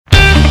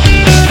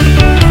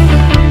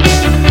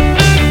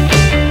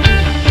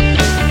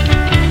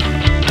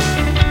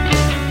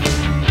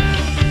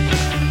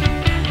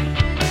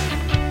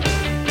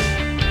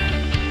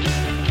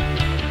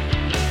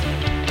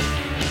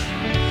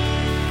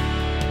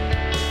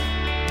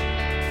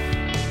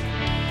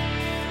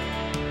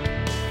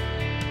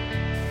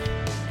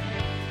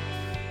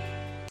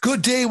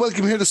Good day.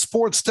 Welcome here to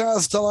Sports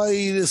Stars.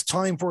 It is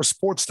time for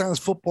Sports Stars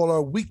Football,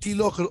 our weekly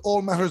look at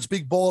all matters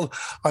big ball.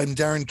 I'm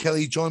Darren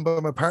Kelly, joined by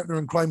my partner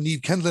in crime,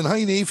 Niamh Kendlin.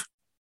 Hi, Niamh.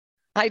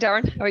 Hi,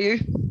 Darren. How are you?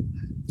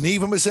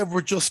 Niamh and myself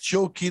were just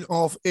joking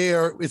off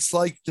air. It's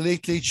like the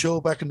Late Late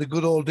Show back in the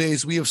good old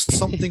days. We have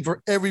something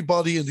for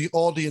everybody in the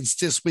audience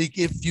this week.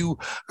 If you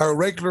are a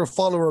regular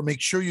follower,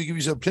 make sure you give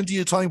yourself plenty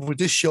of time for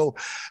this show.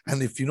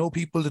 And if you know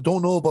people that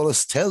don't know about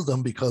us, tell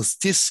them, because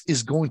this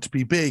is going to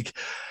be big.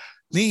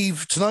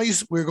 Niamh,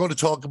 tonight we're going to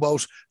talk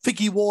about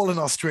Vicky Wall in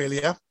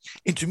Australia,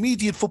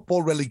 intermediate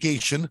football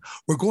relegation.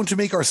 We're going to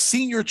make our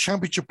senior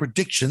championship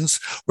predictions.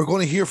 We're going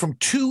to hear from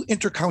two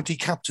inter-county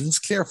captains,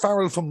 Claire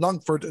Farrell from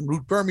Longford and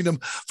Ruth Birmingham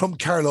from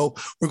Carlow.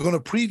 We're going to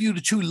preview the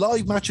two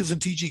live matches in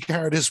TG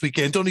Car this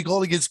weekend,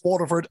 Donegal against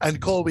Waterford and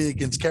Galway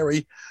against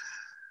Kerry.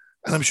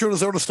 And I'm sure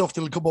there's other stuff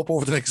that'll come up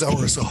over the next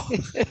hour or so.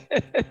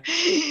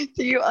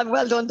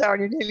 Well done,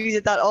 Darren. You nearly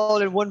did that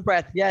all in one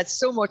breath. Yeah, it's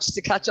so much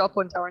to catch up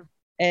on, Darren.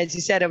 As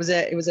you said, it was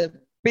a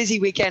busy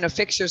weekend of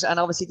fixtures, and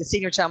obviously the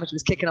senior championship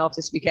was kicking off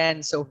this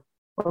weekend. So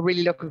we're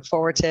really looking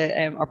forward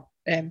to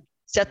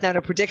setting out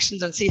our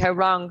predictions and see how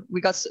wrong we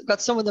got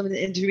some of them in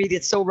the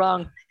intermediate so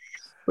wrong,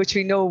 which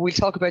we know we'll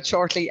talk about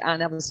shortly,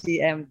 and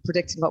obviously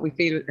predicting what we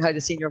feel how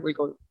the senior will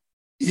go.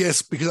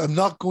 Yes, because I'm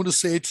not going to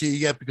say it to you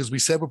yet, because we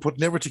said we're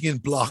putting everything in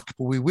block,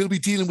 but we will be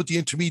dealing with the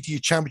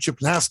intermediate championship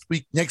next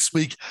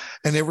week,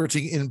 and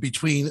everything in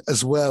between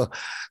as well.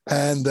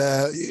 And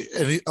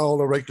all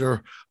our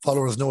regular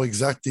followers know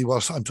exactly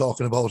what I'm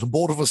talking about. And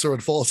both of us are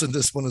at fault in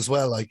this one as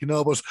well,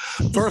 but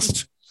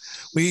first,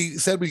 we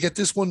said we'd get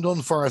this one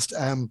done first.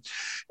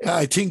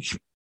 I think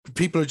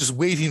people are just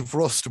waiting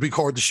for us to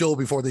record the show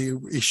before they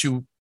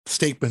issue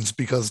statements,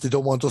 because they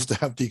don't want us to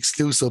have the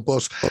exclusive.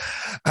 But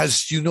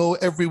as you know,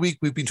 every week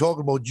we've been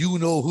talking about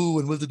who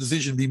and will the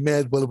decision be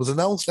made. Well, it was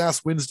announced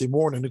last Wednesday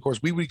morning. Of course,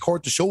 we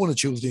record the show on a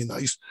Tuesday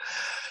night.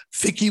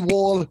 Vicky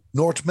Wall,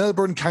 North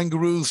Melbourne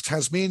Kangaroos,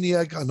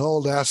 Tasmania and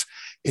all that.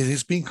 It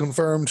has been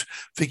confirmed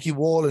Vicky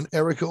Wall and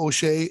Erica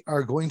O'Shea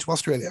are going to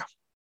Australia.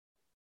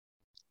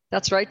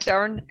 That's right,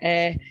 Darren.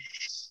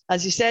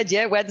 As you said,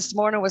 Wednesday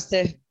morning was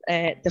the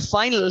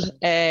final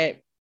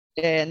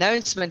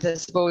announcement, I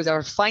suppose,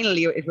 or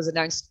finally it was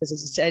announced, because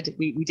as I said,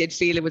 we did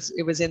feel it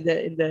was in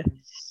the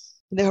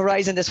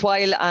horizon this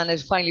while, and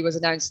it finally was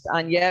announced.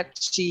 And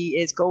she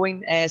is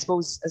going. I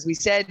suppose, as we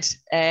said,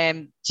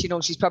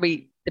 she's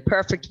probably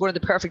one of the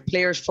perfect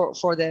players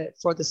for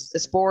the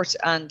sport.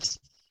 And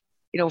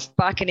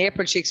back in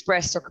April she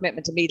expressed her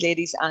commitment to Meath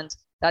ladies, and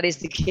that is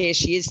the case.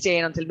 She is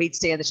staying until Meath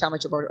stay in the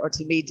championship, or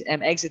till Meath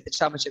exit the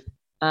championship,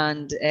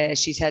 and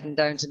she's heading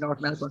down to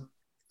North Melbourne.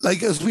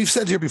 Like, as we've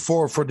said here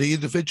before, for the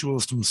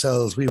individuals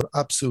themselves, we have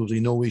absolutely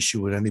no issue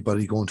with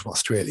anybody going to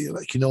Australia.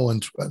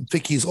 And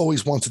Vicky's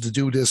always wanted to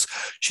do this.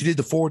 She did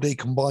the 4-day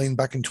combine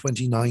back in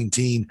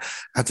 2019.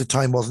 At the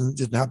time,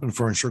 didn't happen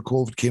for her, and sure,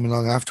 COVID came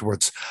along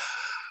afterwards.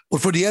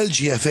 But for the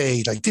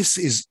LGFA, this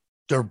is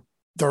their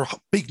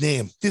big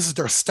name. This is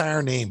their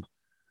star name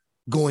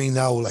going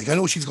now. I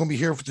know she's going to be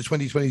here for the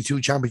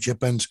 2022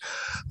 championship, and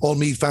all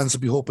Meath fans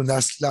will be hoping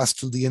that lasts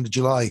till the end of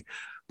July.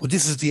 But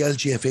this is the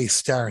LGFA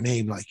star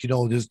name.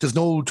 There's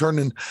no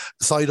turning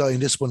the side eye in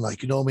this one.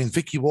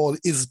 Vicky Wall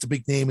is the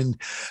big name in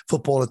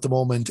football at the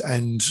moment.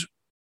 And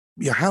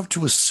you have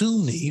to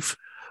assume, Niamh,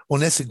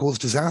 unless it goes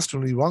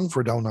disastrously wrong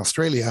for down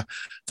Australia,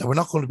 that we're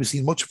not going to be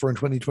seeing much of her in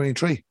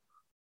 2023.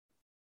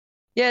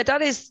 Yeah,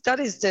 that is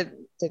the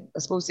I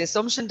suppose the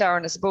assumption,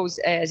 Darren. I suppose,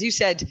 as you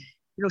said,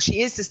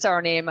 she is the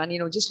star name,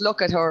 and just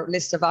look at her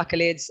list of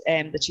accolades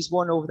that she's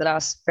won over the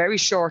last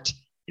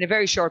in a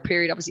very short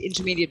period. Obviously,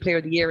 Intermediate Player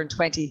of the Year in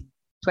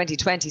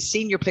 2020,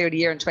 Senior Player of the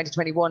Year in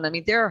 2021. I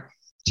mean, there are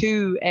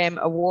two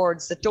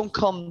awards that don't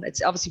come.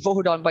 It's obviously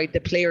voted on by the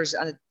players,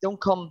 and it don't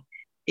come,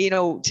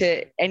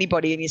 to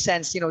anybody in a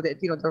sense.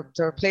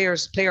 They're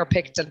player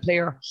picked and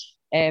player,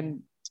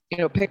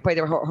 picked by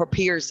her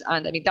peers.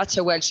 And I mean, that's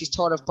how well she's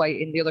thought of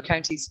in the other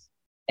counties.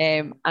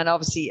 And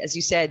obviously, as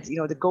you said,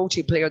 the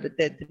go-to player,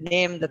 the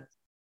name that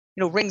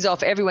rings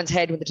off everyone's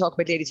head when they talk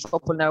about ladies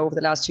football now over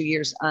the last 2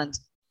 years. And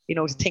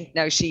to think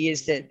now she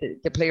is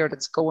the player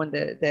that's going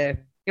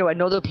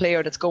another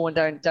player that's going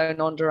down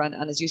under, and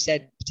as you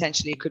said,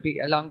 potentially it could be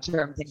a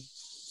long-term thing.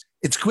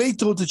 It's great,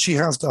 though, that she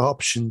has the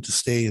option to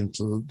stay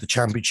until the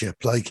championship.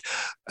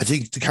 I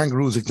think the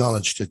Kangaroos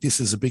acknowledged that this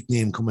is a big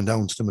name coming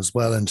down to them as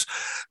well, and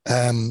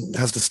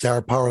has the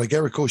star power.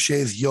 Erica O'Shea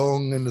is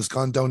young and has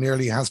gone down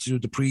early, has to do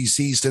the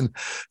pre-season.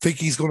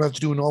 Vicky's going to have to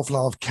do an awful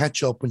lot of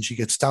catch-up when she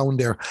gets down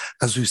there,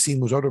 as we've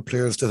seen with other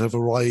players that have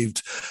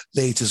arrived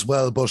late as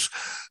well. But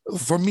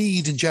for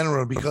Meath in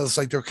general, because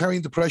they're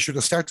carrying the pressure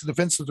to start the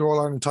defence of the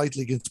All-Ireland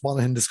title against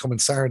Monaghan this coming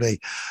Saturday,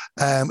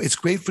 it's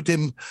great for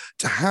them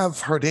to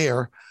have her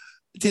there.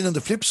 Then on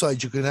the flip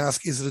side, you can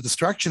ask, is it a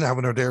distraction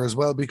having her there as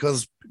well?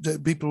 Because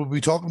people will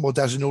be talking about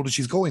that and know that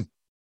she's going.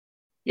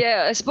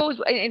 Yeah, I suppose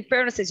in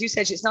fairness, as you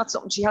said, it's not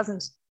something she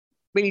hasn't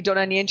really done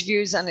any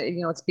interviews, and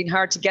it's been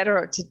hard to get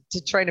her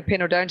to try to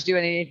pin her down to do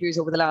any interviews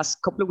over the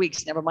last couple of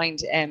weeks, never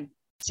mind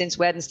since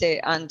Wednesday.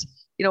 And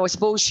I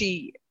suppose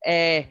she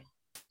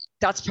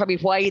that's probably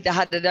why they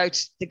had it out.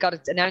 They got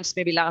it announced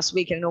maybe last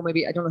week. And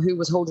I don't know who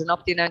was holding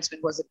up the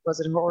announcement. Was it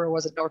her or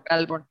was it North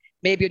Melbourne?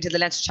 Maybe until the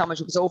Leinster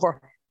Championship was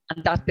over,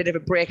 and that bit of a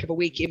break of a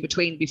week in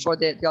between before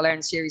the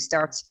All-Ireland series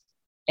starts.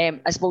 I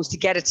suppose to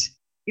get it,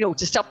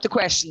 to stop the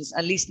questions,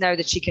 at least now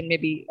that she can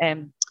maybe,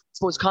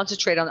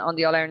 concentrate on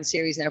the All-Ireland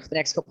series now for the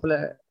next couple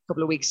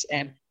of weeks.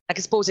 I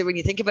suppose when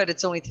you think about it,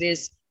 it's only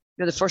today's,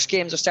 the first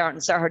games are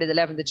starting Saturday, the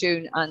 11th of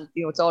June, and,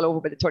 it's all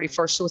over by the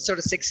 31st. So it's sort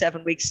of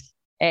 6-7 weeks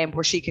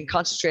where she can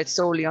concentrate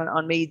solely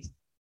on Meath.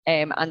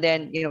 And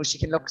then, she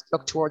can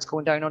look towards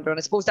going down under. And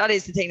I suppose that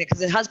is the thing,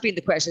 because it has been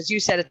the question, as you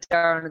said it,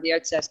 Darren, at the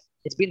outset,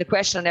 it's been the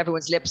question on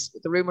everyone's lips.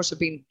 The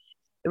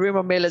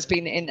rumour mill has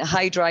been in a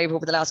high drive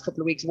over the last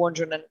couple of weeks,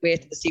 wondering and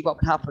waiting to see what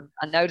would happen.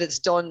 And now that it's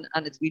done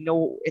and we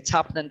know it's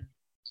happening,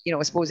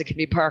 I suppose it can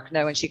be parked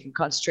now and she can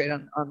concentrate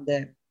on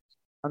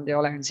the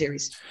All-Ireland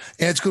series.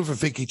 Yeah, it's good for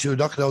Vicky to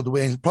knock it out of the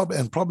way,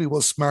 and probably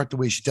was smart the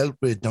way she dealt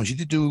with it. Now, she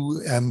did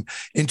do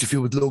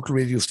interview with the local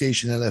radio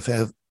station,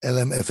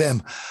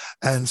 LMFM,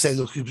 and say,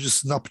 look, it was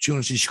just an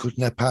opportunity she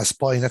couldn't let pass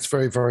by, and that's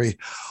very, very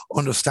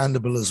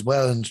understandable as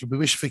well. And we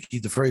wish Vicky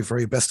the very,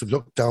 very best of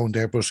luck down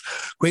there, but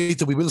great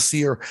that we will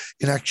see her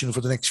in action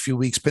for the next few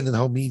weeks, depending on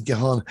how Meath get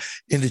on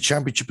in the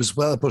championship as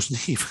well. But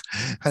Niamh,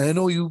 and I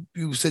know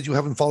you said you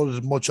haven't followed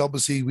it much,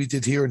 obviously we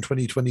did here in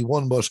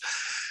 2021, but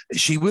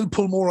she will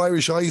pull more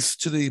Irish eyes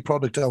to the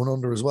product down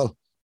under as well.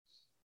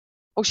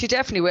 Oh, she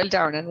definitely will,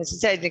 Darren. And as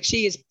I said,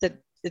 she is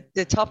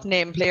the top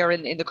name player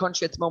in the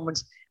country at the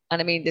moment. And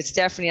I mean, it's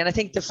definitely, and I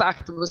think the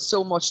fact there was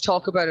so much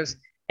talk about it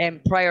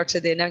prior to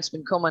the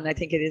announcement coming, I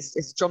think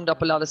it's drummed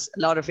up a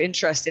lot of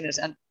interest in it.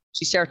 And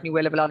she certainly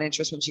will have a lot of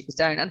interest when she goes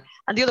down.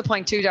 And the other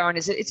point too, Darren,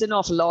 is it's an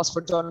awful loss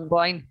for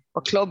Dunboyne,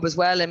 or club as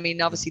well. I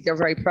mean, obviously they're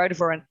very proud of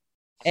her.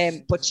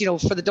 But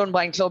for the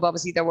Dunboyne club,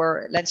 obviously they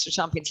were Leinster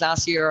champions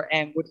last year,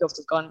 and would love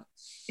to have gone,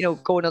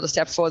 go another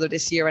step further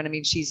this year. And I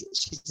mean, she's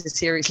a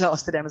serious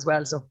loss to them as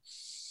well. So.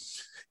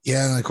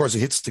 Yeah, and of course it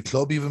hits the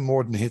club even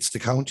more than it hits the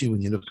county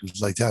when you look at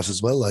it like that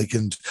as well.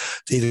 And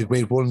they did a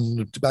great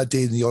one, bad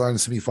day in the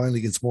All-Ireland semi-final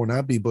against Mourne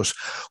Abbey, but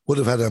would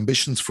have had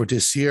ambitions for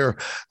this year.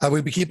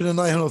 We'll be keeping an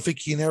eye on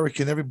Vicky and Eric,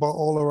 and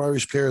all our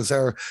Irish players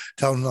are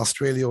down in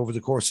Australia over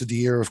the course of the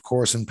year, of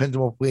course, and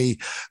depending on what way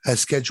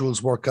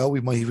schedules work out,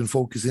 we might even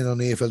focus in on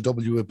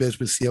AFLW a bit.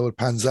 We'll see how it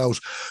pans out.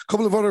 A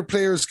couple of other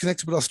players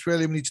connected with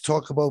Australia we need to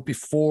talk about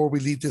before we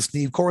leave this.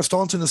 Niamh, Cora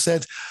Staunton has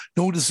said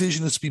no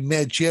decision has been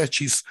made yet.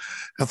 She's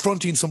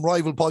fronting some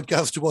rival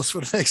podcast to us for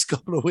the next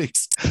couple of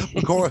weeks.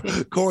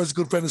 Cora's a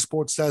good friend of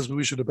Sports Stars. We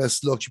wish her the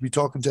best of luck. She'll be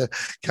talking to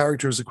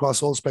characters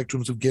across all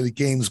spectrums of Gaelic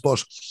games,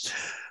 but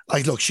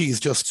look,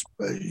 she's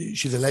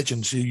a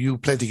legend. You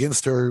played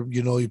against her,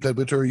 you played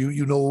with her,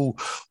 you know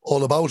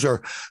all about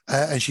her,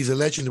 and she's a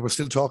legend. We're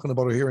still talking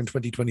about her here in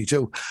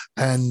 2022,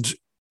 and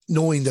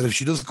knowing that if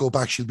she does go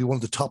back, she'll be one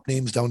of the top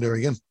names down there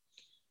again.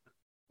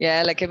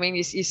 Yeah, I mean,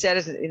 you said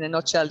it in a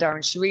nutshell,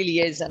 Darren. She really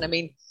is. And I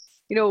mean,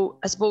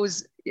 I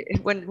suppose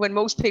when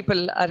most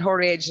people at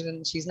her age,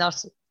 and she's not,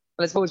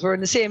 well, I suppose we're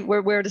the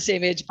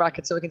same age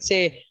bracket, so I can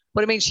say,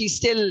 but I mean, she's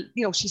still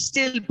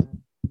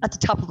at the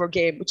top of her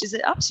game, which is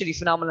absolutely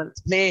phenomenal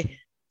to play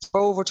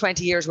for over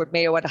 20 years with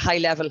Mayo at a high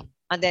level,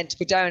 and then to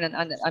go down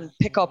and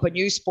pick up a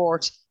new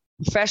sport,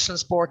 professional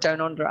sport down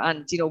under,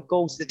 and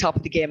go to the top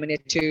of the game in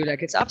it too.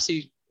 It's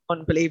absolutely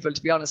unbelievable,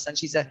 to be honest. And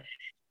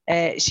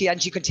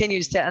she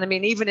continues to, and I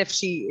mean, even if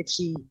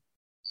she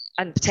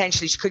and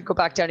potentially she could go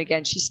back down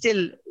again, she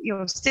still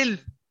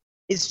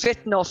is fit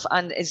enough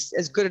and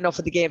is good enough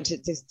at the game to,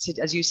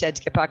 as you said,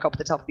 to get back up at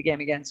the top of the game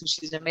again. So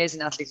she's an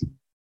amazing athlete.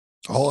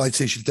 Oh, I'd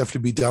say she'll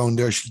definitely be down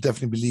there. She'll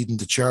definitely be leading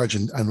the charge,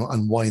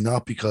 and why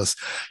not? Because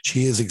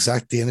she is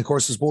exactly. And of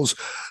course, I suppose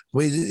the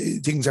way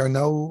things are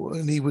now,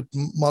 with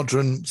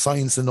modern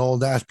science and all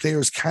that,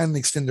 players can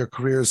extend their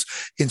careers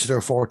into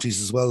their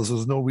 40s as well. So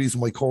there's no reason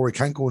why Cora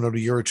can't go another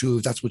year or two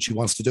if that's what she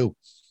wants to do.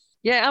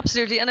 Yeah,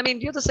 absolutely. And I mean,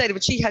 the other side of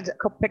it, she had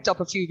picked up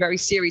a few very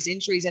serious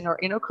injuries in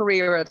her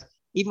career,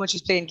 even when she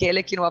was playing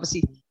Gaelic.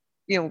 Obviously,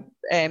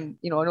 I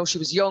know she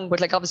was young,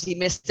 but obviously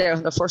missed there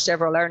on the first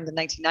ever All-Ireland in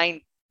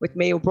 '99 with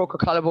Mayo, broke her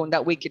collarbone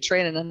that week of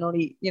training, and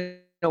only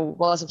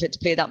wasn't fit to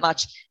play that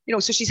match.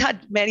 So she's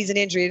had many an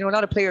injury. A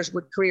lot of players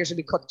with careers will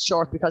be cut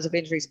short because of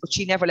injuries, but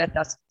she never let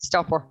that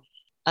stop her.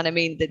 And I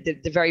mean,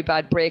 the very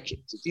bad break.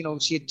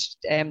 She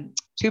had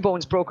 2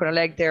 bones broken her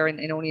leg there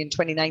only in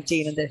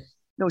 2019,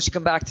 and she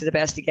come back to the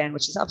best again,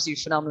 which is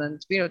absolutely phenomenal.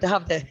 And, to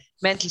have the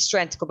mental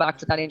strength to go back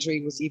from that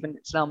injury was even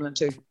phenomenal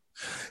too.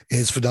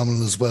 It's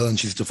phenomenal as well, and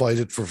she's defied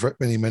it for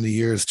many, many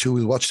years too.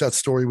 We'll watch that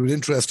story with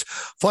interest.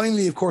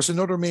 Finally, of course,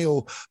 another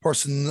Mayo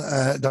person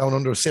down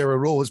under, Sarah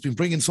Rowe, has been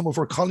bringing some of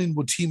her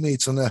Collingwood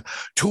teammates on a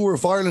tour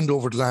of Ireland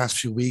over the last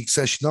few weeks.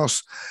 She's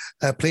not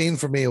playing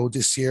for Mayo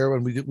this year,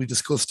 and we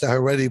discussed that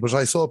already, but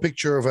I saw a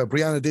picture of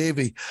Brianna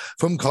Davey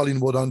from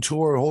Collingwood on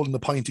tour holding a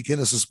pint of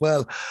Guinness as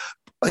well.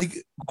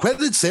 like,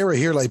 credit Sarah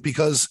here, like,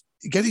 because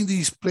getting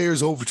these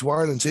players over to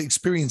Ireland to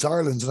experience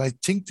Ireland, and I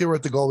think they were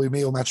at the Galway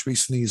Mayo match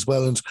recently as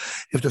well, and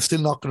if they're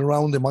still knocking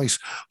around, they might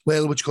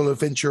well, which going to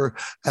venture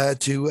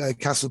to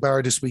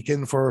Castlebar this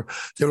weekend for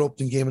their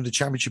opening game in the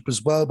championship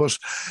as well. But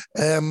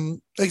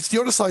it's the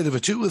other side of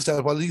it too, is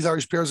that while these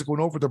Irish players are going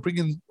over, they're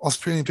bringing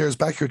Australian players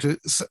back here to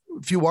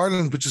view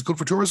Ireland, which is good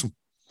for tourism.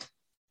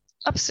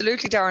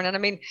 Absolutely, Darren. And I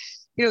mean,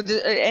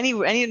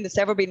 anyone that's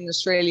ever been in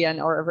Australia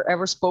or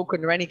ever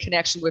spoken or any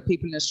connection with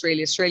people in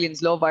Australia,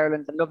 Australians love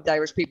Ireland and love the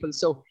Irish people.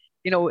 So,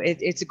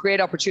 it's a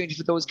great opportunity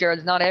for those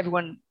girls. Not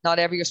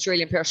every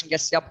Australian person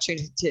gets the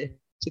opportunity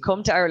to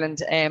come to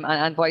Ireland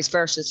and vice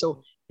versa.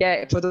 So,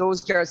 yeah, for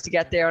those girls to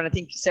get there. And I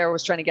think Sarah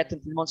was trying to get them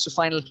to the Munster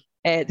final,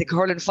 the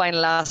hurling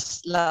final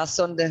last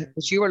Sunday,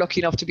 which you were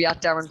lucky enough to be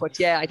at, Darren. But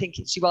yeah, I think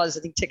she was.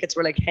 I think tickets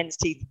were like hen's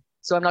teeth.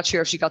 So I'm not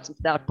sure if she got them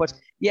to that. But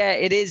yeah,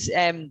 it is...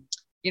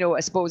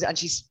 I suppose, and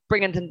she's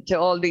bringing them to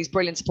all these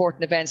brilliant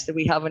sporting events that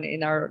we have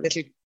in our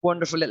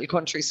wonderful little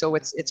country. So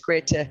it's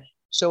great to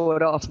show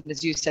it off. And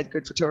as you said,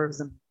 good for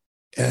tourism.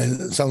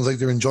 And it sounds like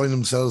they're enjoying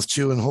themselves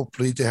too, and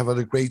hopefully they have had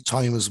a great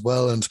time as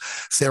well. And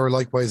Sarah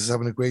likewise is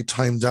having a great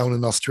time down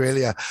in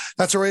Australia.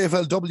 That's our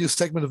AFLW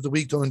segment of the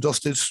week done and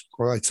dusted,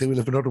 or I'd say we'll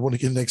have another one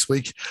again next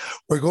week.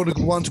 We're going to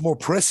go on to more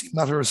pressing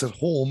matters at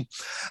home,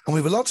 and we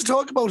have a lot to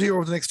talk about here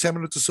over the next 10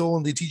 minutes or so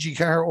on the TG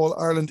Carr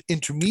All-Ireland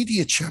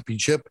Intermediate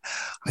Championship.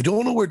 I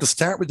don't know where to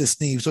start with this,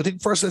 Niamh, so I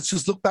think first let's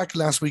just look back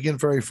last weekend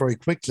very, very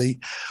quickly.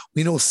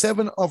 We know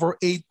 7 of our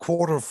 8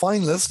 quarter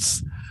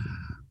finalists,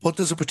 but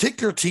there's a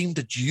particular team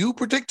that you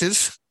predicted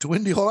to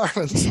win the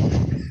All-Ireland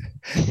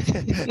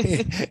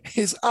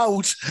is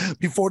out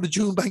before the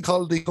June bank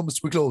holiday comes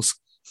to a close.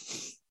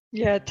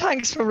 Yeah,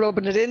 thanks for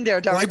rubbing it in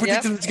there, Darren. Well, I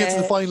predicted it to get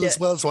to the final as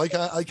well, so I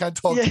can't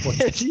talk too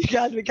much. You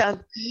can't, we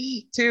can't.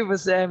 Two of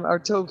us are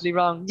totally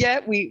wrong. Yeah,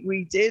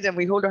 we did, and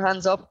we hold our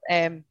hands up.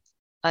 And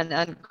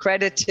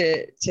credit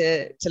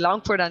to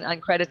Longford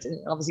and credit to,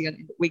 obviously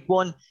on week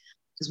 1,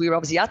 because we were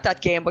obviously at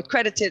that game, but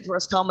credit to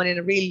Roscommon in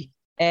a real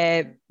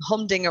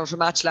humdinger of a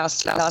match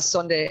last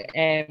Sunday.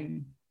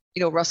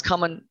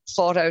 Roscommon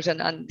fought out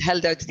and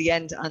held out to the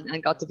end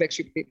and got the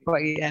victory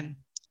by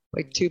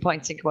 2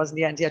 points, I think it was in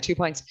the end. Yeah, 2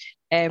 points.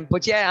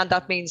 But yeah, and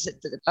that means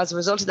that as a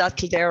result of that,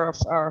 Kildare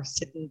are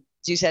sitting,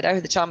 as you said, out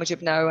of the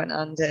championship now,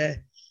 and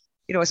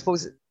I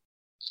suppose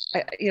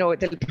it'll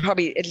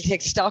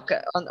take stock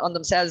on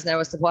themselves now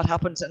as to what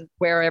happened and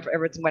where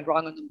everything went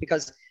wrong on them,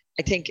 because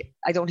I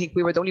don't think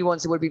we were the only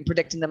ones who would have been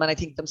predicting them, and I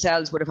think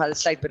themselves would have had a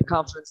slight bit of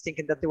confidence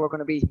thinking that they were going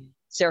to be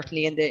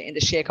certainly in the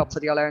shake-up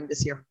for the All-Ireland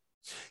this year.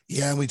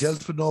 Yeah, and we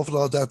dealt with an awful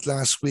lot of that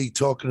last week,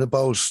 talking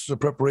about the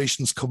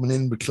preparations coming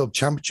in with club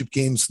championship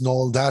games and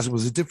all that. It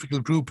was a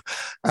difficult group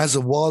as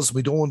it was.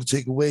 We don't want to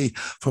take away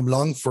from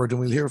Longford, and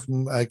we'll hear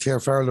from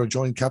Claire Farrell, our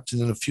joint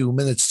captain, in a few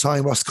minutes'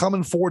 time.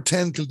 Roscommon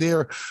 4-10,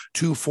 Kildare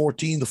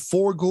 2-14. The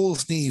 4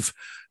 goals, Niamh.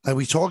 And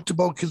we talked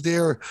about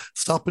Kildare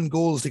stopping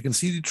goals. They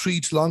conceded 3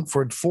 to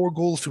Longford, 4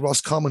 goals to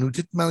Roscommon, who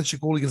didn't manage to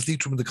goal against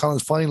Leitrim in the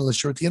Collins final. And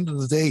sure, at the end of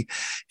the day,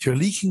 if you're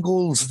leaking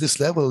goals at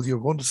this level, you're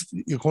going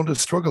to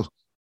struggle.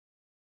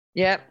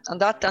 Yeah,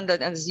 and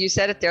as you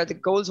said it there, the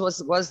goals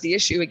was the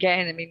issue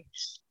again. I mean,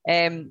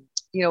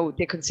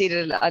 they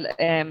conceded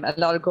a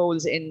lot of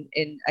goals in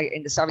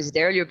the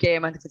earlier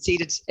game, and they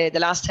conceded the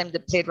last time they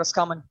played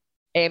Roscommon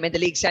in the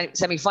league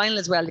semi-final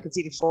as well. They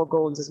conceded 4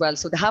 goals as well,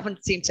 so they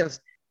haven't seemed to have,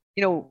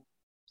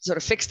 sort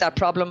of fixed that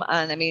problem.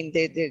 And I mean,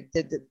 they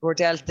were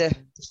dealt the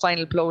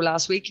final blow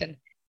last week, and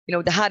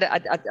they had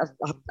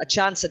a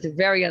chance at the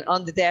very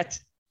on the death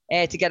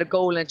to get a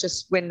goal, and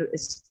just when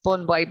it's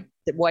spun by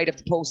the wide of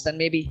the post, and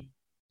maybe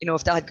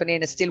if that had gone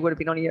in, it still would have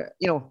been only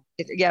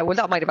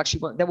that might have actually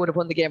won. That would have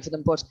won the game for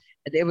them, but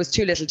it was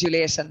too little, too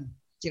late, and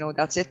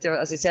that's it.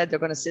 As I said, they're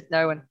going to sit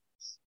now and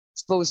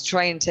suppose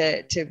trying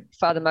to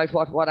fathom out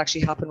what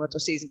actually happened with their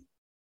season.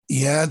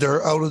 Yeah,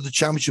 they're out of the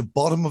championship,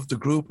 bottom of the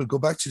group. We'll go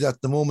back to that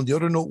in a moment. The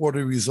other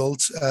noteworthy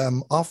results,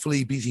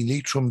 Offaly beating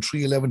Leitrim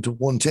 3-11 to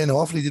 110.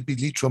 Offaly did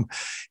beat Leitrim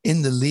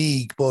in the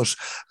league, but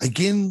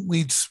again,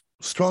 we'd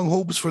strong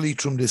hopes for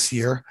Leitrim this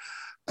year.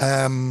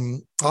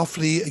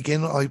 Offaly,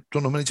 again, I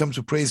don't know how many times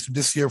we've praised them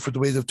this year for the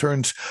way they've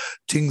turned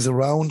things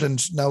around,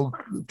 and now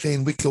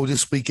playing Wicklow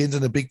this weekend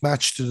in a big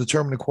match to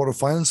determine a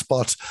quarter-final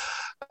spot.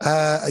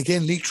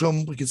 Again,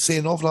 Leitrim, we could say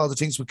an awful lot of the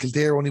things with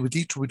Kildare, only with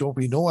Leitrim we don't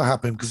really know what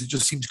happened, because it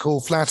just seemed to go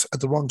flat at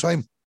the wrong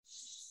time.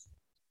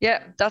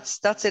 Yeah, that's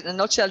it in a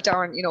nutshell,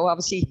 Darren.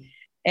 Obviously,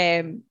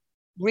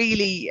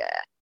 really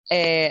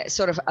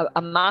sort of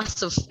a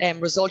massive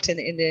result in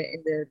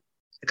the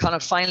kind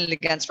of final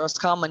against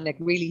Roscommon, like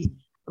really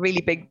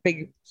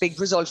big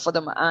result for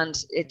them,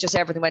 and it just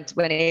everything went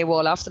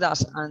AWOL after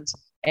that. And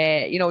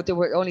there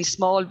were only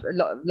small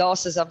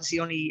losses, obviously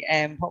only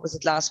what was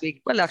it last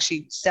week? Well,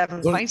 actually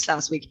 7 points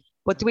last week,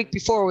 but the week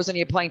before was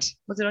only a point.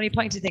 Was it only a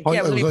point, I think? Yeah,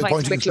 it was only a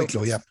point to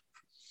Wicklow.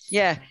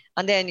 Yeah,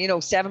 and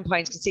then 7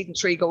 points, conceding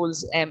 3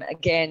 goals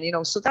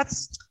again. So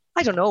that's,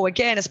 I don't know,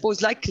 again, I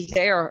suppose like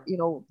Kildare,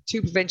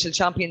 2 provincial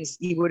champions,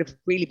 he would have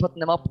really put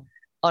them up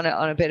on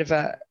a bit of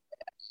a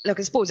look,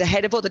 I suppose,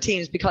 ahead of other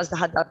teams because they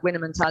had that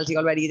winning mentality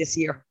already this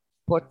year.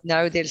 But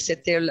now they'll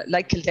sit there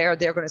like Kildare.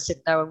 They're going to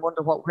sit now and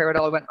wonder where it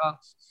all went wrong.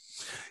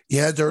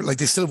 Yeah,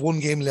 they still have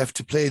one game left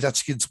to play.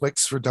 That's against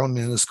Wexford down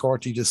in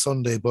Escorty this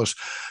Sunday, but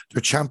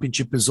their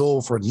championship is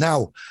over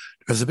now.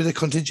 There's a bit of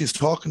contentious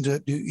talking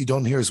to you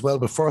done here as well,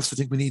 but first I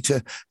think we need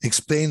to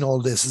explain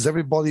all this. As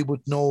everybody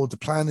would know, the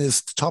plan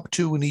is the top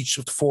 2 in each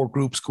of the 4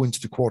 groups go into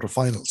the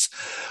quarterfinals.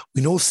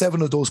 We know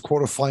 7 of those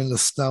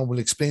quarterfinalists now. We'll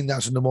explain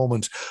that in a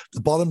moment.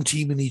 The bottom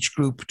team in each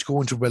group to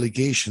go into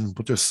relegation,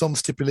 but there's some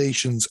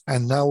stipulations,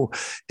 and now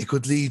it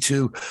could lead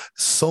to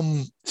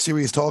some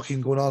serious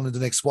talking going on in the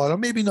next while, or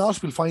maybe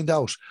not. We'll find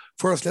out.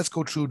 First, let's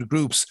go through the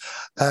groups.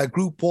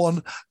 Group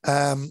 1,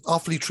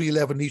 Offaly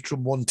 311,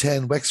 Leitrim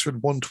 110,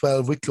 Wexford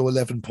 112, Wicklow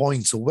 11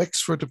 points. So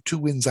Wexford have 2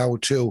 wins out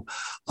of 2.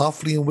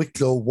 Offaly and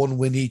Wicklow 1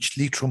 win each.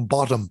 Leitrim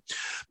bottom.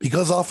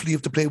 Because Offaly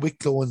have to play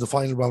Wicklow in the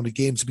final round of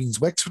games, it means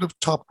Wexford have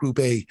top Group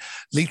A,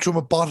 Leitrim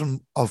at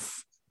bottom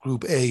of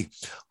Group A.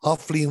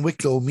 Offaly and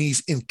Wicklow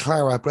meet in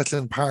Clara at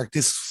Bretland Park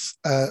this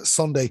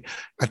Sunday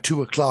at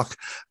 2 o'clock,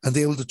 and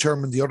they will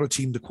determine the other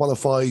team that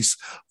qualifies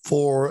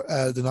for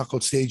the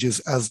knockout stages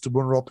as the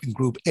runner-up in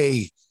Group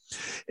A.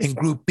 In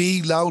Group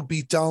B, Louth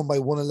beat down by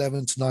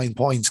 111 to 9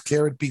 points.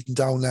 Clare had beaten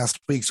down last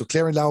week, so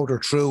Clare and Louth are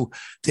through.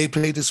 They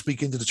play this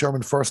weekend to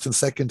determine first and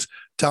second,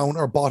 down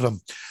or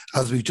bottom.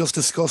 As we've just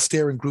discussed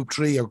there in Group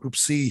 3 or Group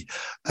C,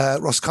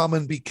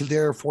 Roscommon beat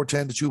Kildare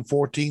 410 to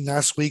 214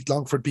 last week.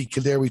 Longford beat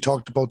Kildare, we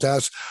talked about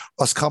that.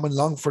 Roscommon,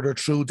 Longford are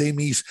through. They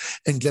meet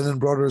in Glennon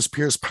Brothers,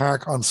 Pierce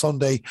Park on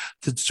Sunday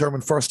to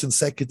determine first and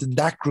second in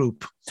that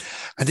group.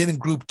 And then in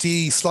Group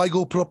D,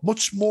 Sligo put up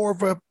much more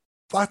of a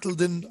battle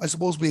than I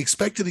suppose we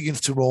expected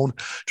against Tyrone.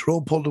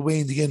 Tyrone pulled away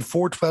in the end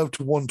 412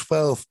 to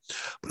 112.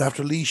 But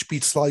after Laois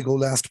beat Sligo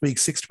last week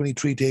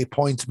 623 to 8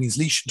 points, it means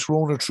Laois and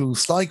Tyrone are through,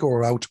 Sligo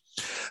are out,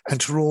 and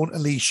Tyrone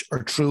and Laois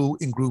are through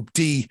in Group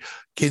D.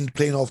 Again,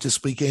 playing off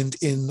this weekend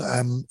in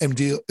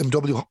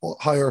MW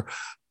Higher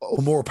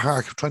O'Moore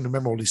Park. I'm trying to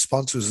remember all these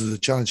sponsors as a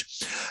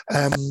challenge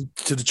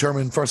to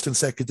determine first and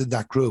second in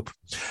that group.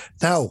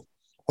 Now,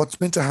 what's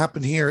meant to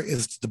happen here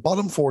is the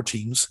bottom 4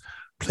 teams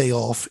play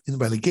off in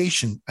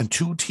relegation, and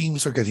 2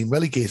 teams are getting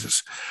relegated.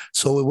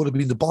 So it would have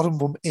been the bottom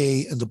from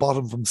A and the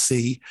bottom from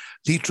C,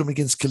 Leitrim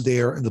against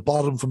Kildare, and the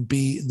bottom from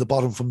B and the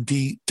bottom from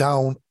D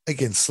down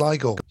against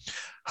Sligo.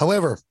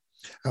 However,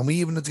 and we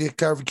even had to get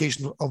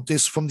clarification of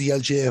this from the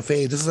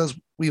LGFA, this is as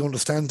we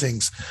understand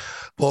things,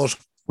 but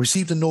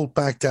received a note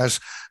back that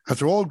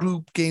after all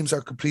group games are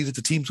completed,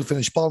 the teams will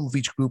finish bottom of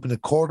each group in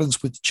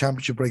accordance with the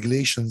championship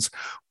regulations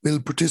will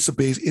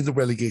participate in the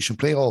relegation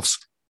playoffs.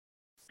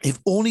 If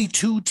only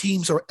 2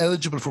 teams are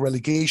eligible for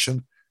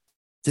relegation,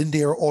 then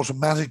they are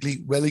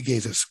automatically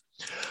relegated.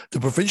 The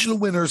provincial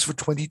winners for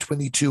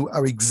 2022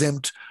 are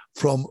exempt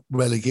from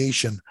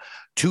relegation.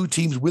 2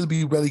 teams will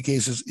be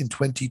relegated in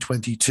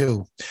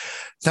 2022.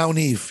 Now,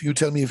 Niamh, you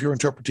tell me if your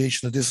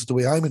interpretation of this is the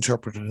way I'm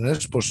interpreting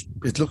it, but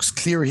it looks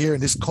clear here,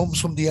 and this comes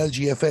from the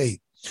LGFA.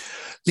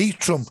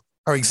 Leitrim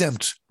are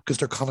exempt because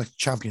they're Connacht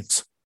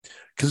champions.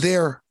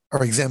 Kildare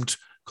are exempt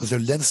because they're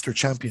Leinster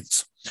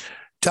champions.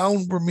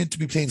 Down were meant to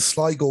be playing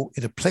Sligo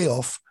in a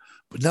playoff,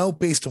 but now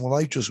based on what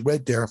I just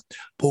read there,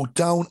 both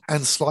Down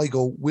and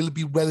Sligo will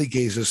be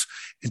relegated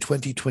in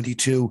 2022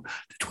 to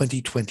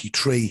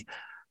 2023,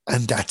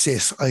 and that's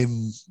it.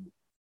 I'm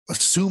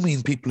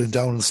assuming people in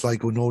Down and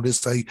Sligo know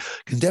this. I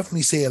can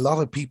definitely say a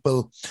lot of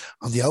people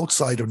on the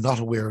outside are not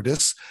aware of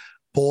this,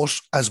 but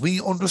as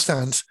we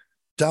understand,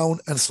 Down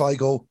and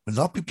Sligo will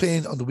not be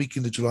playing on the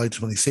weekend of July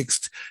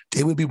 26th.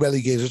 They will be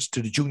relegated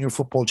to the Junior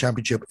Football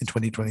Championship in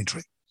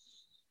 2023.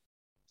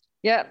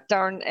 Yeah,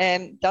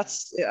 Darren,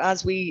 that's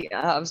as we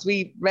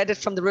read it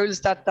from the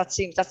rules, that's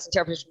the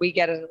interpretation we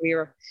get, and we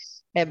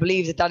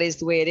believe that is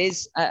the way it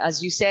is.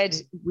 As you said,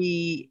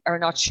 we are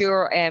not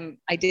sure.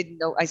 I didn't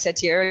know. I said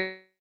to you earlier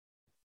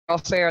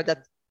off air that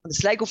on the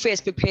Sligo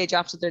Facebook page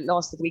after the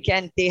loss of the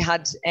weekend, they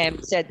had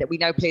said that we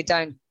now play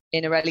Down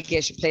in a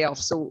relegation playoff.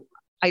 So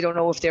I don't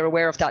know if they're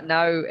aware of that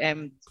now.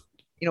 I'm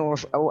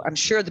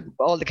sure that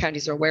all the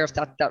counties are aware of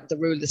that the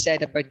rule that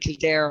said about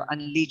Kildare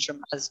and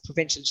Leitrim as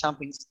provincial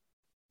champions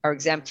are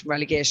exempt from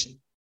relegation.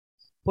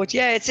 But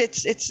yeah, it's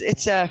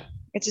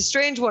a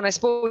strange one, I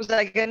suppose.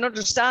 I can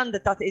understand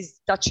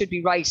that should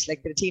be right.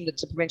 Like the team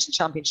that's a provincial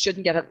champion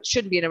shouldn't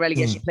be in a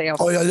relegation playoff.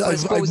 Oh, I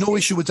have no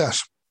issue with that.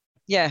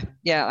 Yeah,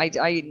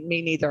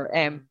 me neither.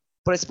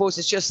 But I suppose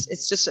it's just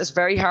it's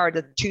very hard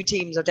that 2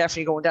 teams are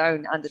definitely going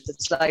down, and that the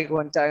Sligo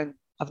and Down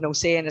have no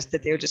say in it,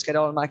 that they'll just get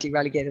automatically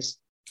relegated.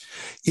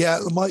 Yeah,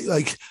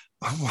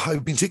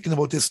 I've been thinking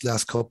about this the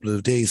last couple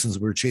of days since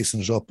we were chasing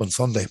it up on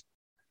Sunday.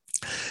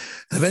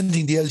 If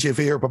anything, the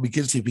LGFA are probably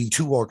guilty of being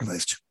too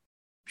organised.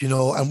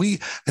 And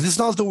it's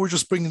not as though we're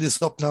just bringing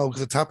this up now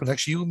because it's happened.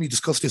 Actually, you and me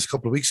discussed this a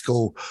couple of weeks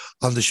ago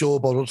on the show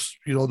about,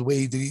 the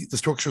way the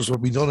structures were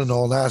being done and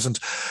all that.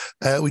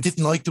 And we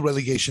didn't like the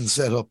relegation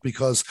setup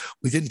because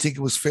we didn't think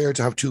it was fair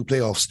to have two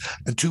playoffs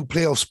and two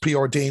playoffs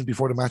preordained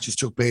before the matches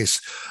took place.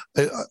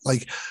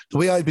 Like the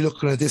way I'd be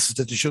looking at this is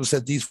that they should have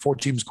said these 4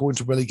 teams go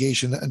into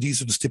relegation and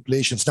these are the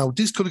stipulations. Now,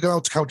 this could have gone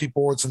out to county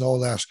boards and all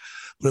that,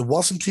 but it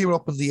wasn't clear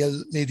up on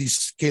the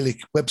Ladies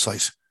Gaelic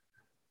website.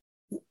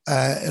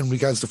 In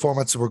regards to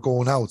formats that were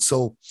going out.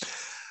 So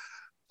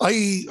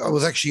I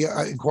was actually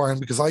inquiring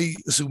because I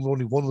assumed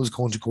only one was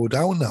going to go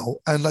down now.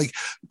 And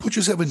put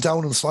yourself in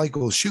Down and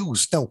Sligo's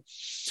shoes. Now,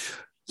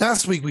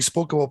 last week we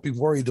spoke about being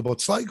worried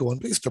about Sligo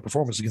and based their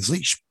performance against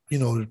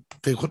Laois.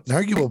 They couldn't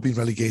argue about being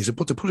relegated,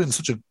 but they put in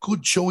such a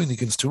good showing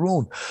against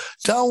Tyrone.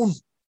 Down,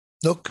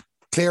 look,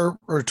 Clare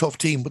are a tough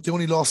team, but they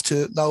only lost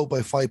to Louth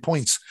by 5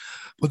 points.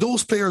 But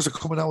those players are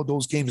coming out of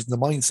those games in the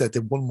mindset they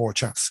have one more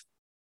chance.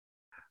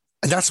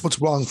 And that's what's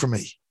wrong for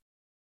me.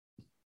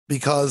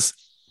 Because,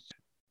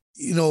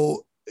 I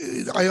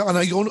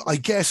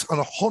guess on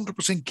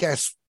 100%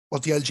 guess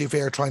what the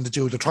LGFA are trying to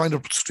do. They're trying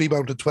to stream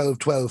out to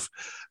 12-12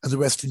 and the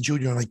rest in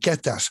junior, and I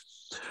get that.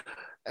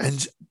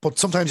 But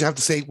sometimes you have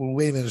to say, well,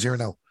 wait a minute here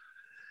now.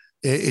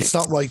 It's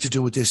not right to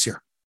do it this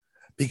year.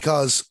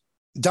 Because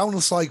Down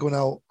and Sligo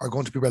now are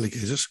going to be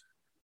relegated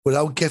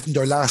without getting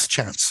their last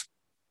chance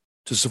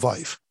to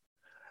survive.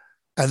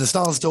 And it's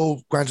not as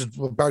though, granted,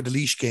 bar the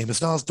Laois game,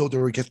 it's not as though they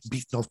were getting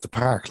beaten off the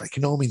park.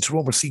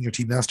 Tyrone were senior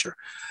team last year.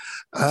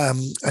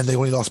 And they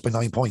only lost by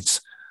 9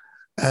 points.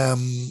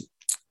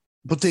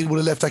 But they would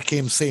have left that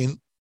game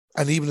saying,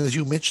 and even as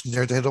you mentioned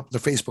there, they had up on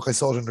their Facebook, I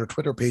saw it on their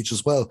Twitter page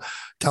as well,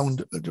 Down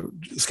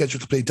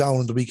scheduled to play Down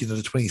on the weekend of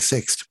the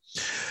 26th.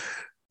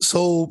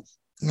 So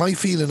my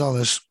feeling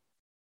on it,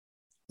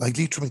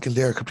 Leitrim and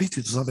Kildare,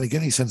 completely does not make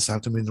any sense to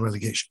have them in the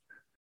relegation.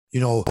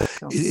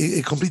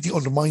 It completely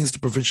undermines the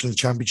provincial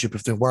championship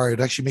if they were.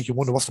 It'd actually make you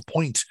wonder what's the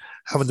point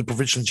having the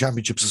provincial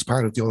championships as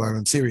part of the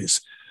All-Ireland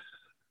series.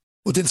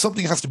 But then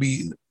something has to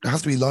be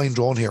line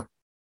drawn here.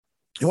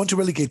 You want to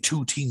relegate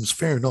 2 teams,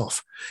 fair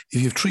enough.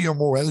 If you have 3 or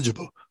more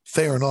eligible,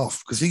 fair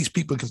enough, because these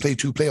people can play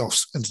 2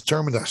 playoffs and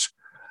determine that.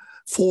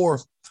 4,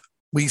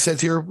 we said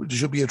here, there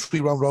should be a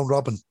 3-round round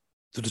robin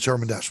to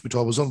determine that. We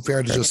thought it was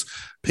unfair to just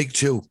pick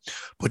 2.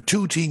 But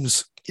 2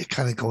 teams, you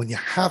kind of go and you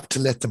have to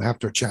let them have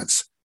their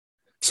chance.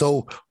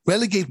 So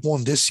relegate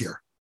 1 this year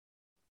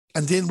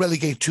and then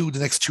relegate 2 the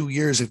next 2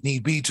 years if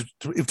need be,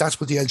 if that's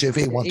what the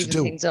LGFA want to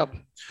do. Things up.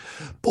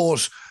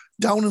 But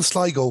Down in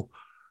Sligo,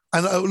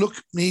 and look,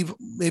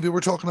 maybe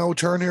we're talking out of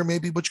turn here,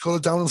 maybe what you call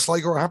it, Down in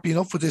Sligo are happy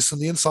enough with this on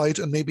the inside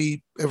and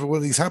maybe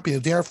everybody's happy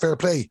and they are fair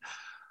play.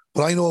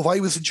 But I know if I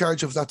was in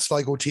charge of that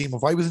Sligo team,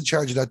 if I was in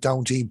charge of that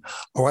Down team,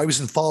 or I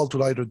was involved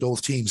with either of those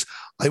teams,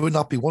 I would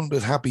not be one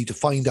bit happy to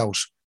find out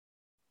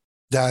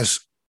that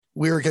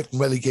we're getting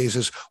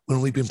relegated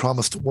when we've been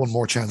promised one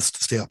more chance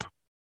to stay up.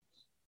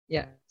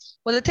 Yeah.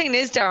 Well, the thing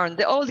is,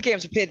 Darren, all the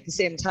games were played at the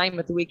same time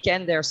at the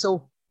weekend there.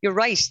 So you're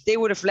right. They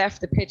would have left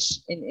the pitch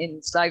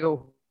in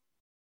Sligo,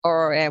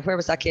 or where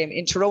was that game?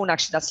 In Tyrone,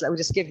 actually. We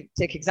just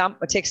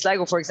take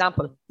Sligo, for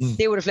example.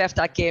 They would have left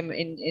that game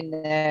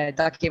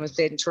that game was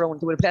played in Tyrone.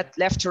 They would have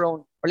left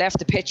Tyrone or left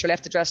the pitch or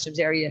left the dressing rooms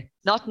area,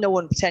 not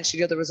knowing potentially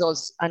the other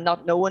results and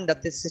not knowing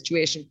that this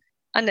situation.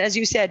 And as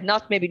you said,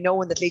 not maybe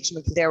knowing that Leitrim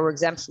and Kildare were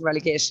exempt from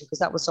relegation, because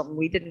that was something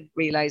we didn't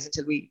realise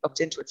until we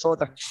looked into it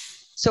further.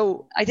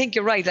 So I think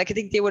you're right. I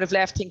think they would have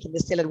left thinking they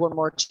still had one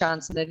more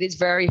chance. And it is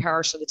very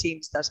harsh on the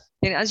teams that,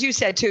 and as you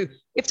said too,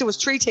 if there was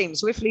 3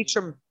 teams, so if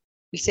Leitrim,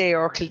 we say,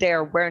 or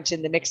Kildare weren't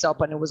in the mix-up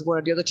and it was one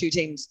of the other 2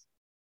 teams,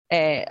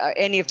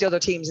 any of the other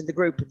teams in the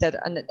group that,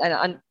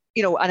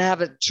 and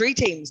have 3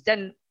 teams,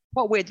 then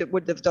what way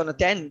would they have done it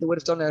then? They would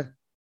have done a...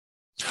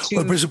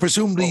 Well,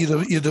 presumably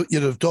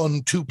you'd have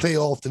done 2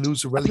 playoff, the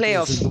loser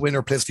relegated, the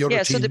winner plays the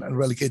other team and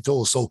relegate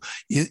those. So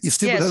you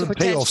still would have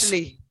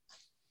playoffs.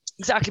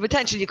 Exactly.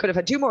 Potentially you could have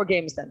had 2 more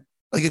games then.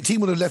 Like a team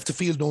would have left the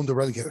field knowing they're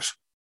relegated.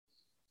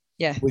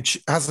 Yeah.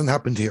 Which hasn't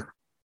happened here.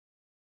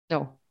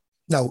 No.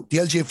 Now, the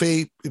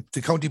LGFA, if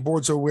the county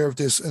boards are aware of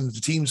this and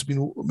the team's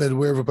been made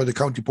aware of it by the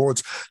county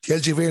boards, the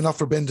LGFA are not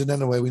for bending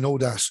anyway. We know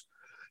that.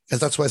 And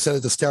that's why I said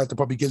at the start, they're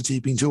probably guilty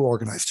of being too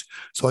organised.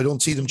 So I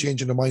don't see them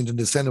changing their mind in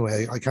this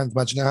anyway. I can't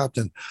imagine that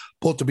happening.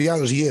 But the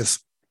reality is,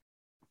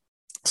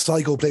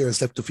 Sligo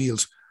players left the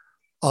field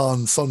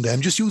on Sunday.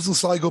 I'm just using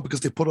Sligo because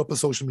they put up a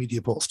social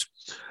media post.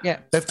 Yeah.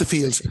 Left the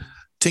field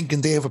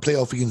thinking they have a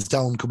playoff against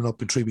Down coming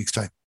up in 3 weeks'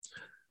 time.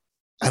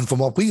 And from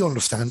what we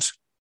understand,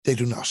 they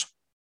do not.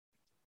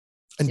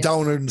 And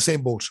Down are in the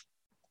same boat.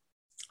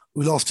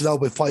 We lost it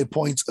out by 5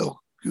 points. Oh,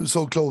 it was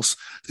so close.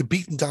 They've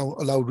beaten Down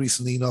allowed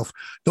recently enough.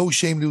 No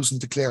shame losing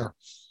to Clare.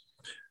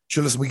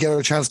 Sure, listen, we get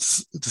our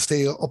chance to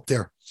stay up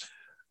there.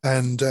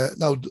 And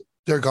now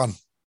they're gone.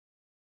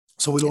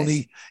 So we'll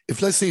only,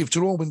 let's say if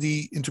Tyrone win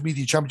the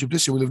intermediate championship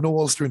this year, we'll have no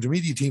Ulster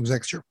intermediate teams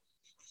next year.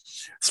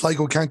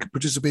 Sligo can't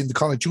participate in the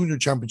Connacht Junior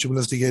Championship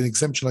unless they get an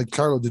exemption like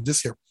Carlow did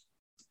this year.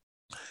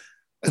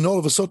 And all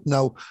of a sudden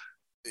now,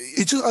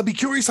 I'd be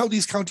curious how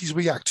these counties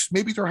react.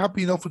 Maybe they're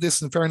happy enough with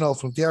this, and fair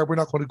enough. If they are, we're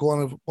not going to go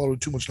on about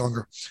it too much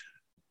longer.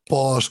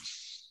 But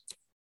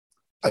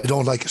I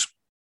don't like it.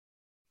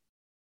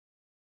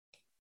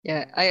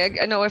 Yeah,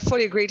 I know. I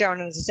fully agree, Darren.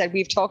 And as I said,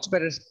 we've talked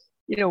about it.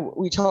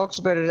 We talked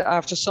about it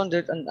after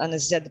Sunday, and as I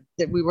said,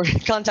 that we were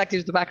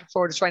contacted the back and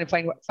forth to try and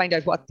find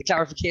out what the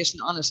clarification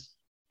on it.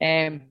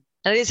 And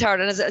it is hard.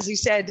 And as you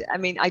said, I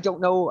mean, I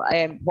don't know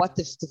what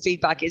the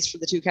feedback is for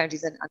the two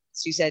counties, and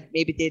as you said,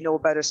 maybe they know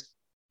about it.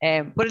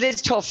 But it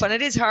is tough and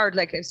it is hard.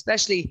 Like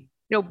especially,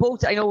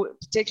 both. I know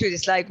particularly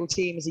the Sligo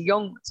team is a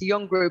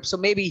young group, so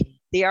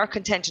maybe they are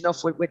content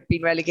enough with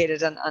being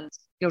relegated and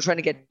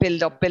trying to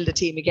build a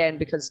team again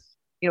because.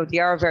 They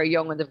are very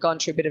young and they've gone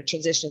through a bit of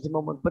transition at the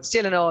moment. But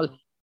still in all,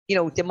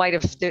 they might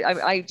have,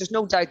 there's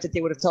no doubt that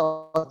they would have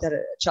thought that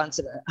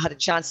had a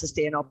chance of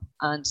staying up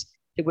and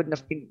they wouldn't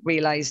have been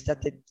realised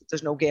that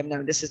there's no game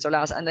now and this is their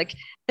last. And like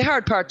the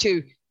hard part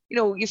too,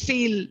 you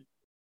feel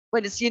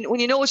when it's,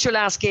 when it's your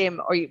last game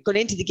or you're going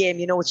into the game,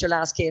 it's your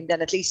last game,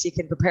 then at least you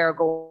can prepare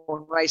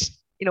going, right?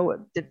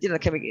 Can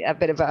be a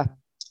bit of a,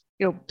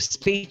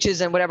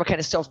 speeches and whatever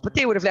kind of stuff. But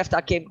they would have left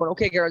that game going,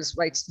 okay, girls,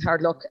 right,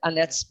 hard luck, and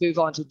let's move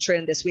on to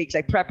train this week,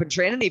 like prep and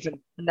training even.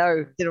 And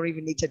now they don't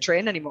even need to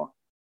train anymore.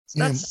 So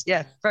that's,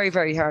 very,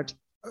 very hard.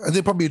 And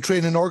they probably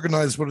train and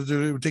organise whether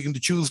they were taking the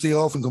Tuesday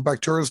off and come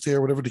back Thursday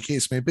or whatever the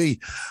case may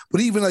be. But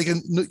even like,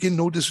 again,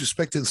 no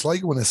disrespect to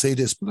Sligo when I say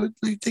this, but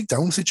like take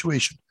down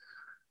situation.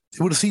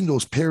 They would have seen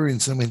those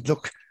parents and I mean,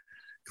 look,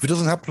 if it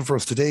doesn't happen for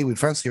us today, we'd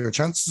fancy our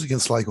chances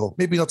against Sligo.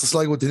 Maybe not the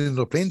Sligo they ended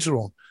up playing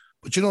Tyrone.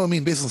 But you know what I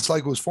mean? Based on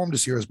Sligo's form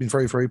this year has been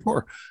very, very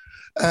poor.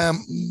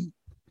 And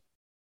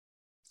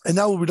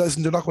now we're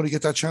realising they're not going to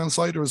get that chance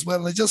either as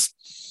well. And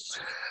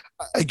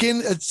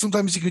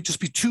sometimes you could just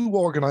be too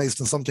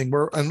organised in something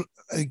to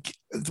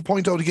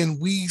point out again,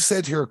 we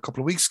said here a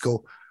couple of weeks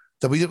ago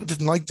that we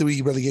didn't like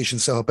the relegation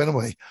setup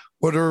anyway.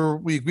 Whether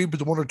we agreed with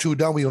the 1 or 2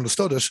 down, we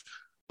understood it.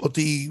 But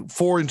the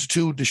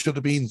 4-2, there should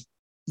have been,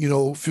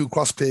 a few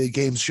cross-play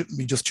games, shouldn't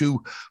be just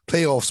 2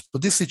 playoffs.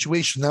 But this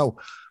situation now,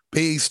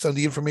 based on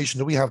the information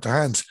that we have to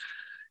hand,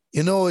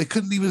 it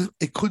could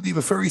leave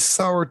a very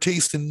sour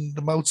taste in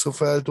the mouths of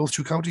those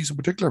 2 counties in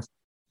particular.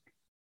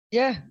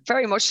 Yeah,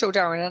 very much so,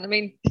 Darren. And I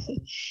mean,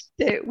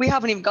 we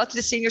haven't even got to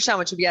the senior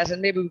championship yet,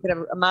 and maybe we could have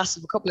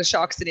a couple of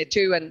shocks in it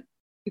too, and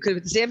we could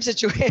have the same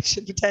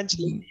situation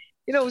potentially.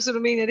 So I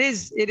mean,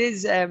 it's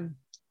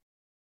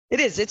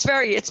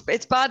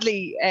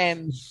badly,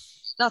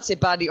 not say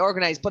badly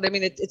organised, but I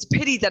mean, it's a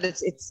pity that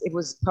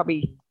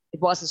it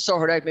wasn't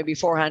sorted out maybe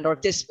beforehand, or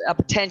if this a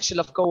potential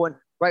of going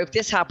right. If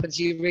this happens,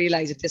 you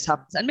realise if this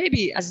happens, and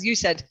maybe as you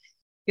said,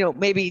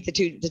 maybe the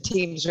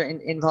teams are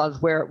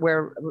involved were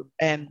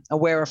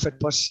aware of it,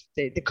 but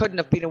they couldn't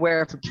have been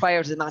aware of it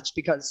prior to the match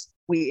because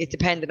it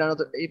depended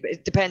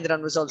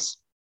on results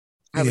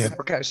how it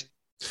work out.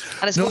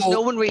 And I suppose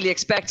no one really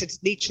expected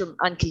Leitrim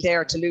and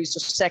Kildare to lose their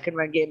second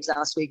round games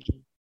last week,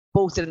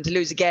 both of them to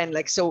lose again.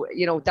 Like so,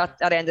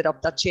 that ended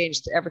up that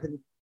changed everything.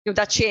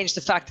 That changed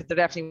the fact that there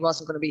definitely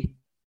wasn't going to be.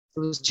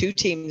 There was 2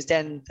 teams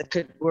then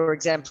that were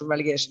exempt from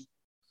relegation.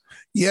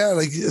 Yeah,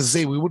 like as I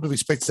say, we wouldn't have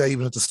expected that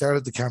even at the start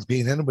of the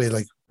campaign anyway.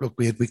 Like, look,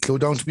 we had Wicklow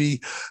down to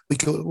be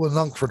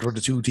Longford were the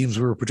 2 teams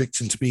we were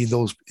predicting to be in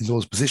those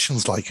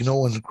positions. Like,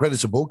 and credit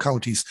to both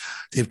counties,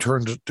 they've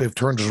turned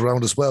it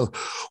around as well.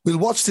 We'll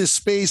watch this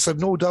space. I've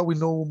no doubt we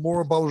know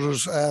more about it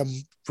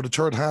for the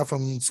third half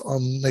on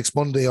next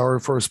Monday, or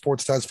for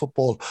Sports Stats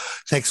Football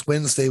next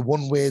Wednesday,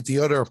 one way or the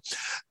other.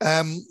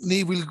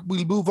 Niamh,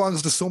 we'll move on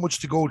because there's so much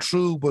to go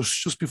through, but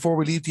just before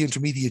we leave the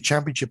Intermediate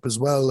Championship as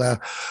well,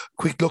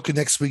 quick look at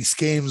next week's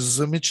games. As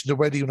I mentioned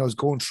already when I was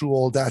going through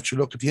all that, you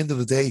look at the end of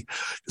the day,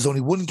 there's only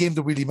one game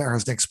that really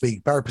matters next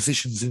week, bar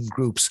positions in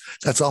groups.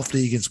 That's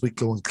Offaly against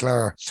Wicklow and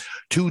Clara.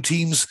 2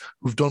 teams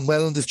who've done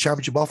well in this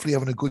championship, Offaly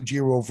having a good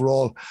year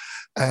overall,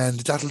 and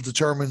that'll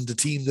determine the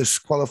team that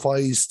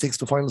qualifies, takes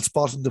the final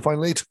spot in the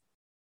final 8.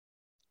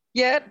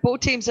 Yeah,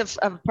 both teams have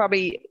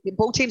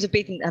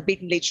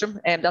beaten Leitrim,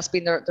 and that's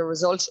been their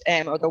result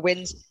or their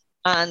wins.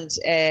 And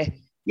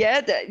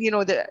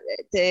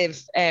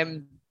they've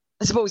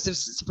I suppose they've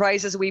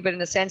surprised us a wee bit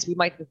in a sense. We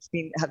might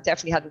have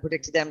definitely hadn't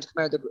predicted them to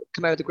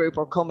come out of the group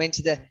or come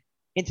into the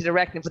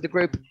reckoning for the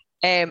group.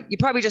 You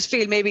probably just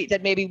feel maybe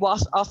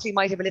Offaly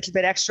might have a little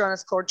bit extra on it,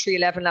 scored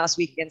 3-11 last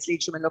week against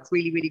Leitrim and looked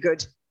really, really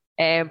good.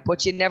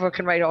 But you never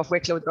can write off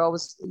Wicklow. They're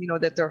always,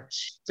 that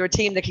they're a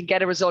team that can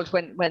get a result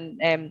when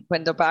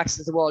their backs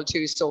to the wall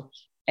too. So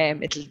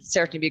it'll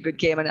certainly be a good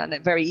game and a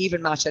very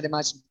even match, I'd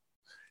imagine.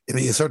 I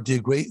mean, it's certainly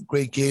a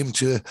great game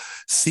to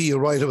see.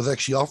 Right, I was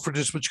actually offered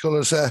it, which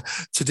colours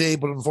today,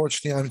 but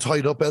unfortunately I'm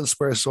tied up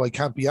elsewhere, so I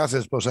can't be at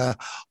it. But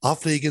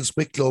Offaly against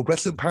Wicklow,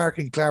 Bretland Park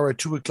in Clara,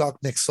 2:00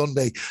 next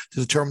Sunday to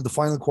determine the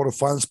final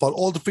quarter-final spot.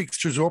 All the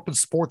fixtures are up in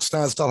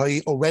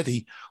sportsstars.ie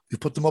already. We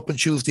put them up on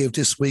Tuesday of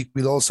this week.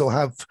 We'll also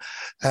have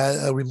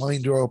a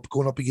reminder up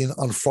going up again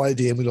on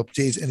Friday, and we'll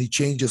update any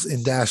changes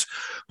in that.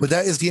 But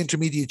that is the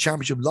Intermediate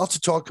Championship. Lots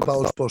to talk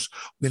about, but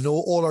we'll know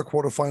all our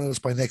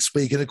quarterfinals by next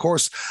week. And of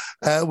course,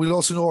 we'll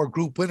also know our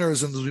group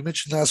winners. And as we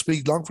mentioned last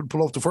week, Longford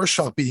pulled off the first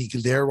shot beating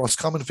Kildare.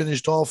 Roscommon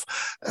finished off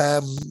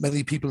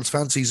many people's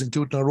fancies,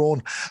 including our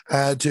own,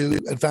 to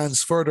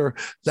advance further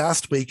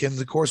last week. And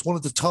of course, one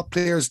of the top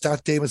players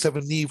that day, myself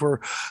and Niamh were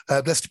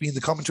blessed to be in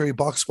the commentary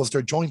box, was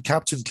their joint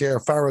captain, Claire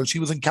Farrell. She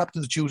was in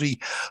captain's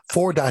duty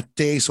for that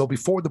day. So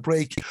before the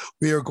break,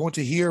 we are going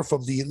to hear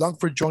from the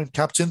Longford joint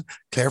captain,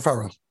 Claire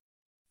Farrell.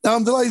 Now,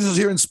 I'm delighted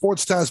here in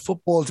Sports Stars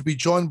Football to be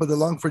joined by the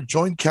Longford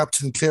joint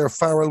captain, Claire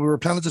Farrell. We were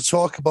planning to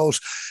talk about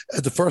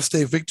the first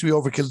day victory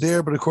over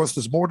Kildare, but of course,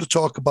 there's more to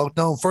talk about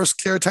now.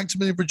 First, Claire, thanks a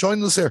million for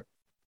joining us here.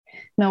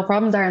 No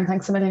problem, Darren.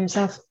 Thanks a million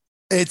yourself.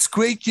 It's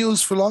great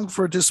news for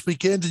Longford this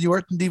weekend, and you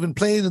weren't even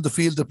playing in the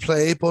field of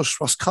play, but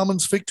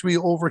Roscommon's victory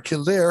over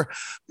Kildare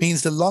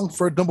means that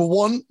Longford, number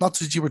one, not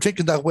that you were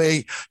thinking that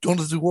way, don't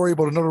have to worry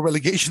about another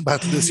relegation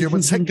battle this year,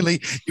 but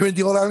secondly, you're in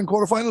the All-Ireland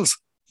quarterfinals.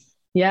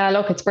 Yeah,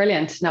 look, it's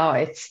brilliant. No,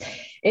 it's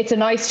a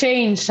nice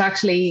change to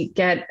actually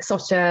get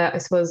such a, I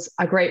suppose,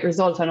 a great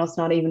result on us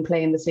not even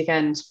playing this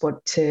weekend,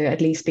 but to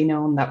at least be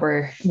known that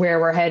we're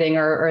where we're heading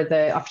or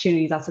the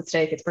opportunity that's at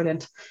stake. It's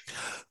brilliant.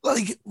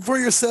 Like for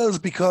yourselves,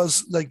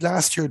 because like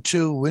last year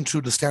too, went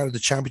through the start of the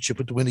championship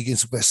with the win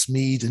against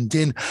Westmeath, and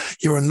then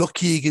you're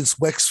unlucky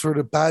against Wexford,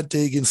 a bad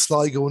day against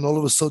Sligo, and all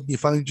of a sudden you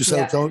find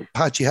yourself down a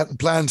patch you hadn't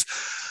planned.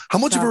 How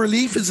much of a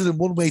relief is it in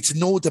one way to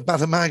know that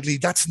mathematically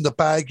that's in the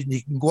bag and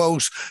you can go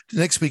out the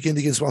next weekend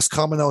against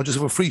Roscommon now and just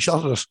have a free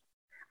shot at it?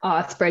 Oh,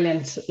 it's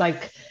brilliant.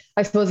 Like,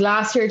 I suppose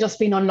last year just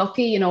being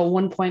unlucky,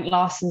 1 point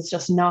losses,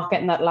 just not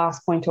getting that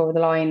last point over the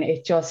line.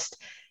 It just,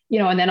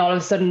 and then all of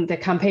a sudden the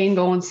campaign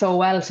going so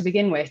well to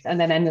begin with, and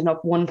then ending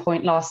up 1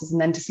 point losses,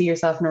 and then to see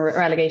yourself in a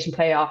relegation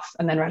playoff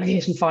and then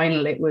relegation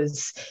final, it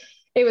was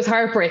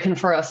heartbreaking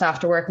for us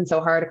after working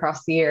so hard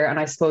across the year. And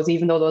I suppose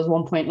even though those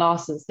 1 point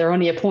losses, they're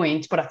only a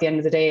point, but at the end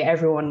of the day,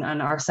 everyone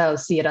and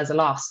ourselves see it as a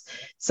loss.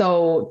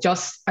 So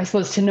just, I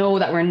suppose, to know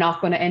that we're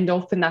not going to end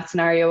up in that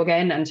scenario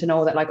again, and to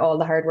know that like all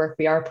the hard work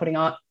we are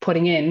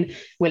putting in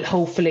will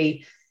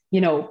hopefully,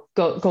 go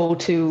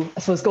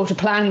to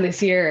plan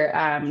this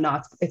year.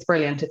 No, it's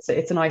brilliant.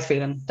 It's a nice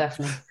feeling,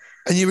 definitely.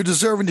 And you were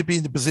deserving to be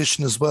in the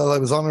position as well. I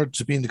was honoured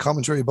to be in the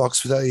commentary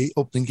box for that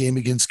opening game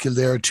against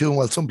Kildare too. And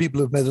while some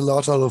people have made a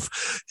lot out of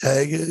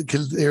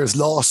Kildare's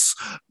loss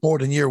more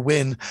than your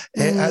win,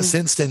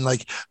 since then,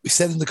 like we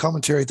said in the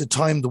commentary at the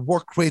time, the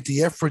work rate,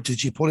 the effort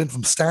that you put in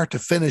from start to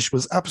finish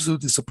was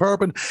absolutely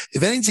superb. And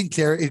if anything,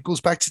 Claire, it goes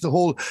back to the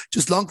whole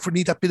just Longford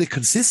need that bit of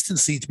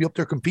consistency to be up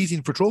there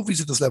competing for trophies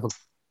at this level.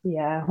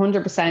 Yeah,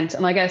 100%.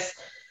 And I guess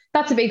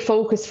that's a big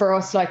focus for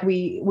us. Like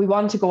we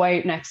want to go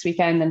out next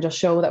weekend and just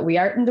show that we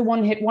aren't the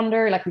one hit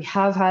wonder. Like we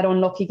have had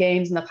unlucky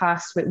games in the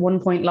past with 1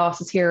 point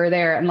losses here or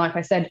there. And like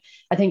I said,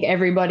 I think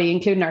everybody,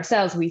 including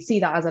ourselves, we see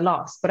that as a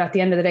loss. But at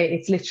the end of the day,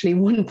 it's literally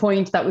 1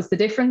 point that was the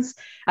difference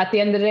at the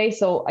end of the day.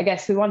 So I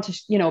guess we want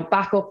to,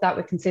 back up that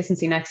with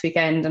consistency next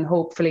weekend, and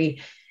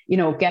hopefully,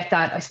 get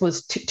that, I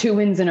suppose, two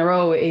wins in a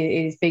row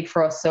is big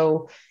for us.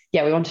 So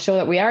yeah, we want to show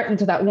that we aren't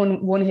into that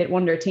one hit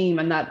wonder team,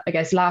 and that I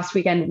guess last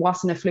weekend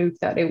wasn't a fluke,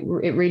 that it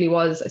really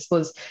was. I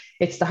suppose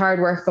it's the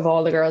hard work of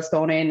all the girls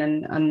going in,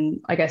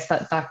 and I guess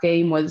that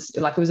game was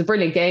like, it was a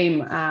brilliant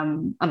game,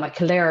 and like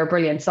Kildare are a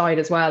brilliant side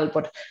as well.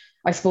 But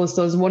I suppose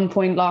those 1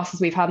 point losses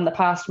we've had in the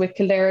past with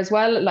Kildare as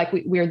well, like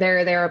we're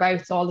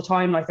thereabouts all the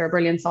time, like they're a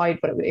brilliant side,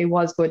 but it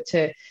was good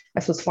to, I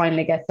suppose,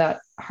 finally get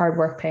that hard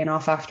work paying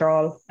off after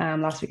all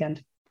last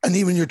weekend. And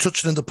even you're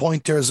touching on the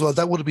point there as well,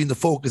 that would have been the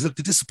focus. Look,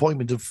 the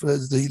disappointment of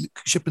the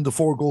shipping the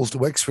 4 goals to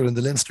Wexford in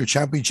the Leinster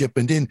Championship,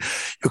 and then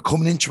you're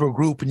coming into a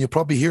group and you're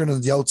probably hearing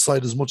on the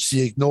outside as much as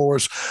you ignore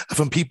it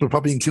from people,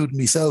 probably including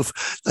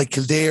myself, like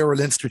Kildare or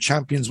Leinster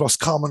champions,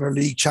 Roscommon or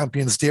league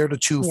champions. They're the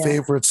two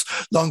favourites,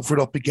 Longford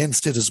up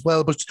against it as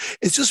well. But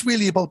it's just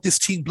really about this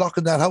team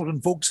blocking that out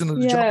and focusing on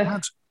the job at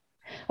hand.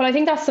 Well, I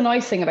think that's the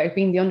nice thing about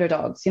being the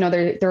underdogs.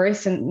 There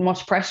isn't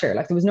much pressure.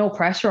 Like there was no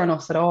pressure on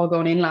us at all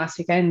going in last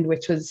weekend,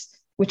 which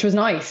was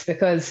nice,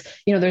 because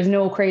there's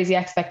no crazy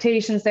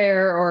expectations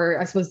there, or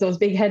I suppose those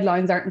big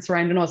headlines aren't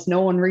surrounding us.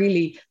 No one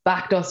really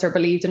backed us or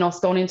believed in us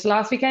going into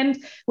last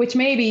weekend, which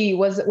maybe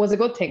was a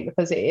good thing,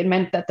 because it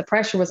meant that the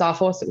pressure was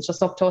off us. It was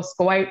just up to us,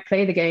 go out,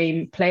 play the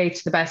game, play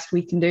to the best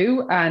we can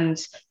do, and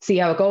see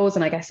how it goes.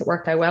 And I guess it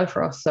worked out well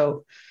for us.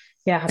 So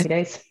yeah, happy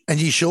days. And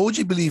you showed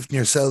you believed in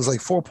yourselves, like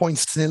 4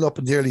 points to 0 up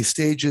in the early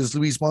stages.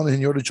 Louise Monaghan,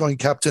 you're the joint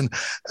captain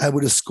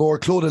with a score.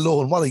 Clodagh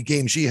Lohan, what a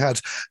game she had.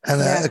 And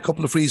a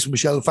couple of frees from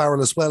Michelle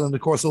Farrell as well. And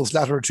of course, those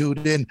latter two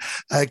then,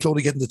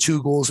 Clodagh getting the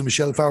 2 goals, and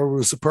Michelle Farrell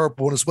was a superb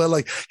one as well.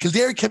 Like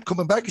Kildare kept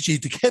coming back at you,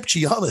 they kept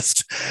you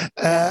honest.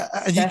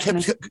 And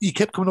you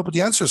kept coming up with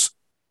the answers.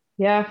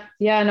 Yeah,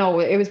 no,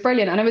 it was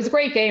brilliant. And it was a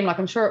great game. Like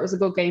I'm sure it was a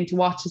good game to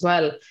watch as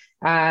well.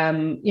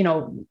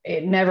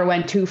 It never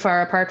went too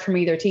far apart from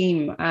either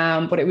team.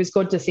 But it was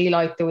good to see,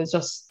 like, there was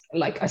just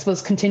like, I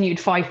suppose, continued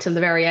fight till the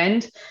very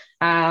end.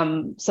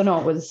 So no,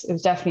 it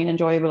was definitely an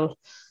enjoyable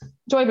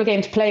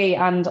game to play,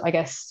 and I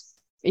guess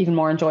even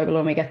more enjoyable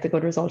when we get the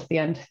good result at the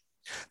end.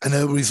 And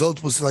the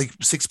result was like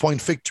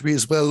 6-point victory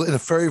as well, in a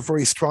very,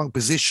 very strong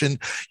position.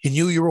 You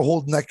knew you were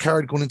holding that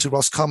card going into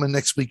Roscommon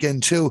next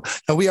weekend too.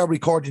 Now, we are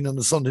recording on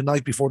the Sunday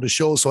night before the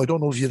show, so I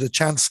don't know if you had a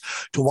chance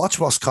to watch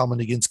Roscommon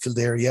against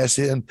Kildare yet.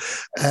 And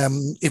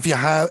if you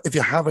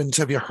haven't,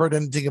 have you heard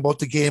anything about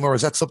the game, or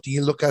is that something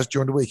you look at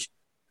during the week?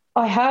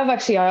 I have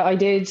actually. I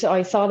did.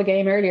 I saw the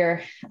game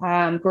earlier.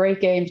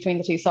 Great game between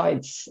the two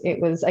sides.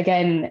 It was,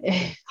 again,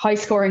 high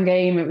scoring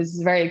game. It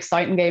was a very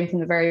exciting game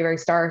from the very, very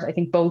start. I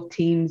think both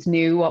teams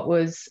knew what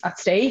was at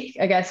stake.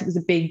 I guess it was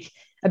a big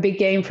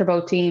game for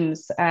both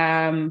teams. So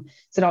no,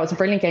 it was a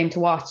brilliant game to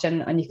watch,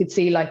 and you could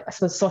see, like, I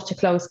suppose, such a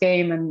close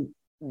game, and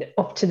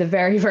up to the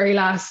very, very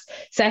last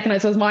second, I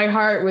suppose my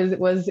heart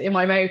was in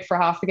my mouth for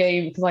half the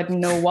game, because I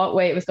didn't know what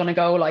way it was going to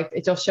go. Like,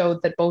 it just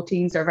showed that both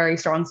teams are very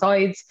strong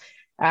sides.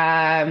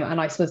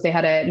 And I suppose they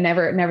had a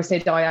never say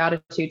die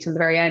attitude till the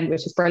very end,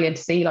 which is brilliant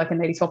to see, like, in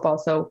ladies football.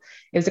 So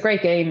it was a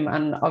great game,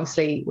 and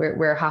obviously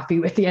we're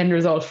happy with the end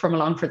result from a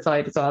Longford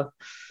side as well.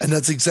 And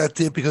that's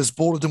exactly it, because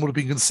both of them would have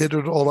been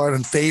considered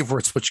All-Ireland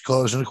favourites, which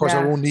cause, and of course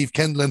our own Niamh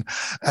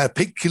Kendlin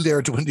picked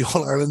Kildare to win the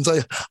All-Irelands.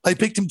 I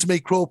picked him to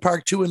make Croke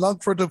Park too, and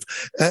Longford have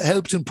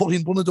helped in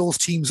putting one of those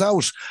teams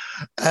out.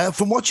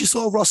 From what you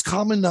saw of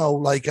Roscommon now,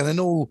 like, and I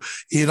know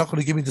you're not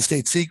going to give me the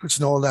state secrets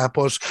and all that,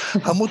 but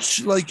how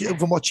much, like,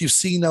 from what you've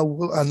seen now,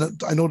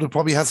 and I know there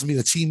probably hasn't been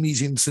a team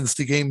meeting since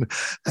the game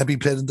had been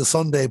played on the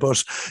Sunday,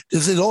 but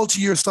does it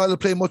alter your style of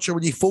play much, or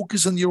will you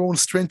focus on your own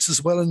strengths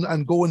as well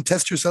and go and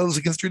test yourselves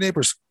against your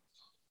neighbours?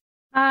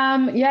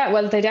 Yeah,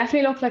 well, they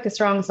definitely look like a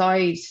strong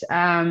side.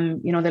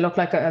 They look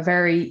like a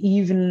very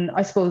even,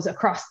 I suppose,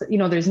 across,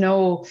 there's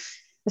no,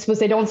 I suppose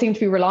they don't seem to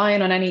be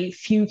relying on any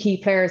few key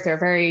players. They're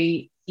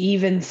very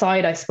even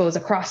side, I suppose,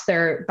 across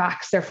their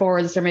backs, their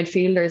forwards, their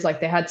midfielders.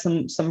 Like, they had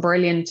some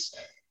brilliant,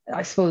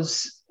 I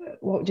suppose,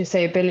 what would you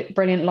say,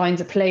 brilliant lines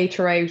of play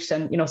throughout,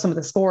 and some of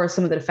the scores,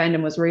 some of the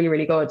defending was really,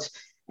 really good.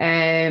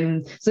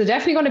 So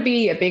definitely going to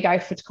be a big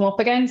outfit to come up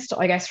against.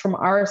 I guess from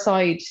our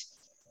side,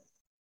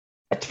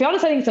 to be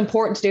honest, I think it's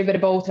important to do a bit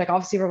of both. Like,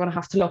 obviously we're going to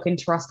have to look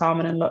into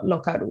Roscommon and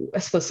look at, I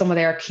suppose, some of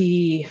their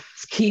key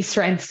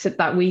strengths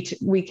that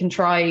we can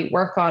try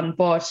work on.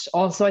 But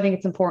also I think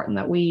it's important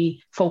that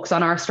we focus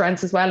on our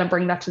strengths as well and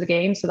bring that to the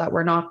game, so that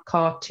we're not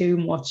caught too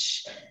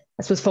much,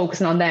 I suppose,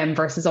 focusing on them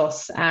versus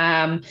us.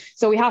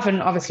 So we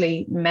haven't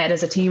obviously met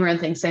as a team or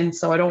anything since,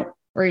 so I don't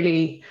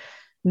really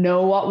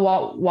know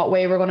what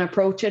way we're going to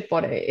approach it,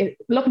 but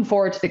looking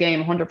forward to the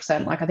game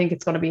 100%. Like, I think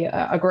it's going to be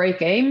a great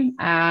game,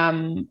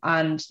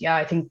 and yeah,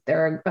 I think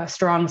they're a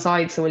strong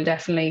side, so we'll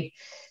definitely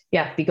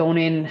be going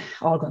in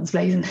all guns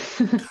blazing.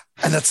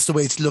 And that's the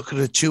way to look at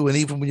it too. And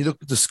even when you look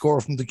at the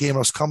score from the game,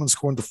 Roscommon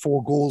scoring the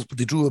 4 goals, but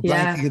they drew a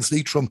blank against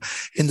Leitrim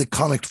in the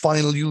Connacht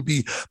final. You'll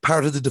be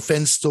part of the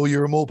defence, so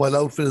you're a mobile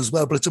outfit as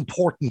well. But it's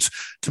important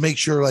to make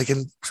sure, like,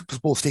 and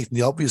both stating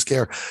the obvious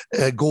there,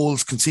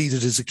 goals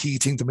conceded is a key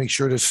thing to make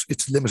sure that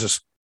it's limited.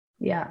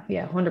 Yeah,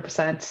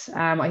 100%.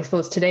 I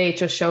suppose today it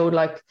just showed,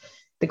 like,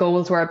 the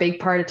goals were a big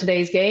part of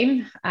today's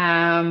game.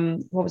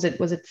 What was it?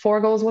 Was it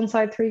 4 goals one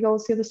side, 3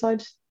 goals the other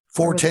side?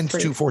 4-10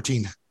 to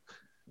 2-14.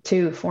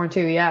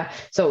 4-2, yeah.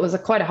 So it was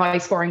quite a high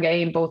scoring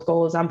game, both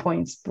goals and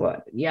points.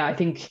 But yeah, I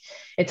think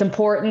it's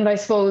important. I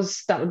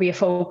suppose that would be a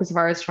focus of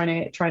ours,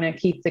 trying to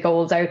keep the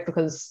goals out,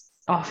 because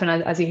often,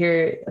 as you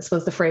hear, I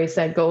suppose the phrase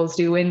said, goals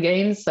do win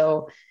games.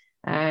 So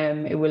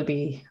it will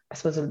be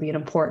an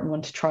important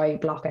one to try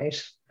block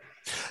out.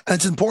 And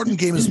it's an important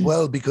game as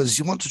well, because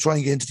you want to try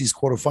and get into these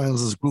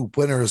quarterfinals as group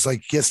winners.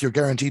 Like, yes, you're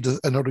guaranteed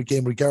another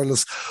game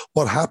regardless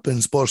what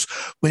happens. But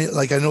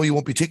I know you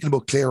won't be thinking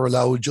about Clare or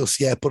Louth just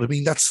yet, but I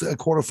mean, that's a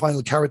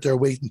quarterfinal carrot there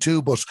waiting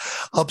too. But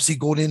obviously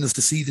going in as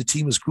to see the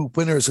team as group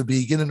winners will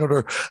be again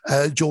another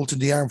jolt in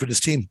the arm for this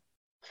team.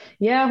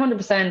 Yeah,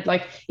 100%.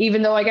 Like,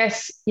 even though I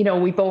guess,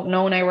 we both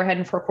know now we're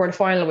heading for a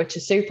quarterfinal, which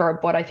is super,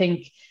 but I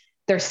think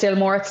there's still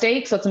more at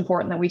stake. So it's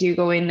important that we do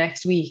go in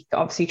next week,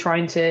 obviously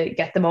trying to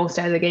get the most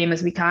out of the game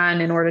as we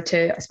can in order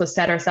to, I suppose,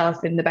 set ourselves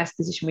in the best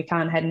position we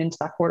can heading into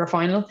that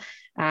quarterfinal.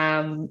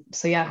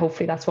 So yeah,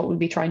 hopefully that's what we'll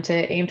be trying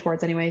to aim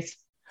towards anyways.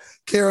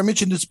 Claire, I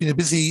mentioned it's been a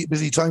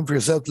busy time for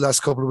yourself the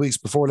last couple of weeks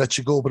before I let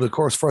you go. But of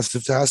course, first I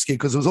have to ask you,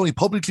 because it was only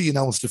publicly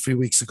announced a few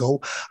weeks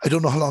ago. I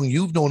don't know how long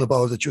you've known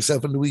about it.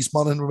 Yourself and Louise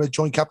Monaghan were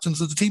joint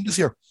captains of the team this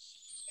year.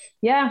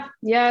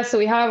 Yeah. So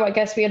we have, I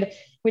guess we had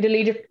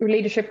a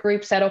leadership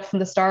group set up from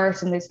the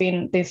start, and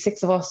there's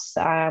 6 of us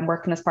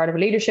working as part of a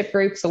leadership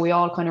group. So we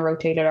all kind of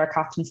rotated our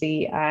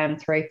captaincy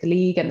throughout the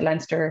league and the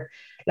Leinster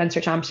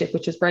Championship,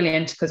 which was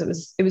brilliant, because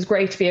it was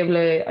great to be able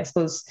to, I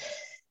suppose,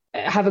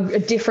 have a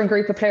different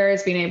group of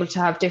players being able to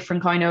have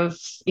different kind of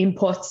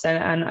inputs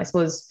and I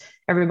suppose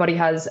everybody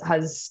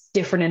has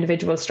different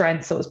individual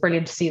strengths. So it was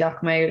brilliant to see that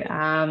come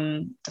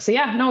out. So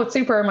yeah, no, it's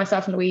super.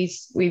 Myself and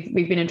Louise, we've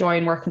been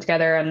enjoying working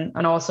together,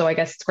 and also I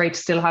guess it's great to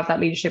still have that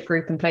leadership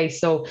group in place.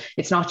 So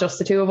it's not just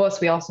the two of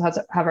us. We also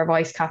have our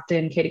vice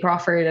captain Katie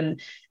Crawford,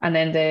 and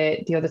then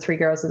the other three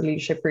girls of the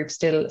leadership group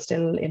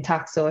still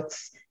intact. So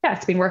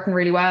it's been working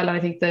really well, and I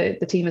think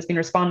the team has been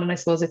responding. I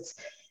suppose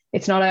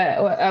it's not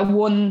a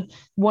one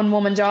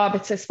woman job.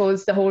 It's, I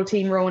suppose, the whole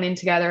team rowing in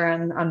together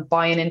and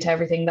buying into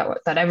everything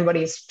that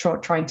everybody is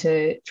trying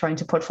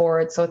to put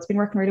forward. So it's been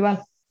working really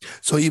well.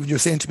 So even you're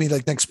saying to me,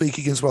 like, next week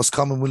against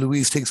Roscommon, when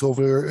Louise takes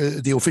over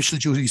the official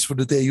duties for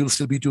the day, you'll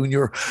still be doing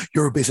your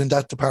bit in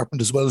that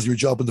department as well as your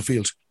job in the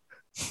field.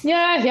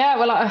 Yeah.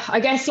 Well, I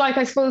guess, like,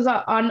 I suppose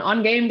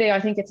on game day, I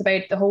think it's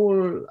about the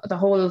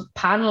whole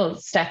panel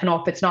stepping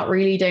up. It's not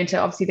really down to,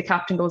 obviously the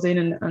captain goes in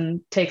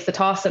and takes the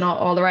toss and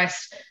all the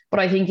rest. But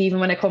I think even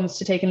when it comes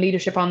to taking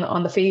leadership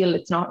on the field,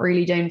 it's not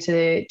really down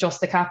to just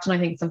the captain. I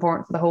think it's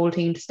important for the whole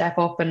team to step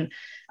up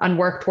and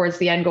work towards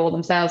the end goal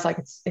themselves. Like,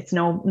 it's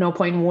no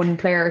point in one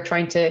player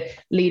trying to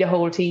lead a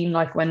whole team.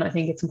 Like, when I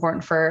think it's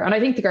important and I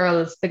think the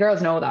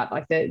girls know that.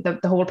 Like, the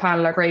whole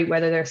panel are great,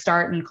 whether they're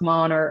starting, come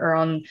on, or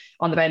on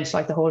the bench.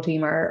 Like, the whole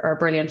team are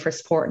brilliant for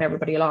supporting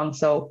everybody along.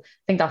 So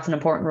I think that's an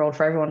important role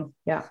for everyone.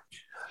 Yeah.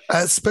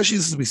 Especially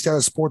since we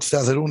started sports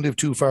stats, I don't live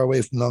too far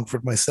away from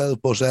Longford myself,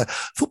 but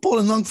football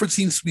in Longford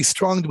seems to be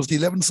strong. There was the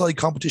 11-side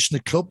competition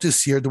at club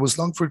this year. There was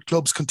Longford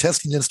clubs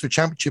contesting against their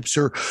championships.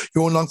 Your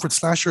own Longford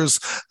Slashers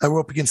were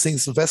up against St.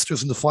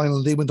 Sylvester's in the final,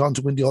 and they went on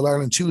to win the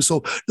All-Ireland too.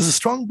 So there's a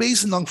strong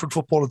base in Longford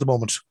football at the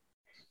moment.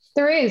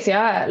 There is,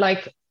 yeah.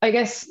 Like, I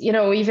guess,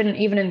 even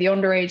in the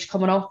underage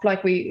coming up,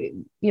 like, we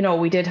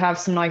did have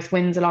some nice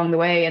wins along the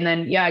way. And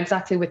then, yeah,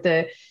 exactly with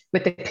the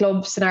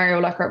club scenario,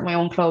 like at my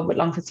own club with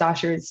Longford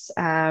Slashers,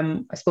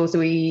 I suppose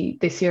we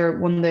this year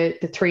won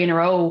the 3 in a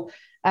row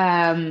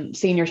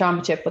senior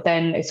championship, but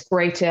then it's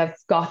great to have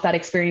got that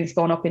experience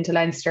going up into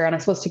Leinster, and I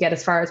suppose to get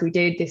as far as we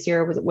did this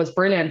year was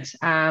brilliant.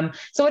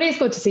 So it is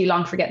good to see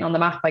Longford getting on the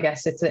map. I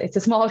guess it's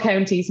a small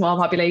county, small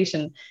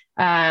population,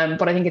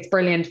 but I think it's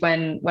brilliant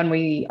when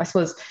we, I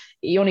suppose,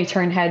 you only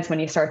turn heads when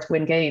you start to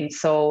win games.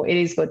 So it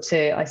is good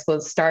to, I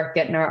suppose, start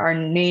getting our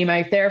name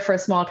out there for a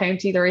small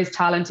county. There is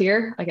talent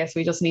here. I guess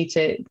we just need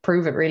to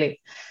prove it, really.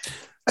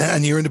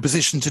 And you're in a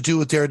position to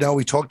do it there now.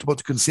 We talked about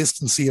the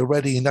consistency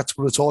already, and that's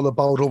what it's all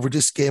about over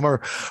this game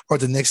or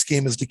the next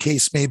game, as the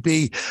case may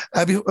be.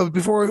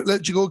 Before I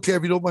let you go, Claire,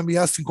 if you don't mind me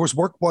asking, of course,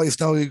 work-wise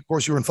now, of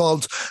course, you're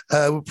involved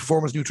with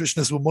performance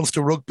nutritionist with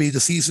Munster Rugby.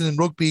 The season in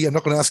rugby, I'm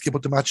not going to ask you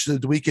about the match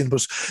of the weekend,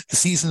 but the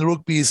season in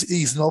rugby is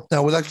easing up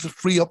now. Will that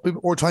free up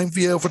more time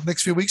for you for the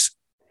next few weeks?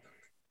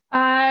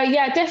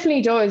 Yeah, it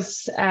definitely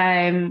does.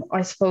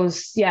 I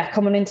suppose,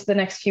 coming into the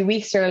next few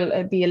weeks,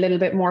 there'll be a little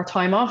bit more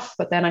time off,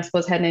 but then I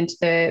suppose heading into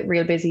the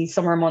real busy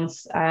summer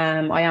months,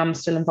 I am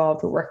still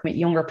involved with working with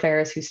younger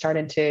players who start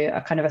into a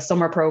kind of a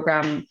summer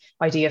program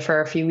idea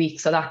for a few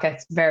weeks. So that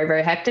gets very,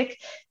 very hectic.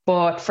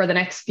 But for the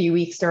next few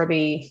weeks, there'll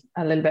be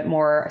a little bit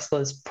more, I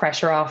suppose,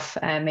 pressure off,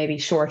 and maybe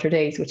shorter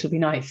days, which will be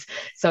nice.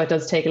 So it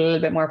does take a little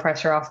bit more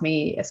pressure off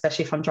me,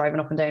 especially if I'm driving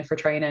up and down for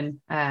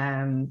training.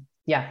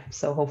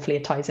 So hopefully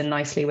it ties in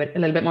nicely with a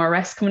little bit more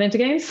rest coming into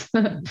games.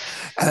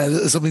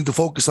 Something to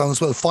focus on as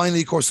well.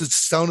 Finally, of course,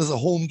 it's down as a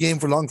home game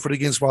for Longford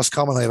against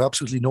Roscommon. I have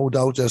absolutely no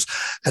doubt that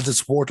the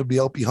support will be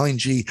out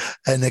behind you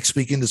next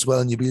weekend as well,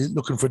 and you'll be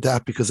looking for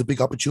that, because a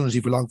big opportunity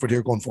for Longford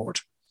here going forward.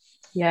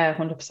 Yeah,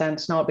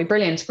 100%. No, it'd be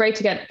brilliant. Great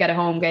to get a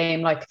home game.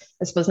 Like,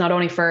 I suppose not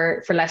only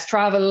for less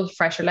travel,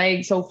 fresher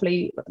legs,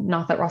 hopefully,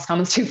 not that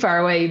Roscommon's too far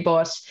away,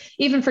 but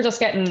even for just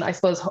getting, I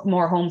suppose,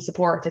 more home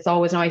support. It's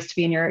always nice to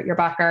be in your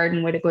back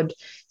garden with a good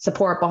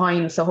support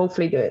behind. So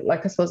hopefully,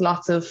 I suppose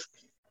lots of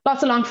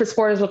Longford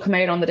supporters will come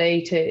out on the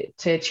day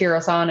to cheer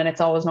us on, and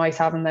it's always nice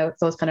having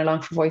those kind of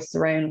Longford voices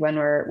around when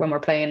we're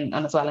playing,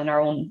 and as well in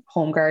our own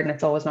home garden.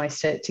 It's always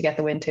nice to get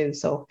the win too.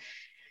 So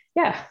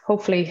yeah,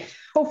 hopefully,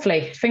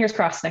 fingers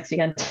crossed next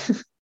weekend.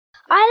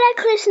 I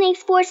like listening to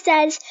Sports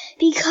Dads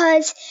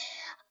because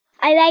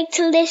I like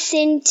to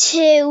listen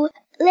to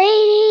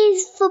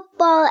ladies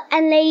football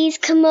and ladies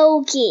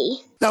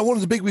camogie. Now, one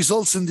of the big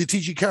results in the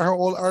TG Carr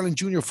All-Ireland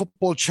Junior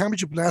Football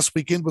Championship last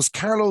weekend was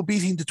Carlow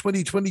beating the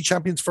 2020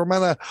 champions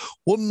Fermanagh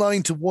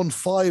 1-9 to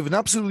 1-5, and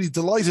absolutely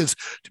delighted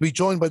to be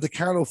joined by the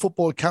Carlow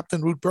football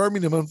captain, Ruth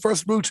Birmingham. And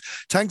first, Ruth,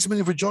 thanks a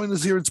million for joining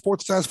us here in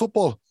Sports Dads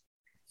Football.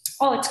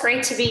 Oh, it's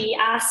great to be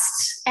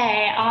asked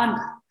on.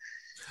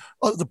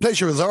 Oh, the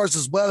pleasure is ours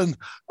as well. And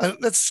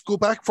let's go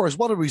back first.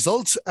 What a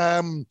result.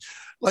 I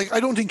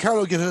don't think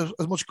Carlow get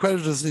as much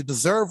credit as they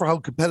deserve for how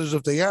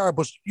competitive they are.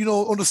 But,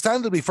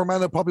 understandably,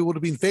 Fermanagh probably would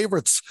have been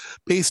favourites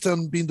based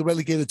on being the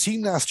relegated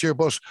team last year.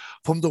 But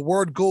from the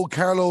word go,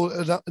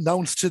 Carlow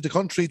announced to the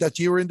country that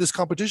you were in this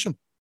competition.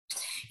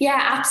 Yeah,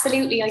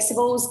 absolutely. I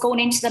suppose going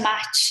into the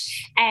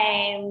match,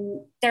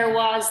 there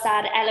was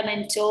that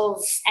element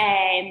of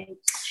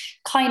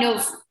kind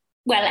of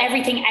well,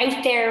 everything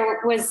out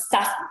there was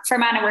that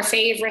Fermanagh were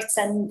favourites,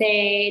 and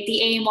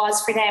the aim was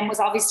for them was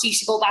obviously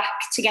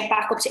to get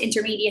back up to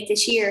intermediate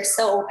this year.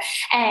 So,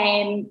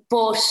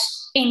 but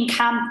in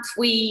camp,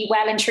 we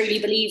well and truly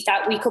believed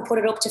that we could put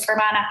it up to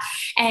Fermanagh.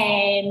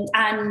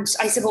 And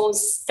I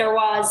suppose there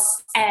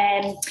was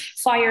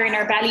fire in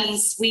our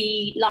bellies.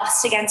 We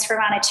lost against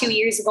Fermanagh 2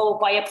 years ago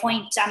by a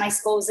point, and I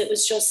suppose it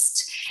was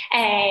just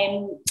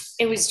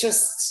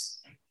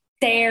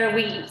there,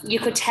 you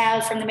could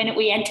tell from the minute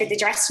we entered the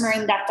dressing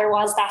room that there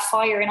was that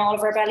fire in all of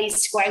our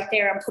bellies to go out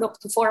there and put up a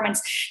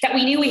performance that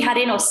we knew we had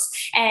in us.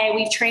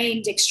 We've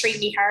trained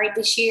extremely hard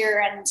this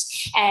year, and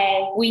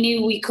we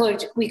knew we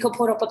could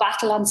put up a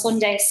battle on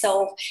Sunday.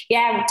 So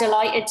yeah, we're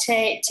delighted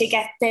to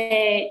get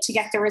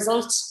the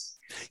result.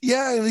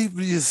 Yeah, and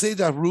you say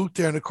that route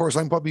there, and of course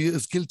I'm probably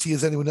as guilty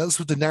as anyone else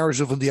with the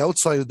narrative on the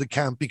outside of the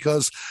camp,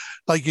 because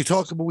like we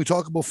talk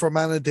about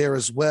Fermanagh there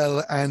as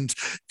well, and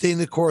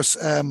then of course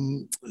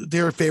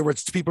their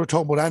favourites. People are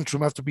talking about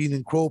Antrim after being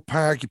in Croke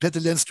Park. You played the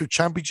Leinster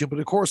Championship, but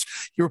of course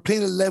you were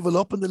playing a level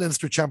up in the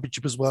Leinster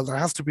Championship as well. That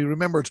has to be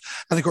remembered.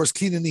 And of course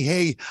Cian Ní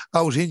Hay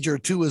out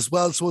injured too as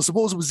well. So I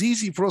suppose it was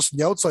easy for us on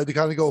the outside to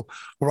kind of go,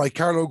 all right,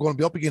 Carlow are going to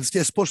be up against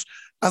this. But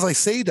as I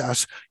say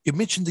that, you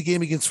mentioned the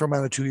game against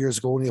Fermanagh 2 years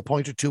ago, only a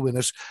point or two in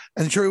it.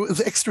 And sure, it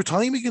was extra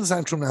time against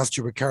Antrim last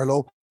year with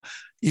Carlow.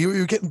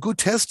 You're getting good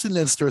tests in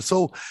Leinster.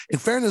 So in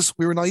fairness,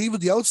 we were naive at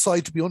the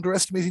outside to be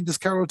underestimating this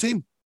Carlow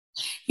team.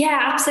 Yeah,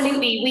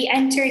 absolutely. We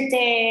entered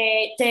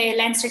the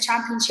Leinster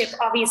Championship,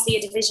 obviously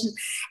a division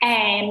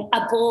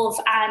above,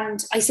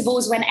 and I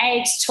suppose when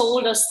Ed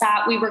told us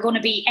that we were going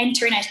to be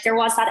entering it, there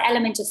was that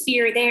element of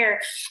fear there,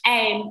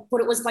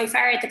 but it was by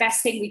far the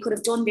best thing we could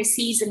have done this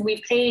season.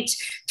 We've played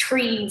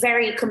 3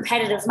 very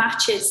competitive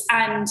matches,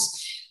 and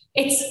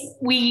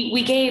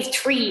we gave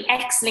 3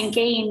 excellent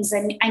games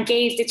and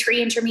gave the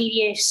 3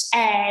 intermediate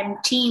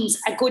teams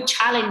a good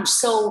challenge.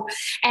 So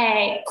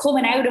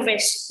coming out of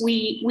it,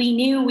 we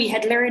knew we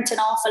had learned an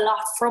awful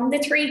lot from the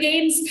 3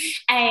 games,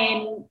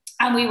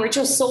 and we were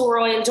just so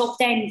roiled up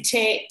then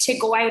to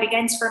go out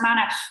against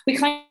Fermanagh. We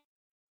kind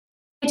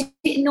of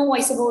didn't know, I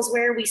suppose,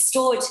 where we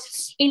stood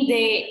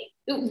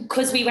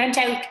because we went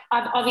out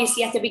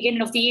obviously at the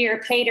beginning of the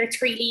year, played our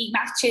 3 league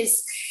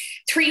matches,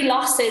 3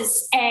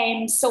 losses.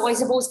 So I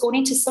suppose going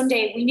into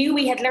Sunday, we knew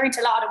we had learned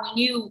a lot, and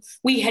we knew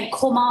we had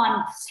come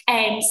on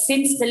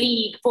since the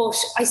league, but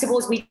I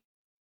suppose we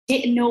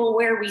didn't know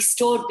where we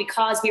stood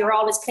because we were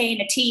always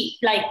playing a team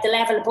like the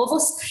level above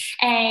us.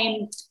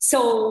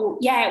 So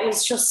yeah,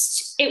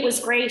 it was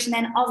great. And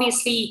then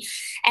obviously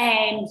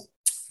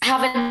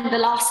having the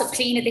loss of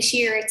Cliona this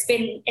year,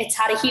 it's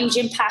had a huge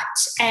impact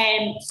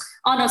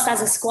on us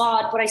as a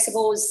squad. But I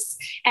suppose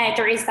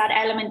there is that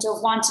element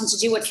of wanting to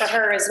do it for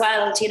her as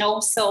well, you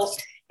know. So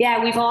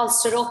yeah, we've all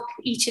stood up.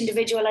 Each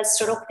individual has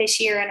stood up this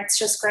year, and it's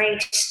just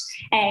great.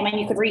 And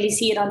you could really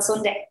see it on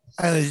Sunday.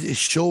 And it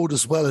showed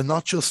as well, and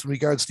not just in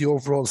regards to the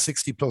overall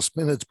 60 plus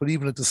minutes, but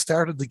even at the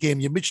start of the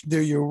game. You mentioned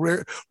there you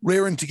were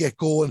raring to get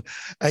going,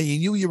 and you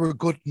knew you were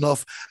good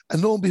enough.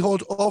 And lo and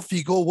behold, off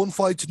you go,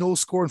 1-5-0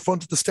 score in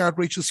front at the start,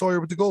 Rachel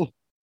Sawyer with the goal.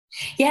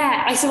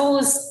 Yeah, I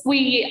suppose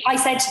I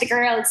said to the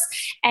girls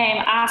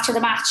after the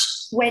match,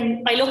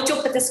 when I looked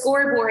up at the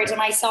scoreboard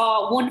and I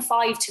saw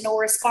 1-5 to no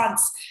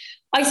response,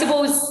 I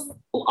suppose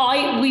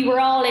we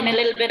were all in a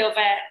little bit of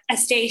a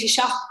state of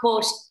shock,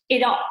 but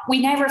we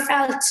never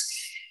felt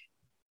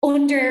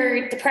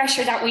under the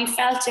pressure that we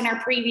felt in our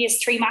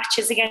previous 3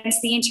 matches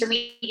against the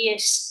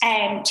intermediate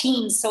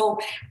teams. So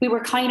we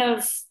were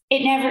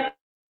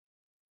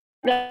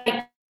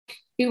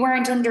we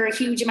weren't under a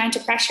huge amount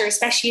of pressure,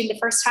 especially in the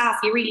first half.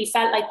 You really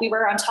felt like we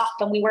were on top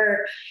and we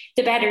were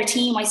the better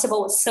team, I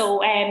suppose.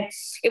 So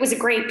it was a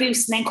great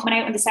boost. And then coming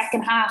out in the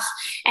second half,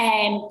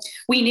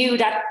 we knew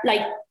that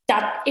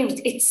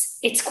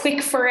it's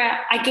quick for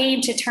a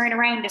game to turn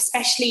around,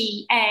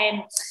 especially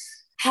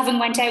having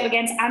went out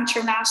against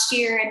Antrim last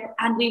year,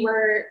 and we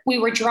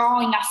were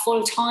drawing at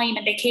full time,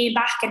 and they came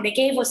back and they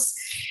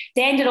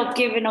ended up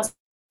giving us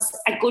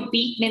a good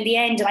beating in the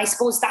end. And I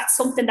suppose that's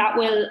something that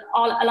a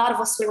lot of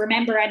us will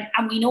remember,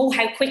 and we know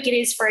how quick it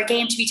is for a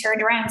game to be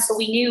turned around. So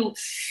we knew,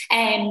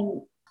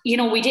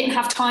 we didn't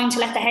have time to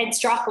let the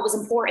heads drop. It was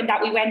important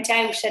that we went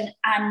out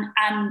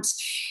and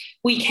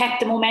we kept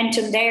the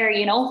momentum there,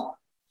 you know.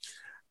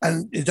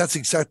 And that's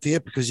exactly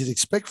it, because you'd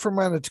expect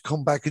Fermanagh to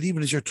come back. And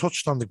even as you're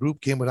touched on the group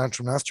game with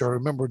Antrim last year, I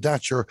remember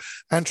that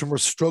Antrim were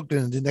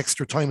struggling in the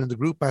extra time in the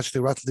group match.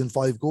 They rattled in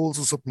 5 goals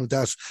or something like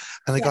that,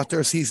 and they got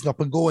their season up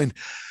and going.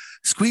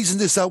 Squeezing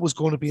this out was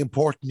going to be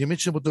important. You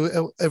mentioned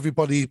about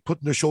everybody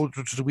putting their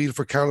shoulder to the wheel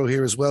for Carlow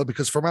here as well,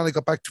 because Fermanagh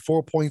got back to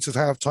 4 points at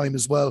half time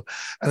as well.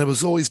 And it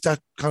was always that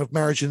kind of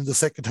margin in the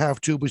second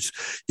half too, which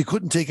you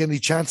couldn't take any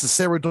chances.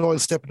 Sarah Doyle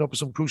stepping up with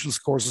some crucial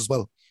scores as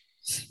well.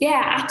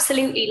 Yeah,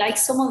 absolutely. Like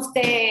some of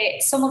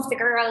the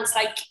girls,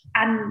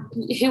 and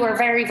who are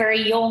very,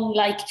 very young,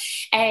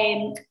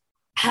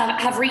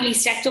 have really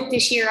stepped up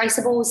this year. I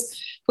suppose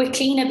with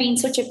Cliona being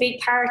such a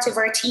big part of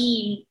our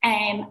team,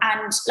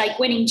 and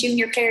winning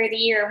Junior Player of the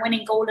Year and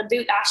winning Golden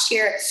Boot last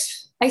year,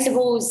 I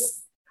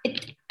suppose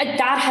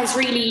that has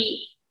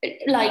really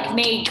like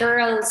made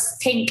girls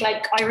think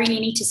like I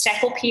really need to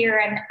step up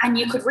here, and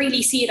you could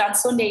really see it on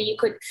Sunday. You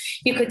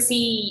could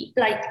see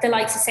like the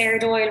likes of Sarah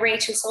Doyle,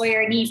 Rachel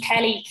Sawyer, Niamh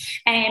Kelly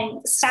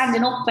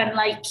standing up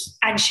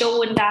and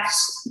showing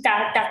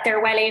that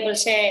they're well able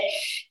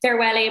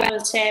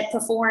to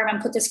perform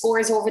and put the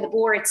scores over the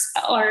boards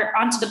or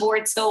onto the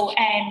board. So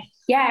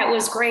it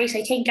was great.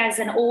 I think as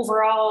an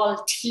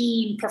overall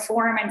team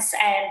performance,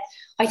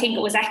 I think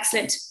it was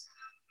excellent.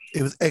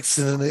 It was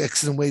excellent, an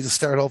excellent way to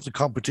start off the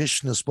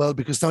competition as well,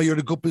 because now you're in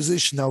a good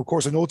position. Now, of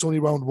course, I know it's only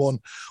round one.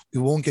 We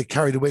won't get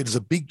carried away. There's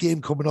a big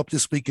game coming up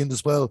this weekend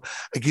as well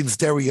against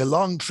Derry, a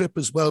long trip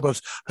as well,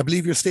 but I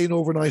believe you're staying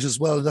overnight as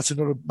well. And that's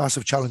another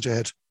massive challenge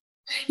ahead.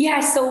 Yeah,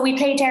 so we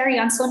play Derry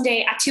on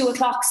Sunday at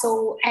 2:00.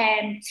 So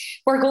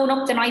we're going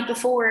up the night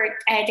before.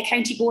 The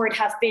county board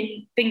have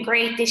been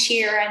great this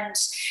year, and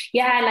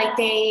like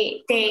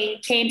they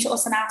came to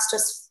us and asked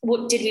us,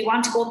 did we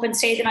want to go up and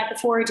stay the night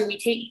before? Or did we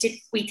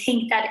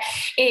think that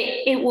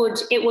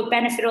it would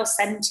benefit us?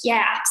 And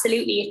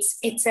absolutely,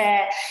 it's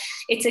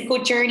a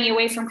good journey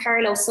away from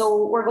Carlow.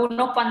 So we're going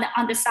up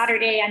on the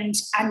Saturday, and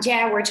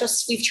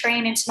we've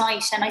training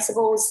tonight, and I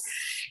suppose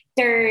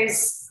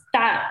there's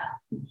that.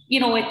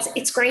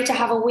 It's great to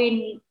have a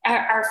win,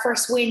 our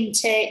first win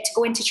to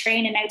go into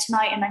training now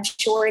tonight, and I'm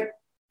sure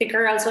the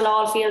girls will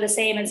all feel the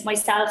same as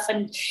myself.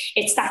 And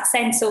it's that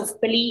sense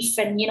of belief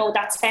and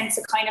that sense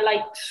of kind of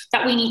like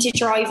that we need to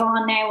drive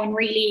on now and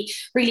really,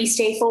 really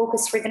stay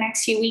focused for the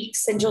next few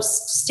weeks and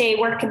just stay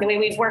working the way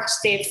we've worked.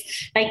 They've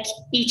like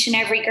each and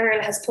every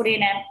girl has put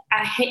in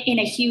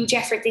a huge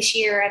effort this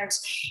year, and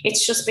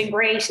it's just been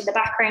great. And the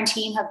background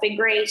team have been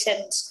great,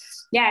 and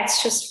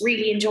it's just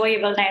really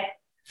enjoyable now.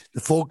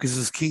 The focus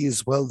is key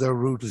as well there,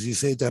 Ruth, as you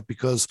say that,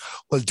 because,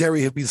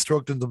 Derry have been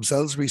struggling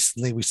themselves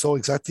recently. We saw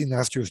exactly in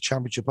last year's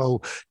championship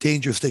how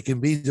dangerous they can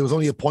be. There was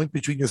only a point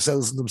between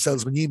yourselves and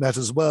themselves when you met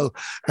as well.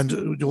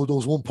 And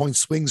those 1 point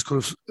swings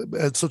could have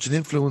had such an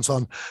influence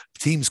on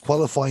teams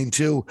qualifying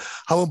too.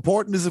 How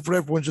important is it for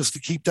everyone just to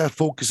keep that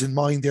focus in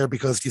mind there?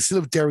 Because you still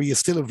have Derry, you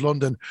still have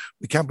London.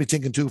 We can't be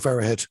thinking too far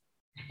ahead.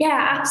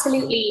 Yeah,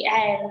 absolutely.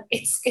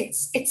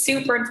 It's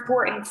super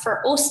important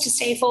for us to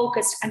stay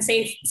focused and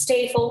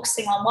stay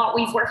focusing on what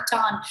we've worked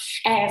on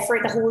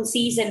for the whole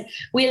season.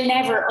 We'll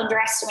never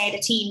underestimate a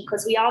team,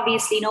 because we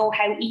obviously know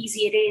how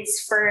easy it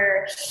is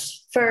for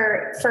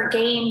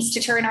games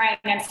to turn around,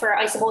 and for,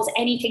 I suppose,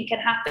 anything can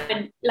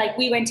happen. Like,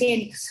 we went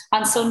in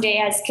on Sunday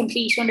as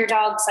complete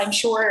underdogs. I'm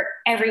sure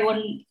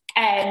everyone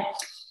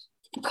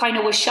kind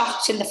of was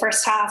shocked in the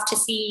first half to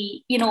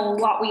see,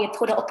 what we had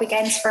put up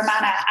against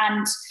Fermanagh,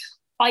 and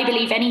I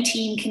believe any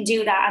team can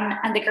do that,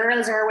 and the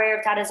girls are aware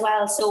of that as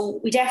well. So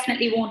we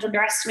definitely won't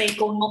underestimate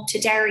going up to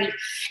Derry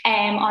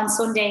on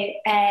Sunday.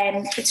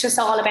 It's just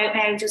all about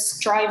now just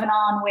driving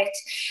on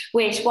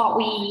with what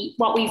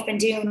we've been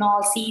doing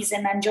all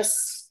season, and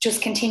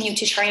just continue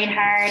to train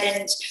hard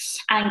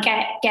and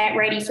get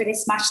ready for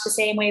this match the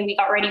same way we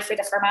got ready for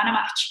the Fermanagh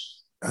match.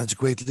 And it's a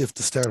great lift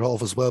to start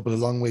off as well, but a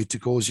long way to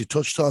go, as you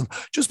touched on.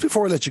 Just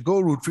before I let you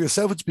go, Ruth, for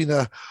yourself, it's been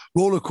a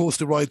roller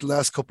coaster ride the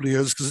last couple of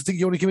years, because I think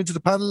you only came into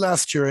the panel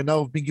last year and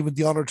now have been given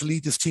the honour to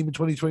lead this team in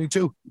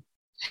 2022.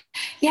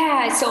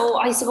 Yeah, so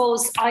I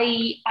suppose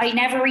I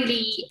never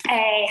really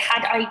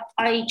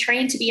I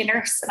trained to be a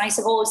nurse, and I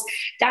suppose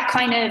that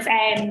kind of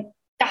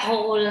the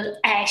whole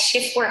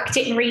shift work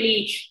didn't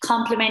really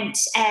complement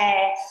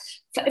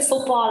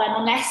football, and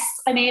unless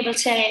I'm able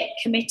to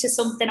commit to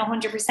something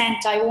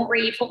 100%, I won't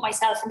really put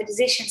myself in the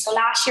position. So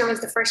last year was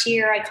the first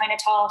year I kind of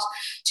thought,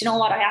 do you know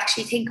what, I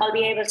actually think I'll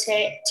be able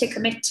to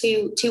commit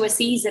to a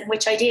season,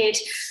 which I did,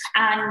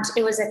 and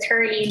it was a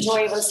thoroughly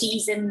enjoyable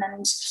season.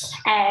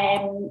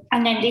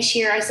 And then this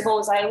year, I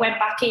suppose I went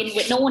back in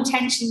with no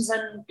intentions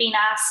on being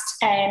asked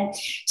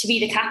to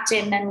be the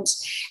captain, and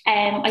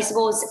I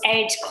suppose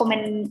Ed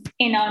coming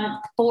in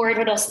on board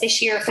with us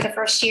this year for the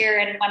first year,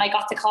 and when I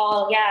got the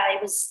call,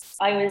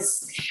 I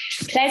was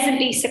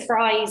pleasantly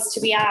surprised to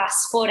be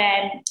asked, but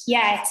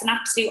it's an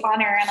absolute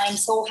honour, and I'm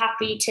so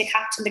happy to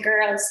captain the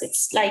girls.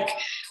 It's like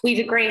we've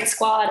a great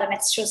squad, and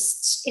it's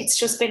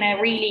just been a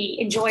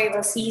really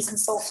enjoyable season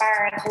so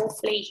far, and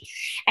hopefully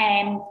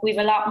we've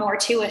a lot more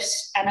to it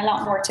and a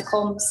lot more to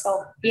come.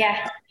 So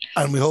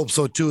and we hope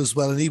so too as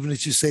well. And even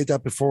as you say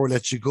that, before I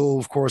let you go,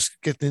 of course,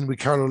 getting in with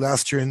Carlow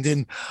last year, and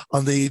then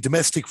on the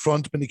domestic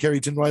front,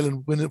 Kerry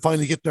Tinryland, when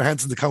finally getting their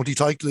hands on the county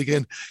title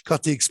again,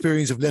 got the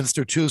experience of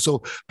Leinster too.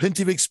 So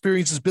plenty of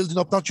experiences building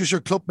up, not just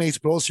your club mates,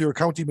 but also your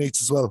county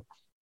mates as well.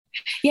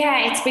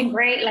 Yeah, it's been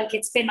great. Like,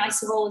 it's been, I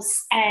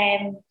suppose,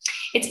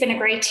 it's been a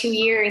great 2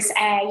 years.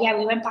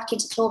 We went back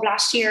into club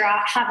last year,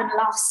 having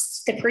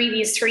lost the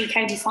previous 3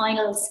 county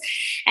finals.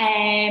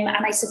 And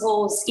I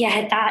suppose,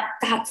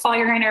 that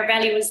fire in our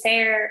belly was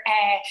there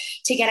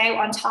to get out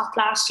on top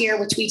last year,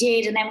 which we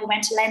did. And then we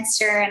went to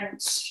Leinster, and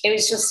it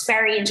was just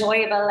very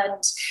enjoyable.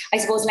 And I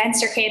suppose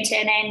Leinster came to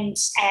an end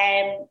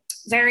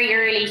very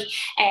early.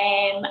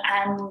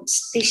 And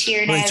this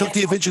year now, it took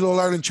the eventual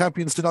All-Ireland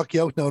champions to knock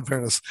you out now, in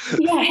fairness.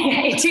 Yeah,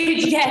 it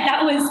did. Yeah,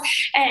 that was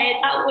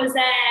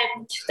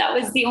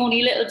the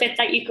only little bit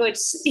that you could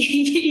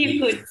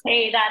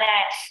say that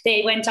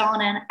they went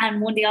on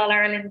and won the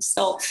All-Ireland.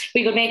 So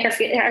we could make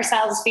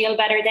ourselves feel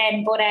better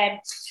then. But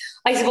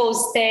I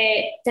suppose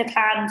the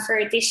plan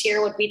for this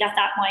year would be that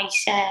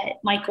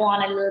might go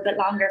on a little bit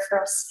longer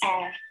for us.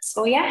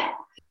 So yeah.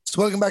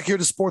 So welcome back here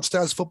to Sports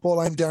Stars Football.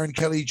 I'm Darren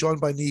Kelly, joined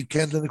by Niamh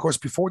Kendall. And of course,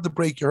 before the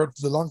break, you heard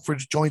from the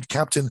Longford joint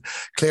captain,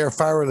 Claire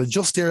Farrell. And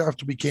just there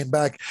after we came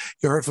back,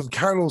 you heard from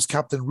Carlow's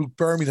captain, Ruth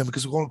Birmingham,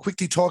 because we're going to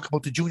quickly talk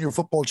about the Junior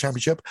Football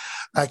Championship.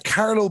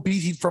 Carlow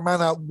beating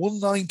Fermanagh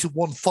 1-9 to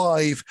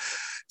 1-5.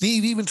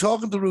 Niamh, even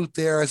talking to Ruth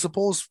there, I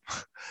suppose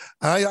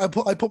I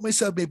put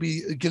myself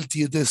maybe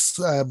guilty of this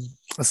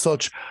as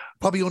such,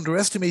 probably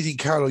underestimating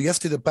Carlow. Yes,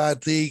 they had a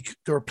bad league.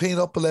 They were playing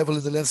up a level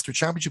in the Leinster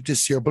Championship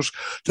this year, but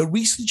the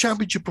recent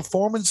championship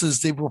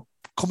performances, they were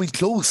coming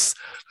close.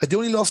 They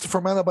only lost to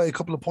Fermanagh by a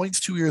couple of points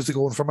 2 years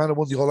ago, and Fermanagh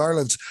won the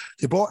All-Ireland.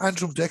 They brought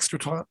Antrim to extra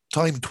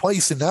time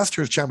twice in last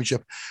year's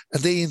championship,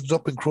 and they ended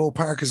up in Croke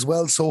Park as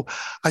well. So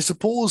I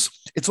suppose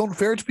it's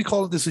unfair to be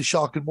calling this a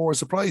shock and more a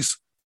surprise.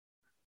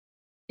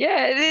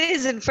 Yeah, it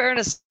is, in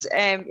fairness.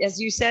 As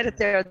you said it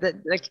there, that,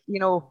 like, you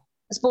know,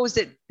 I suppose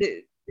that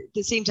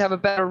they seem to have a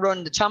better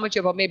run the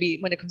championship, or maybe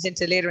when it comes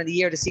into later in the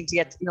year, they seem to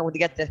get, you know, when they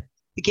get the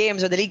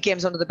games or the league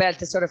games under the belt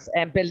to sort of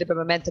build up a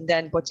momentum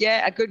then. But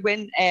yeah, a good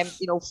win,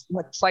 you know,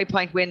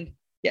 5-point win.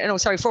 Yeah, no,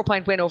 sorry,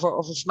 4-point win over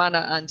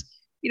Fermanagh. And,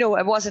 you know,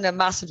 it wasn't a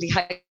massively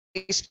high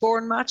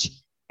scoring match,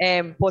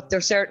 but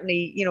they're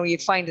certainly, you know,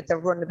 you'd find that they're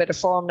running a bit of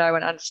form now,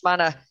 and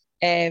Fermanagh,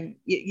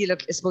 you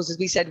look, I suppose, as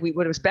we said, we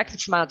would have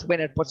expected Fermanagh to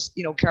win it, but,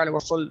 you know, Carlow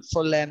were full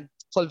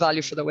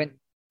value for the win.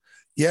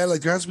 Yeah,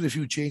 like there has been a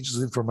few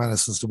changes in Fermanagh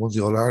since they won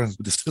the All-Ireland,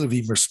 but they still have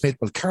Emer Smith.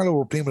 But Carlow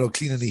were playing without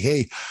Clean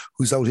Hay,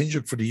 who's out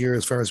injured for the year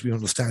as far as we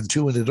understand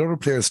too, and the other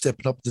players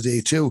stepping up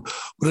today too.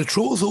 But it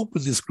throws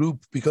open this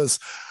group because,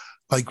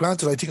 like,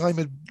 granted, I think I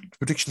made a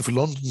prediction for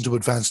London to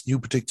advance. You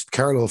predicted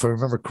Carlow, if I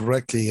remember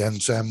correctly, and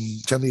tell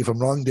me if I'm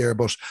wrong there.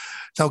 But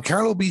now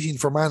Carlow beating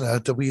Fermanagh,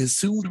 that we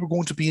assumed were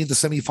going to be in the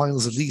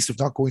semi-finals at least, if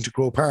not going to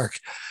Croke Park.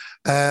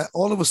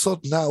 All of a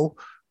sudden now,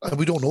 and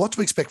we don't know what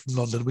to expect from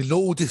London. We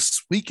know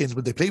this weekend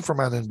when they play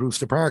Fermanagh in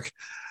Brewster Park,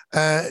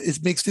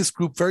 it makes this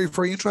group very,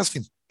 very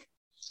interesting.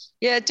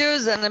 Yeah, it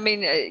does. And I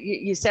mean,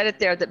 you said it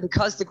there, that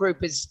because the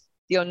group is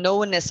the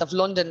unknownness of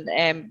London,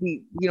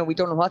 we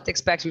don't know what to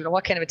expect. We don't know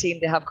what kind of a team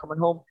they have coming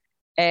home.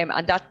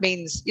 And that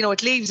means, you know,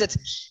 it leaves it,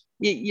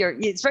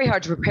 it's very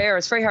hard to prepare.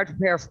 It's very hard to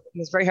prepare.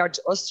 It's very hard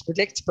for us to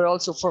predict, but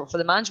also for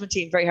the management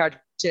team, very hard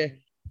to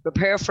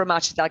prepare for a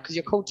match like that, because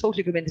you're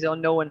totally coming into the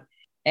unknown.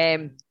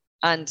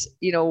 And,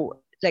 you know,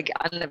 like,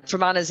 and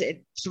Fermanagh's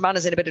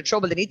in a bit of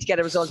trouble. They need to get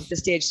a result at this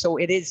stage. So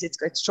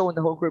it's throwing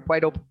the whole group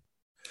wide open.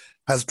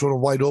 Has thrown it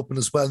wide open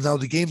as well. Now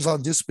the game's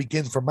on this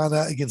weekend.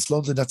 Fermanagh against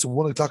London. That's at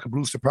 1 o'clock at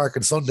Brewster Park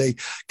on Sunday.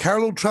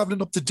 Carlow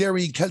travelling up to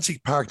Derry and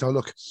Celtic Park. Now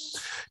look,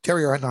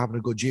 Derry are not having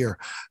a good year.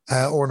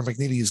 Orna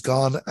McNeely is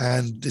gone,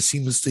 and it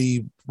seems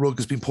the rug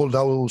has been pulled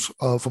out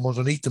from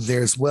underneath them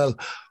there as well.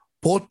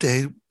 But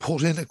they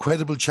put in a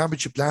credible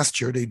championship last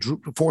year. They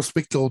forced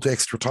Wicklow to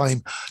extra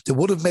time. They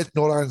would have met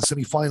in All-Ireland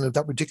semi-final if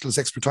that ridiculous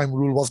extra time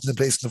rule wasn't in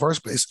place in the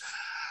first place.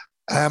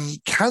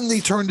 Can they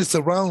turn this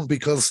around?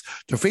 Because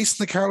they're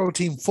facing the Carlow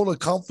team full of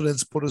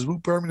confidence, but as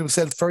Ruth Birmingham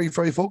said, very,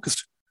 very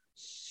focused.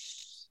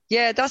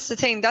 Yeah, that's the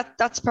thing.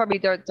 That's probably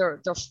their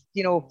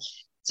you know,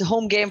 it's a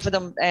home game for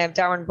them,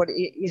 Darren. But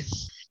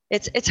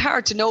it's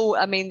hard to know.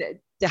 I mean,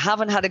 they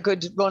haven't had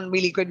a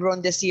really good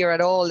run this year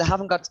at all. They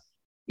haven't got,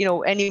 you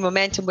know, any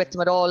momentum with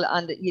them at all,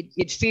 and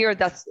you'd fear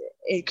that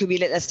it could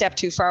be a step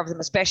too far for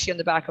them, especially on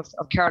the back of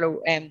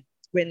Carlow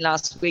win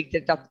last week.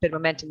 They've got a bit of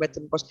momentum with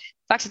them, but in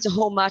fact, it's a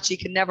home match. You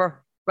can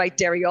never write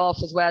Derry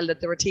off as well.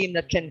 That they're a team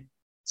that can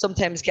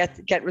sometimes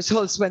get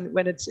results when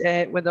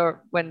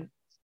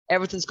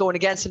everything's going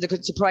against them. They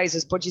could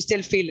surprises, but you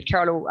still feel that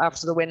Carlow,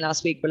 after the win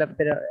last week, will have a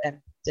bit of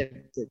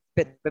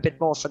a bit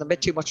more for them, a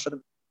bit too much for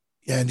them.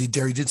 Yeah, indeed,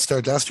 Derry did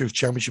start last year's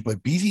championship by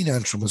beating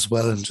Antrim as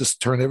well and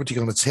just turned everything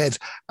on its head.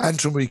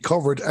 Antrim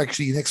recovered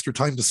actually in extra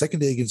time the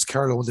second day against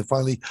Carlow when they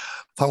finally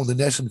found the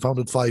net and found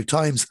it 5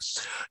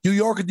 times. New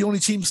York are the only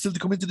team still to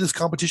come into this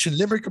competition.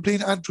 Limerick are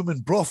playing Antrim in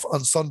Bruff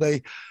on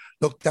Sunday.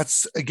 Look,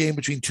 that's a game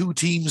between two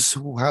teams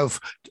who have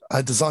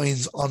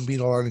designs on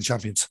being All-Ireland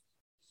champions.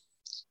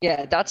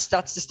 Yeah, that's the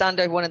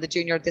standout one in the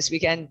junior this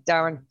weekend,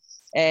 Darren.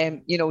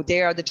 You know,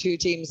 they are the two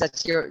teams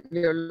that you're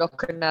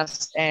looking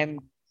at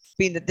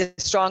being the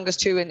strongest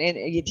two and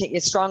you think the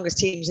strongest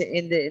teams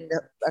in the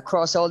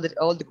across all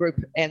the group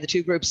and the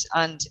two groups.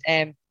 And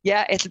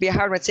yeah, it'll be a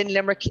hard one. It's in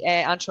Limerick.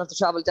 Antrim have to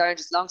travel down,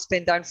 just a long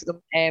spin down for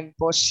them.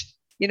 But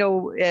you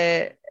know,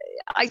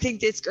 I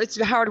think it's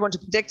a hard one to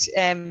predict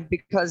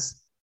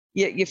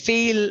you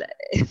feel,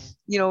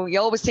 you know, you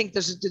always think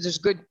there's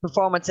good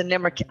performance in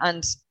Limerick,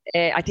 and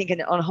I think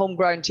on home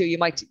ground too, they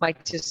might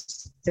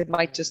just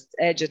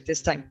edge it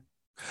this time.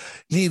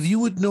 Neil, you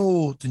would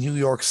know the New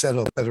York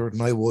setup better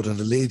than I would on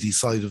the ladies'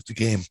 side of the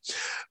game.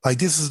 Like,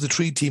 this is the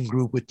 3-team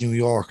group with New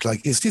York.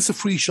 Like, is this a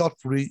free shot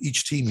for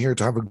each team here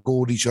to have a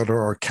go at each other?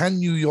 Or can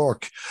New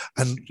York,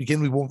 and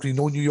again, we won't really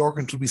know New York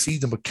until we see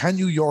them, but can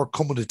New York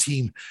come with a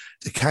team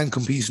that can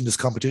compete in this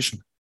competition?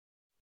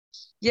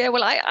 Yeah,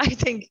 well, I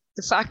think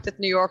the fact that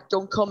New York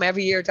don't come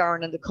every year,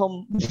 Darren, and they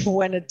come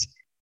when it,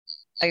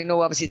 I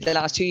know obviously the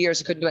last 2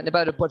 years I couldn't do anything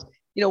about it, but,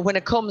 you know, when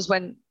it comes,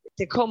 when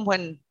they come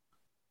when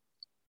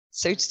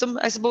suits them,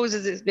 I suppose.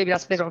 Maybe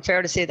that's a bit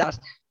unfair to say that,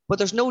 but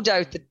there's no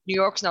doubt that New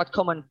York's not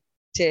coming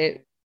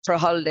for a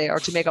holiday or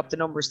to make up the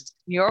numbers.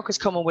 New York is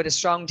coming with a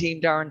strong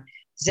team, Darren.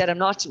 Said I'm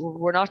not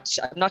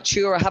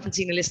sure. I haven't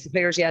seen a list of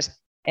players yet,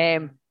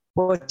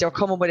 but they're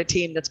coming with a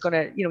team that's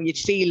gonna, you know, you'd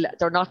feel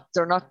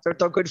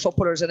they're good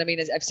footballers. And I mean,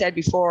 as I've said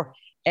before,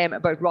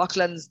 about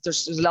Rocklands,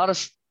 there's a lot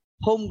of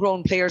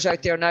homegrown players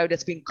out there now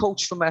that's been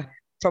coached from a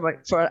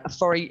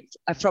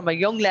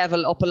young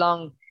level up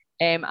along.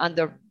 And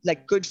they're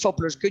like good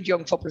footballers, good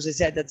young footballers, I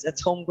said,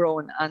 that's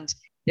homegrown, and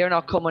they're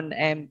not coming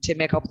to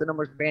make up the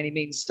numbers by any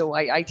means. So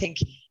I think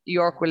New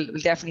York will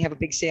definitely have a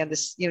big say on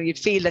this. You know, you'd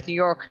feel that New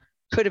York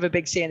could have a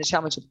big say in the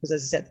championship because,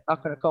 as I said, they're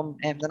not going to come,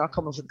 they're not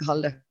coming for the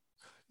holiday.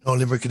 No,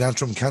 Limerick and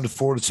Antrim can't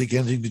afford to take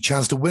anything. The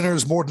chance. The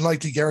winners more than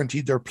likely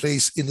guaranteed their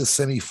place in the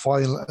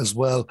semi-final as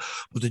well.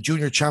 But the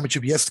junior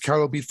championship, yes,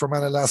 Carlow beat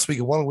Fermanagh last week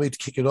and what a way to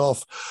kick it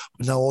off.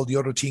 But now all the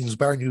other teams,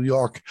 bar New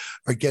York,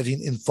 are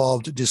getting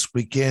involved this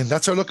weekend.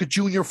 That's our look at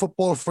junior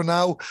football for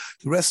now.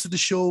 The rest of the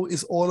show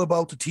is all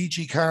about the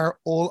TG Carr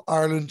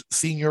All-Ireland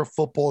Senior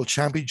Football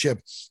Championship.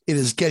 It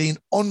is getting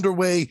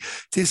underway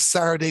this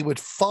Saturday with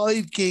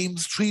 5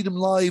 games, 3 of them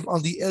live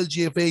on the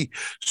LGFA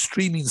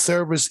streaming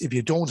service. If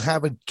you don't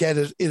have it, get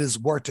it. It is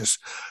worth it.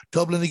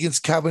 Dublin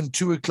against Cavan,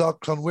 2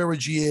 o'clock, Clonwera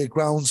GA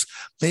grounds.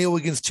 Mayo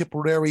against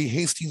Tipperary,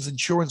 Hastings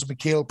Insurance,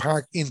 McHale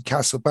Park in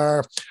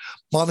Castlebar.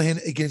 Monaghan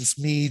against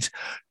Meath,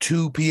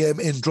 2 p.m.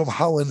 in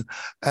Drumhowen.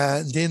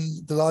 And then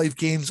the live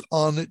games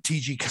on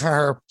TG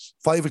Carr,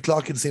 5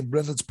 o'clock in St.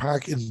 Brendan's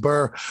Park in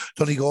Birr.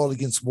 Donegal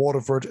against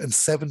Waterford, and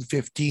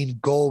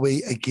 7:15 Galway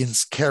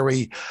against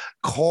Kerry.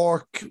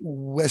 Cork,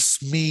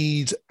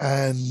 Westmeath,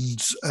 and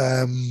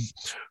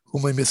who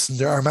am I missing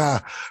there?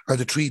 Armagh are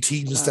the 3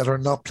 teams that are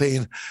not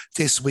playing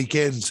this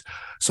weekend.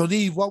 So,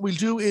 Niamh, what we'll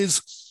do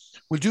is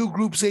we'll do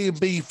groups A and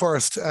B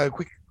first.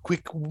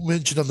 Quick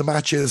mention on the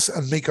matches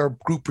and make our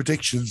group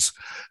predictions.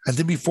 And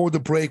then before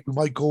the break, we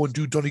might go and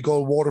do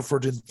Donegal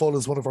Waterford in full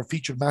as one of our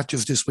featured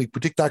matches this week.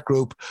 Predict that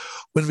group.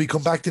 When we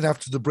come back then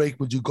after the break,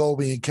 we'll do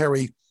Galway and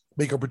Kerry,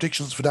 make our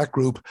predictions for that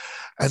group.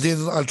 And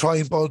then I'll try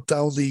and boil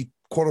down the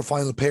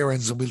quarterfinal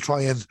pairings, and we'll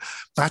try and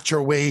match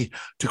our way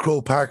to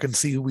Croke Park and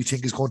see who we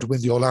think is going to win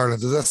the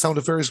All-Ireland. Does that sound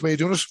the fairest way of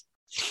doing it?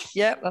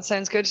 Yeah, that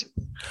sounds good.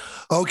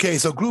 Okay,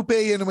 so Group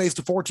A anyway is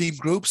the 4-team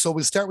group. So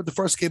we'll start with the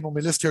first game on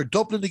my list here.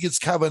 Dublin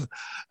against Cavan,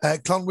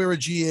 Clonwera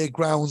GA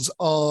grounds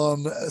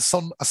on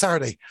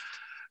Saturday.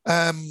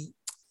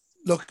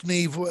 Look,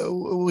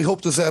 Niamh, we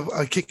hope there's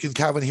a kick in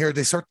Cavan here.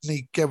 They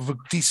certainly gave a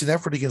decent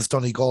effort against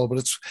Donegal, but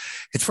it's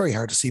very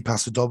hard to see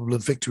past a Dublin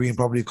victory, and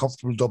probably a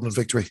comfortable Dublin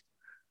victory.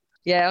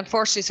 Yeah,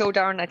 unfortunately so,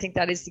 Darren. I think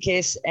that is the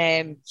case.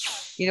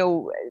 You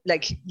know,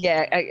 as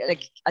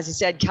I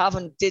said,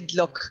 Cavan did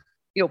look,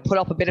 you know, put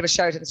up a bit of a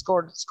shout and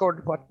scored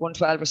what,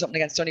 112 or something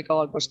against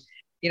Donegal, but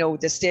you know,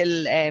 they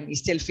still you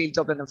still feel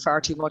Dublin are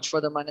far too much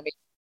for them. And I mean,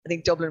 I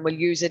think Dublin will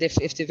use it if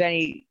they've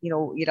any, you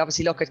know, you'd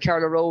obviously look at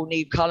Carol O'Rowe,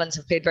 Niamh Collins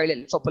have played very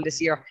little football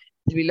this year.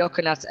 They'll be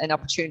looking at an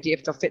opportunity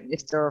if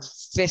they're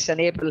fit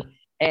and able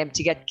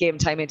to get game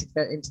time into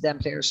them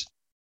players.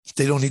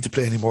 They don't need to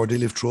play anymore. They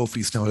lift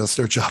trophies now. That's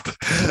their job.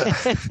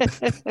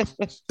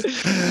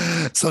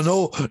 So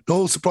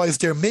no surprise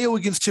there. Mayo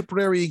against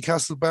Tipperary in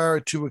Castlebar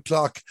at 2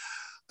 o'clock.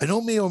 I know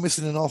Mayo are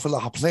missing an awful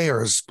lot of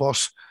players,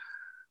 but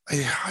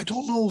I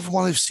don't know if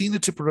what I've seen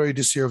at Tipperary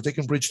this year, if they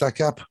can bridge that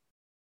gap.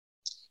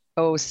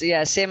 Oh, so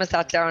yeah, same as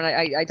that, Darren.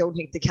 I don't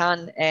think they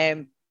can.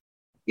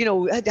 You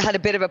know, they had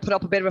put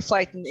up a bit of a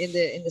fight in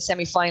the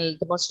semi-final,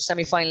 the Munster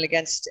semi-final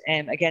against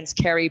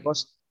Kerry,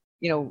 but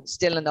you know,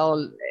 still and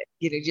all,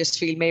 you know, just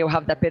feel Mayo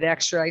have that bit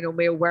extra. I know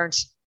Mayo weren't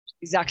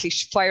exactly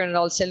firing on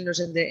all cylinders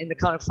in the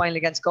Connacht final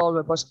against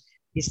Galway, but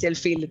you still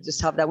feel they just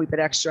have that wee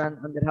bit extra,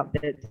 and they have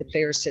the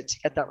players to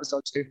get that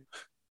result too.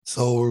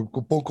 So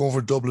we're both going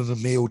for Dublin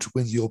and Mayo to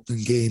win the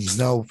opening games.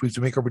 Now, if we have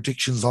to make our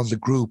predictions on the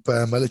group,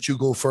 I'll let you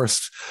go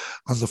first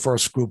on the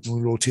first group, and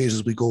we'll rotate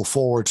as we go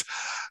forward.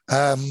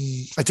 I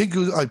think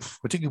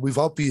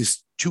we've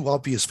two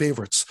obvious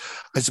favourites.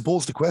 I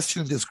suppose the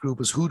question in this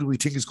group is, who do we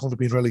think is going to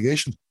be in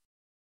relegation?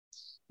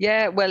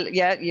 Yeah, well,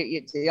 yeah,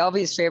 the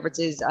obvious favourites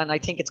is, and I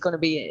think it's going to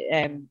be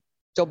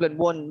Dublin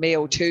 1,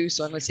 Mayo 2.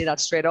 So I'm going to say that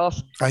straight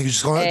off. And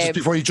just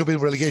before you jump in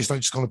relegation,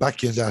 I'm just going to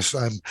back you in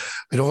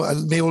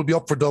that. Mayo will be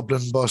up for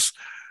Dublin, but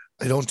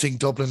I don't think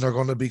Dublin are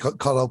going to be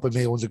caught out by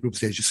Mayo in the group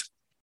stages.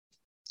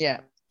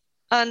 Yeah.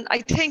 And I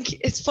think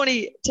it's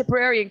funny,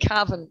 Tipperary and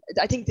Cavan,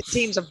 I think the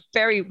teams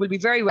will be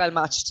very well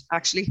matched,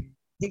 actually.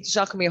 I think there's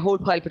not going to be a whole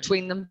pile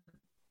between them.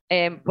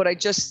 But I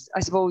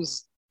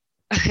suppose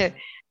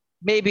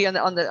maybe on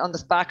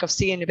the back of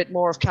seeing a bit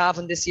more of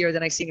Cavan this year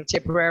than I've seen of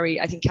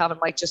Tipperary, I think Cavan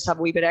might just have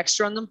a wee bit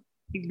extra on them.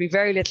 I think there'll be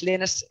very little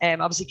in it.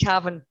 Obviously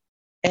Cavan,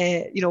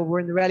 were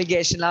in the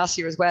relegation last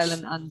year as well,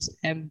 and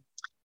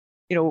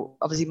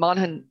obviously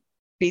Monaghan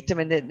beat them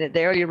in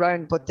the early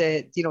round, but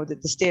they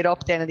stayed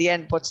up then in the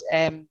end. But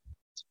I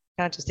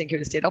can't just think who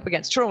they stayed up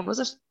against. Tyrone, was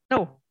it?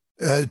 No.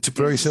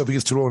 Tipperary stayed up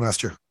against Tyrone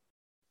last year.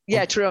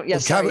 Yeah, Tyrone.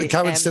 Yes,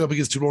 Cavan stayed up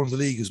against Tyrone in the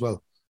league as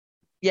well.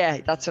 Yeah,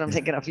 that's what I'm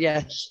thinking of.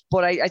 Yeah,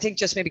 but I think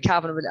just maybe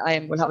Cavan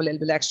will have a little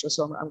bit extra,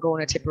 so I'm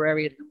going to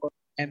Tipperary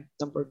at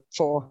number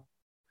 4.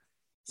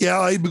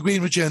 Yeah, I'm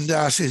agreeing with you on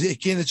that.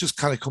 Again, it just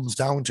kind of comes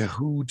down to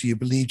who do you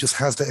believe just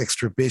has the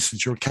extra bit. And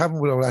sure, Cavan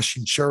without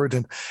Aisling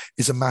Sheridan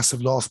is a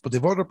massive loss, but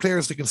they've other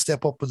players that can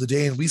step up in the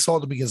day, and we saw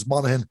them against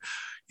Monaghan.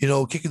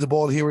 Kicking the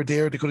ball here or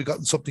there, they could have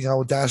gotten something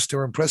out of that. They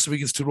were impressive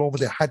against Tyrone, but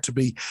they had to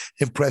be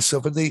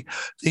impressive. And they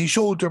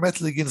showed their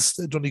mettle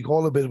against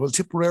Donegal a bit. Well,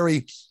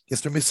 Tipperary,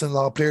 yes, they're missing a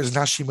lot of players, and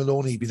Ashley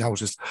Maloney being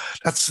out.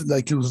 That's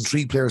like losing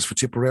 3 players for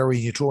Tipperary,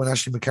 and you throw in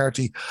Ashley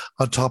McCarthy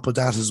on top of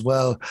that as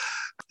well.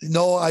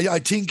 No, I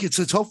think it's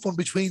a tough one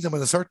between them,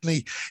 and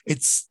certainly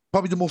it's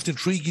probably the most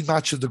intriguing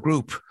match of the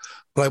group.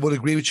 But I would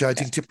agree with you. I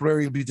think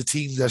Tipperary will be the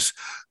team that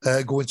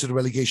go into the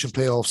relegation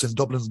playoffs, and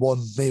Dublin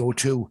 1, Mayo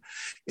 2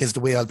 is the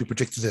way I'll be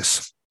predicting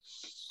this.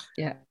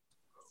 Yeah.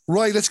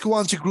 Right, let's go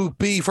on to Group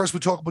B. First, we'll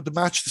talk about the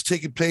match that's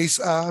taking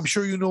place. I'm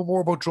sure you know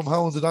more about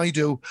Drumhound than I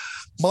do.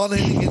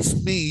 Monaghan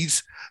against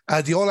Meath.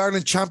 The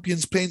All-Ireland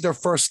champions playing their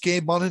first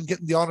game. Monaghan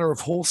getting the honour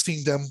of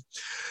hosting them.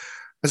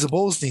 I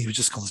suppose, Niamh, it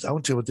just comes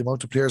down to it, the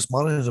amount of players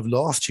Monaghan have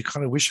lost. You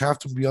kind of wish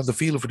half them would be on the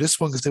field for this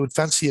one, because they would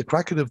fancy a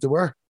crack at it if they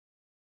were.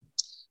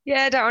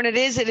 Yeah, Darren, it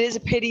is a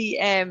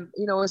pity. I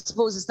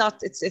suppose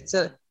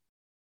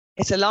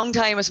it's a long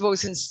time, I suppose,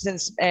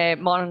 since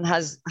Monaghan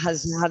has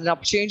had an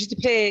opportunity to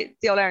play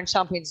the All-Ireland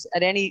champions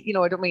at any. I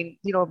don't mean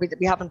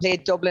we haven't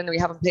played Dublin, we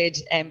haven't played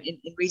in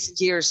recent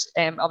years.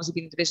 Obviously,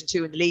 being in Division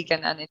 2 in the league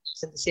and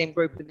it's in the same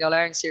group in the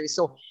All-Ireland series.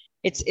 So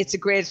it's a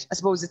great, I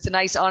suppose, it's a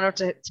nice honour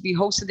to be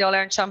hosting the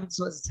All-Ireland champions.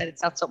 So as I said,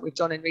 it's not something we've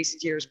done in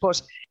recent years, but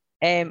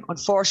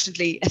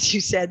unfortunately, as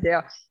you said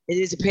there, it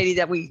is a pity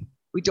that we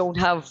don't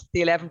have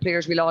the 11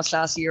 players we lost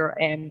last year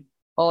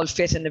all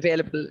fit and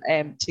available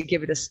to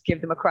give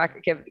them a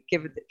crack, give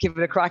it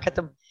a crack at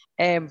them.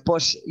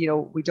 But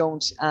we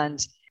don't,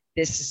 and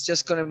this is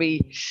just going to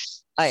be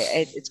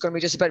it's going to be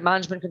just about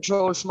management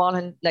control from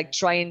Monaghan, like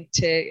trying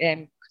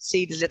to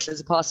concede as little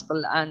as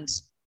possible, and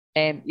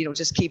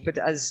just keep it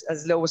as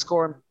low a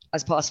score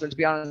as possible. To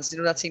be honest,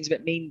 that seems a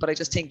bit mean, but I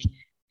just think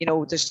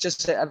there's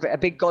just a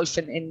bbig gulf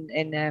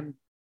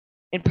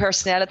in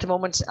personnel at the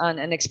moment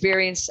and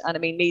experience, and I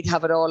mean Meath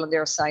have it all on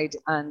their side,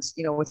 and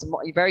it's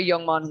a very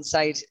young Monaghan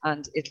side,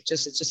 and it's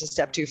just a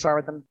step too far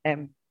with them,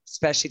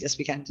 especially this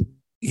weekend.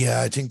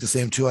 Yeah, I think the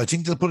same too. I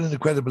think they'll put in an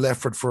incredible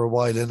effort for a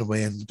while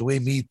anyway, and the way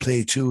Meath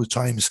play too at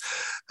times,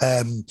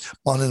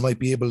 Monaghan might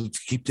be able to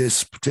keep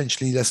this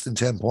potentially less than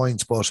 10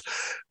 points, but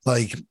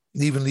like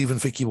even leaving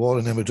Vicky Wall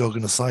and Emma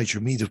Duggan aside,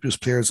 your Meath have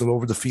just players all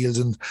over the field,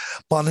 and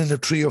Monaghan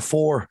have 3 or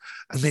 4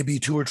 and maybe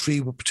 2 or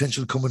 3 with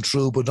potential coming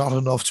through, but not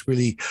enough to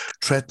really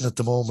threaten at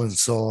the moment.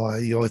 So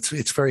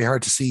it's very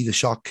hard to see the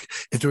shock.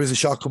 If there is a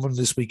shock coming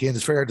this weekend,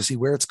 it's very hard to see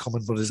where it's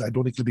coming, but I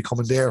don't think it'll be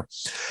coming there.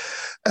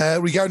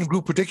 Regarding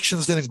group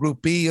predictions then in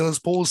Group B, I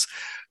suppose,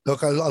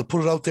 look, I'll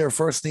put it out there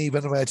first, Niamh.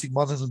 Anyway, I think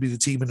Monaghan will be the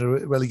team in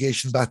the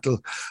relegation battle.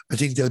 I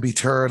think they'll be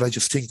third. I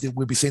just think that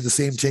we'll be saying the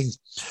same thing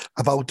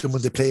about them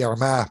when they play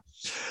Armagh.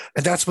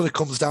 And that's what it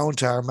comes down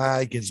to,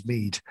 Armagh against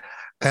Meath.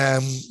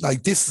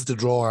 This is the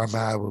draw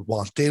Armagh will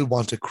want. They'll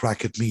want a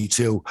crack at Meath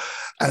too.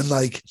 And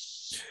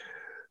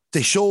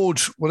they showed,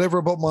 whatever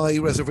about my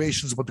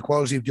reservations about the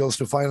quality of the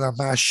Ulster final,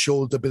 Armagh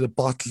showed a bit of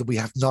bottle that we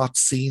have not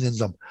seen in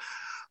them.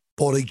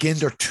 But again,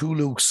 they're too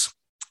loose.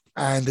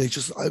 And they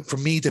just, for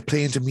me, they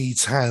play into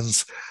Meath's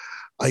hands.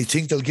 I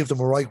think they'll give them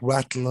a right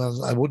rattle,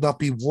 and I would not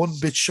be one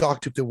bit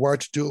shocked if they were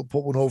to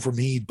put one over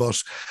Meath, but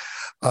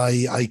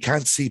I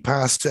can't see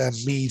past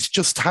Meath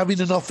just having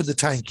enough in the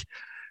tank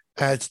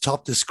to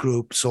top this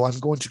group. So I'm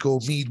going to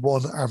go Meath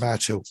 1, Armagh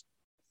 2.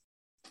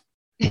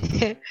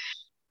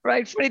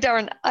 Right, funny,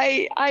 Darren.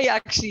 I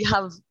actually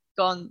have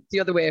gone the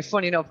other way.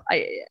 Funny enough,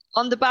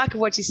 on the back of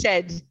what you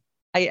said,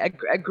 I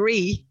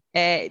agree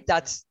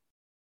that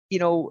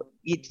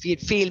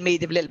you'd feel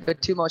Meath a little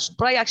bit too much.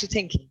 But I actually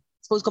think, I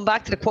suppose, going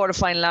back to the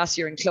quarterfinal last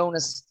year in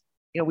Clonus,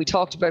 we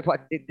talked about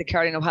what the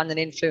Caroline O'Hanlon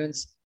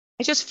influence.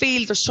 I just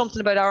feel there's something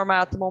about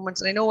Armagh at the moment,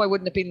 and I know I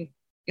wouldn't have been,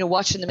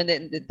 watching them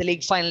in the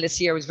league final this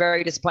year. I was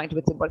very disappointed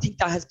with them, but I think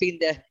that has been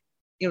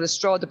the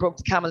straw that broke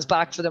the camel's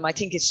back for them. I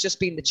think it's just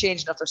been the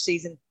changing of their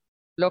season.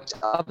 Looked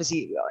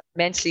obviously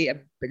immensely,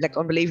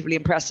 unbelievably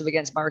impressive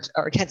against Monaghan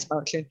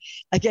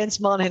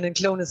and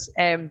Clonus,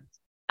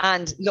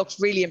 and looked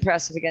really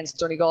impressive against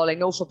Donegal. I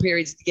know for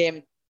periods of the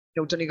game,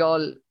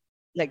 Donegal,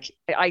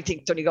 I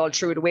think Donegal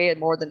threw it away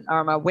more than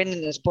Armagh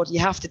winning it, but you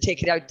have to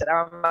take it out that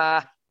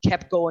Armagh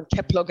kept going,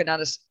 kept plugging at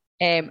it.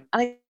 And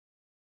I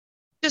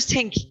just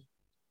think,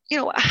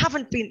 I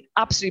haven't been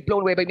absolutely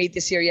blown away by Meath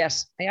this year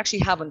yet. I actually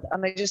haven't.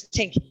 And I just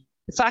think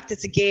the fact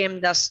it's a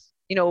game that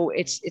you know,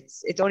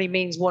 it only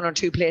means one or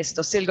two places.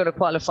 They're still going to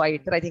qualify.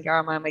 That I think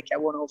Armagh might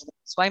get one over them.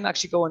 So I'm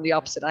actually going the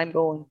opposite. I'm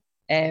going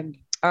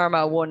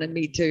Armagh 1 and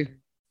Meath 2.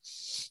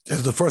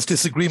 There's the first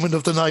disagreement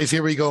of the night.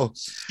 Here we go.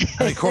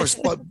 And of course,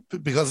 but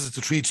because it's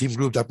a 3-team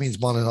group, that means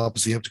Monaghan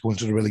obviously have to go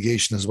into the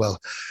relegation as well.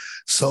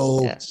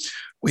 So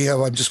we have,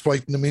 I'm just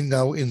writing them in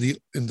now in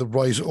the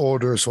right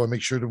order, so I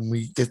make sure that when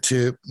we get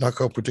to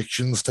knockout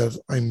predictions that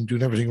I'm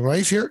doing everything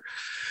right here.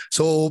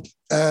 So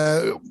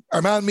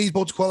Armagh and Meath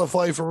both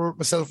qualify for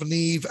myself and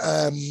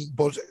Niamh,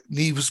 but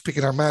Niamh is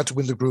picking Armagh to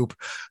win the group,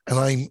 and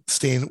I'm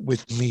staying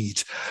with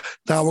Meath.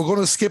 Now we're going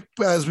to skip,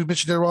 as we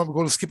mentioned earlier on, we're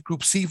going to skip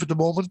Group C for the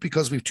moment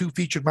because we have 2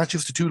 featured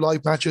matches, the 2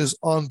 live matches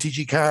on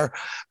TG Car,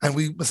 and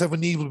myself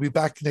and Niamh will be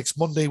back next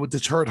Monday with the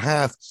third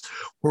half,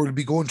 where we'll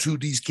be going through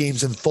these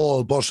games in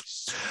full. But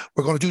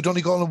we're going to do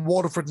Donegal and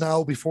Waterford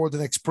now before the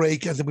next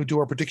break, and then we'll do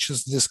our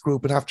predictions in this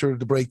group, and after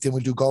the break then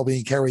we'll do Galway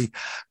and Kerry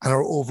and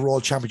our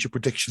overall championship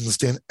predictions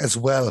then as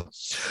well.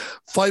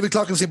 5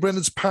 o'clock in St.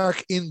 Brendan's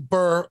Park in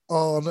Birr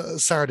on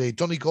Saturday,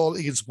 Donegal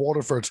against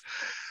Waterford.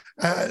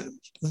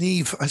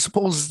 Niamh, I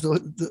suppose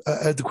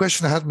the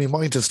question I had in my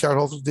mind to start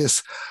off with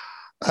this,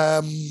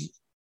 I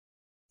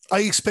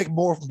expect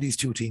more from these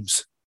two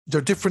teams. They're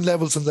different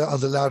levels on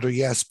the ladder,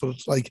 yes, but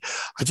like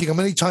I think how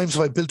many times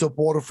have I built up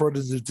Waterford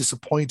and they're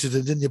disappointed,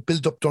 and then you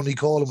build up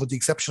Donegal, and with the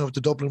exception of the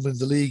Dublin in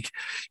the league,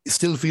 you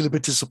still feel a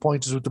bit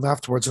disappointed with them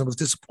afterwards. And I was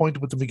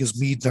disappointed with them against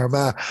Meath and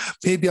Armagh.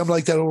 Maybe I'm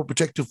like that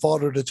overprotective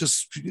father that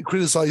just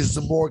criticises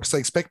them more because I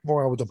expect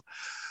more out of them.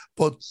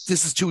 But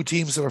this is two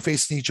teams that are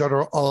facing each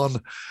other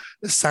on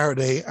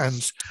Saturday,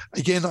 and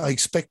again, I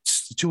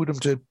expect the two of them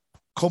to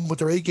come with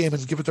their A game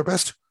and give it their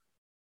best.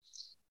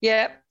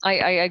 Yeah, I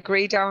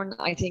agree, Darren.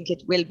 I think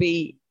it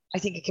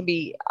can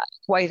be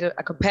quite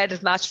a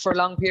competitive match for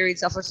long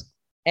periods of it,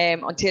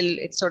 until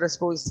it's sort of,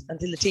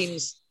 until the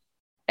teams,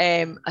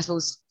 I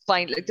suppose,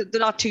 find, like, they're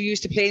not too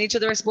used to playing each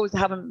other. I suppose they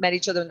haven't met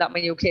each other on that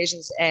many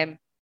occasions. And,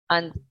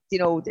 you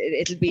know,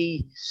 it'll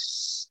be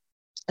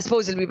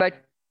about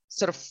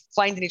sort of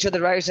finding each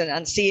other out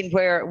and seeing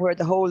where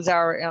the holes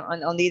are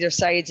on either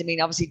sides. I mean,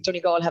 obviously,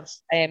 Donegal have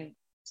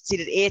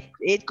conceded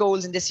eight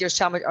goals in this year's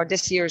championship, or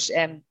this year's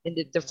in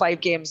the 5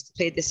 games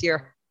played this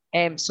year.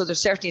 So there's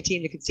certainly a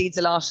team that concedes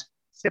a lot.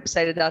 Flip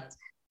side of that,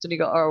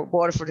 Donegal or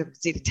Waterford have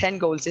conceded 10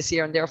 goals this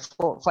year in their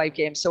 5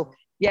 games. So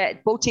yeah,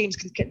 both teams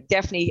can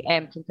definitely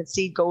can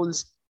concede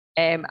goals,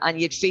 and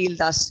you'd feel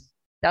that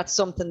that's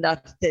something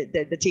that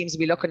the teams will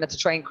be looking at to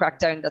try and crack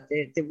down, that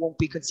they won't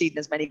be conceding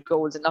as many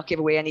goals and not give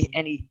away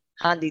any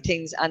handy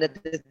things, and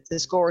that the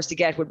scores to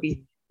get would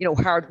be, you know,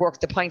 hard work.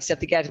 The points that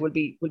they get will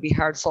be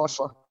hard fought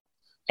for.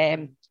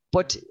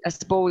 But I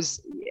suppose,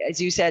 as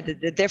you said,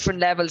 the different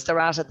levels they're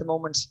at the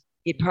moment,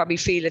 you probably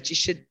feel that you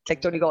should,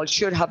 like, Donegal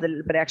should have a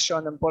little bit extra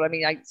on them. But I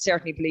mean, I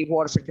certainly believe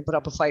Waterford can put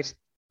up a fight.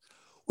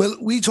 Well,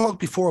 we talked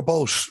before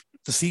about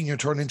the senior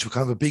turn into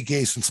kind of a big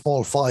ace and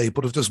small 5,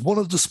 but if there's one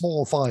of the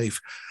small 5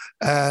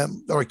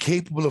 are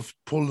capable of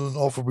pulling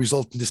off a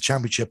result in this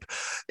championship,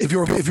 if you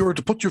were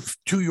to put your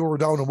 €2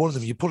 down on one of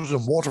them, you put it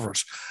on Waterford.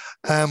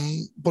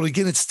 But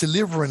again, it's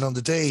delivering on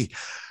the day.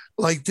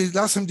 Like, the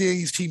last time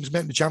these teams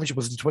met in the championship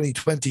was in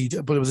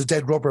 2020, but it was a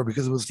dead rubber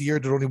because it was the year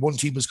that only one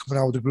team was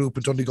coming out of the group,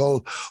 and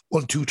Donegal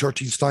won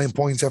 2-13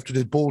 points after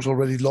they'd both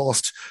already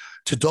lost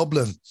to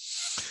Dublin.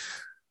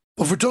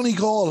 But for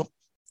Donegal,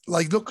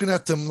 like, looking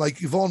at them,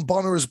 like, Yvonne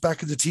Bonner is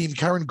back in the team,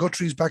 Karen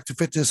Guthrie's back to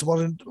fitness. What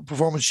a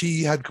performance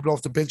she had coming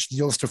off the bench in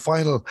the Ulster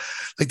final.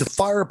 Like, the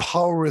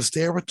firepower is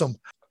there with them.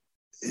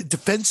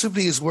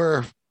 Defensively is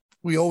where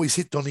we always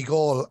hit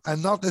Donegal,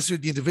 and not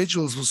necessarily the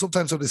individuals, but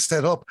sometimes how they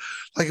set up.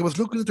 Like, I was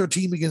looking at their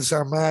team against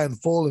Armagh in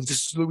full, and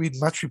just reading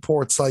match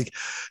reports, like,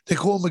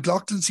 Nicole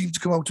McLaughlin seemed to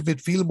come out to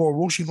midfield more,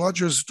 Roisin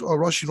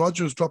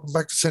Rogers dropping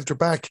back to centre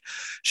back,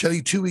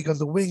 Shelley Twohig on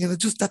the wing, and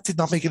that did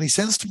not make any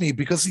sense to me,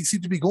 because he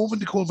seemed to be going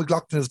with Nicole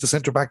McLaughlin as the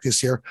centre back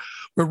this year,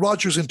 where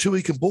Rogers and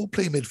Twohig can both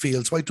play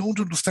midfield. So I don't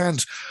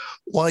understand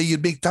why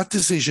you'd make that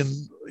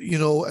decision, you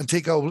know, and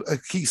take out a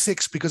key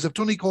 6, because if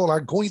Donegal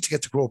are going to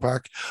get to Croke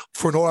Park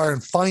for an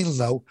All-Ireland final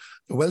now,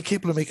 they're well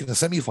capable of making a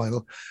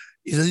semi-final,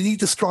 they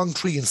need a strong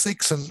 3 and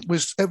 6, and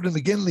with Evelyn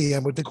McGinley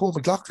and with Nicole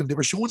McLaughlin, they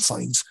were showing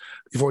signs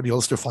before the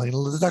Ulster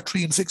final that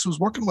 3 and 6 was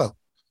working well.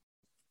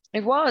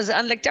 It was,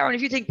 and like, Darren,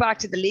 if you think back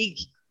to the league,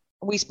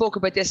 we spoke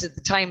about this at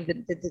the time,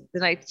 the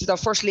night for their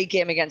first league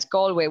game against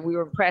Galway, we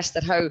were impressed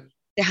at how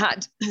they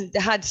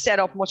had set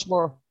up much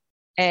more.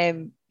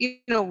 You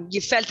know,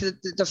 you felt the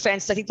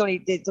defence. I think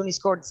they only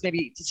scored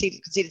maybe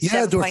conceded.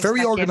 Yeah, they were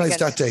very organised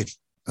that day,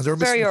 and they were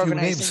missing a few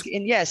names.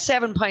 And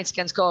 7 points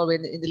against Galway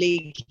in the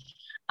league,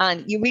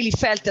 and you really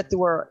felt that they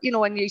were, you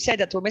know, and you said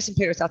that they were missing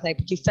players that night,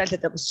 but you felt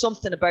that there was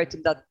something about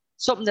them,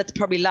 something that they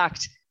probably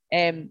lacked,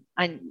 and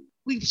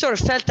we sort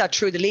of felt that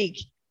through the league.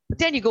 But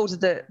then you go to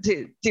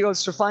the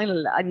Ulster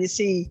final, and you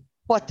see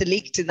what the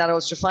league did in that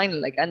Ulster final,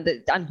 like,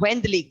 and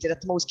when the league did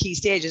at the most key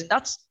stages, and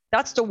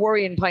that's the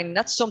worrying point, and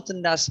that's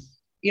something that,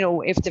 you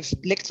know, if they've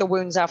licked their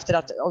wounds after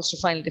that Ulster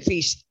final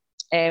defeat,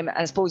 and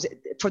I suppose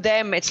for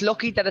them it's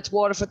lucky that it's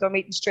Waterford they're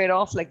meeting straight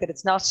off, like, that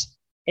it's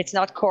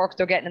not Cork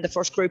they're getting in the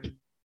first group,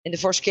 in the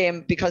first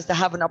game because they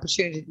have an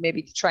opportunity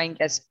maybe to try and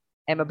get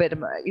a bit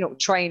of,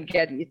 try and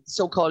get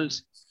so-called,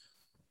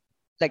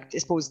 like I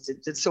suppose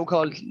the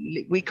so-called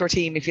weaker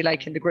team, if you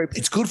like, in the group.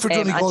 It's good for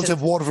Donegal to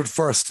have Waterford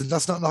first, and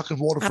that's not knocking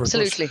Waterford.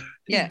 Absolutely,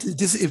 yeah.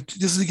 This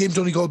is a game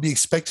Donegal will be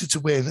expected to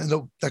win, and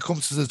that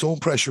comes with its own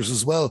pressures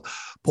as well.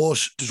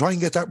 But to try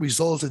and get that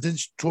result and then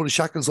throw the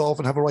shackles off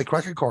and have a right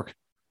crack at Cork.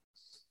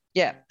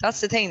 Yeah, that's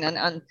the thing,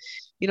 and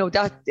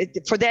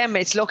for them,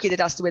 it's lucky that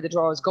that's the way the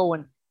draw is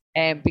going,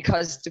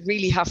 because they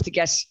really have to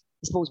get,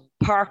 I suppose,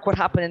 park what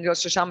happened in the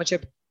Ulster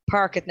Championship,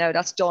 park it now.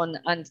 That's done,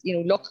 and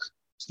look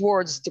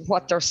towards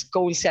what their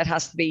goal set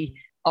has to be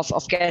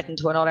of getting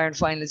to an All-Ireland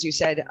final, as you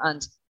said,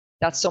 and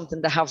that's something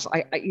they have.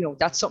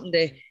 That's something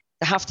they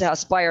have to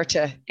aspire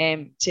to,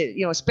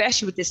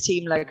 especially with this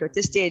team. Like at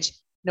this stage,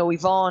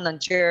 Yvonne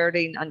and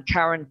Geraldine and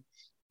Karen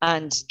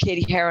and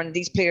Katie Heron,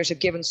 these players have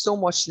given so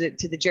much to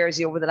the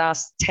jersey over the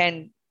last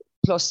 10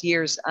 plus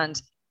years,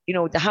 and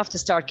they have to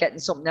start getting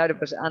something out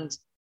of it, and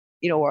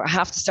or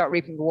have to start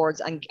reaping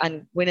rewards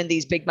and winning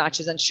these big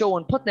matches and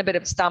putting a bit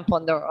of a stamp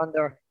on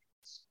their.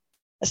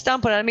 A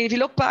stamp on it. I mean, if you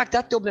look back,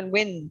 that Dublin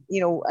win,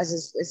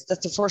 that's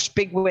the first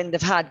big win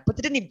they've had, but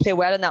they didn't even play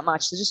well in that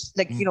match. They just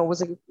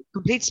was a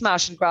complete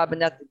smash and grab,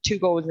 and that 2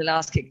 goals in the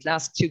last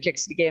 2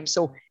 kicks of the game.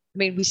 So, I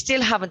mean, we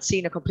still haven't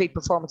seen a complete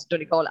performance of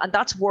Donegal, and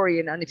that's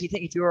worrying. And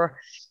if you're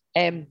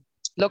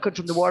looking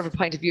from the Waterford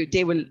point of view,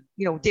 they will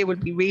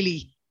be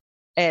really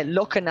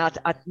looking at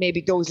maybe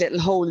those little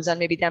holes and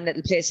maybe them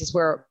little places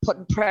where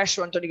putting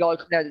pressure on Donegal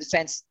coming out of the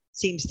defence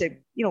seems to,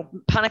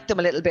 panic them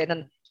a little bit.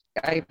 And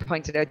I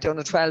pointed out the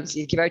under 12s,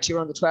 you give out to your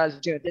under 12s,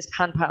 doing this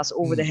hand pass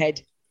over the head.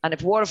 And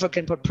if Waterford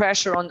can put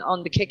pressure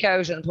on the kick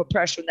out and put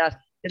pressure on that,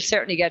 they'll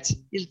certainly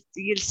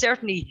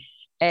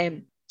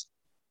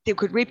they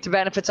could reap the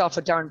benefits off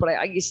it, Darren.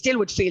 But you still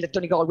would feel that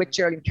Donegal with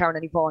Geraldine, Karen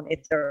and Yvonne,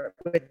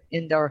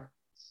 in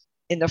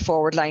their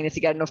forward line, if they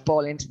get enough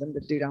ball into them,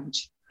 they'll do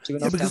damage.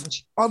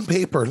 Damage. On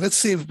paper, let's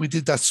say if we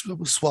did that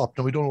swap,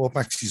 now we don't know what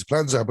Maxie's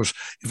plans are, but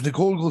if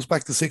Nicole goes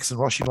back to 6 and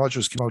Roisin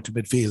Rogers came out to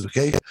midfield,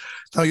 okay?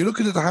 Now you're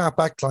looking at the half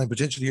back line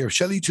potentially here.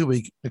 Shelley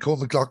Twohig, Nicole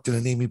McLaughlin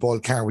and Amy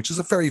Ball-Carr, which is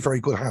a very, very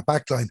good half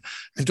back line.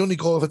 And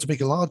Donegal have had to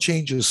make a lot of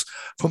changes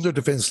from their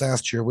defence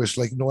last year, with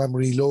like no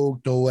Anne-Marie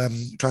Logue, no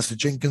Trasta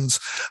Jenkins.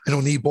 I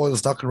know Niamh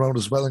Boyle's knocking around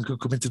as well and could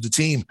come into the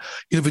team.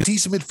 You have a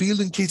decent midfield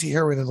in Katie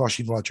Heron and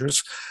Roisin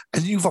Rogers,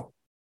 and you've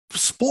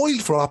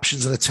spoiled for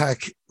options in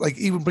attack, like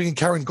even bringing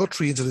Karen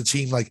Guthrie into the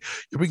team. Like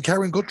you bring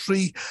Karen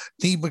Guthrie,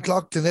 Niamh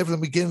McLaughlin, Evelyn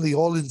McGinley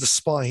all in the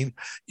spine.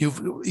 You've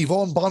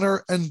Yvonne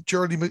Bonner and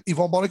Geraldine.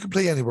 Yvonne Bonner can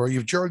play anywhere.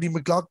 You've Geraldine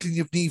McLaughlin,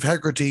 you've Niamh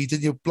Hegarty,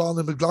 then you've Blonde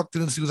and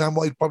McLaughlin and Suzanne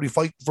White probably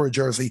fighting for a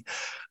jersey.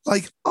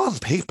 Like on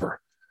paper,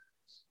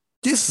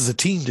 this is a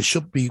team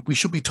that we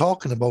should be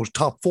talking about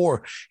top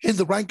 4 in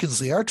the rankings.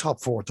 They are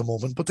top 4 at the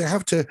moment, but they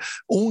have to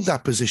own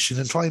that position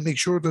and try and make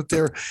sure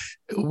that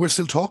we're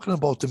still talking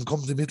about them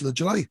come the middle of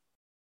July.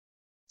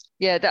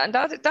 Yeah,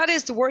 that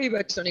is the worry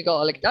about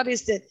Donegal. Like that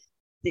is the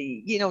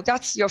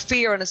that's your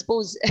fear, and I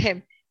suppose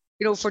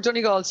for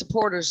Donegal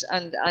supporters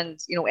and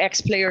ex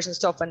players and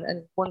stuff,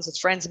 and ones that's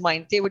friends of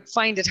mine, they would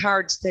find it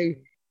hard to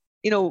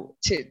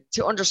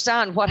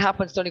understand what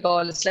happens to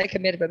Donegal. It's like a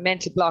bit of a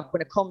mental block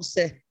when it comes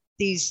to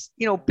these,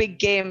 big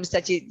games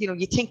that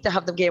you think they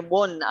have them game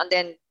won, and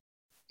then,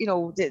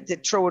 they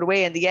throw it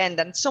away in the end.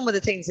 And some of the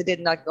things they did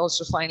in that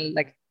Ulster final,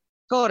 like,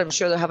 God, I'm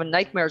sure they're having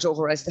nightmares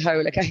over as to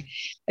how, like,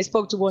 I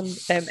spoke to one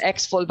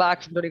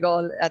ex-full-back from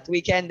Donegal at the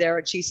weekend there,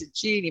 and she said,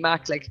 Jeannie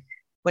Mack, like,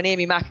 when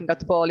Amy Mackin got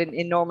the ball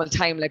in normal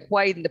time, like,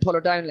 why didn't they pull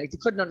her down? Like, they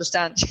couldn't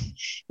understand.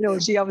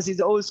 She obviously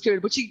is old school,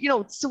 but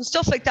some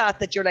stuff like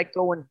that you're like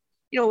going,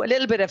 a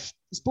little bit of,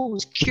 I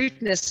suppose,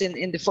 cuteness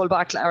in the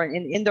full-back or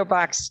in their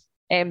backs,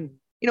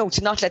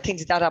 to not let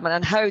things like that happen,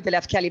 and how they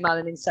left Kelly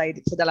Mallon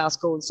inside for the last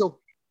goal. So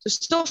there's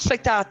stuff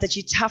like that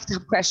you'd have to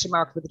have question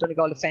mark with the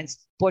Donegal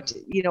defence. But,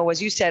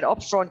 as you said,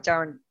 up front,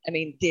 Darren, I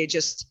mean, if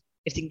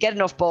they can get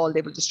enough ball,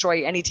 they will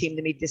destroy any team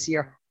they meet this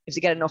year. If they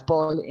get enough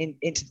ball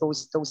into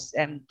those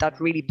that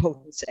really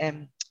potent,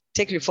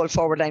 particularly full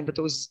forward line, but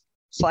those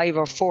 5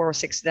 or 4 or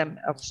 6 of them,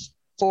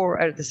 4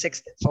 out of the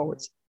 6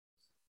 forwards.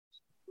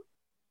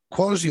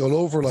 Quality all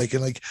over,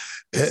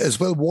 as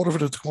well.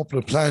 Waterford have to come up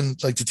with a plan,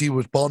 like to deal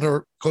with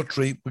Bonner,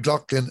 Guthrie,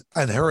 McLaughlin,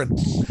 and Heron.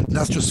 And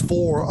that's just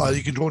 4.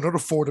 You can throw another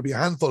 4 to be a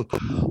handful.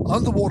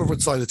 On the Waterford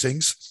side of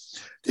things,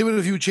 they made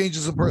a few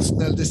changes in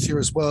personnel this year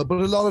as well, but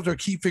a lot of their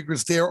key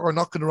figures there are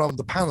knocking around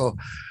the panel.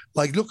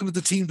 Like looking at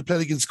the team that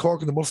played against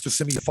Cork in the Munster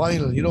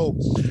semi-final,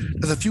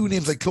 there's a few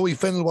names like Chloe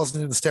Fennell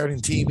wasn't in the starting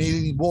team.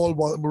 Aileen Wall,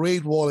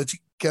 Mairead Wall, I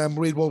think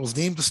Mairead Wall was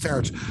named to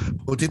start,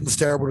 but didn't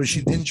start, whether she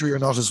had an injury or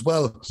not as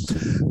well.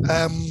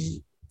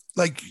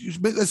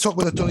 Let's talk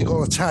about the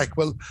Donegal attack.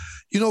 Well,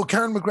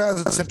 Karen McGrath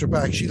at the centre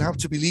back, she'll have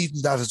to be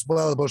leading that as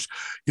well. But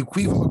you've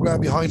Caoimhe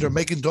McGrath behind her,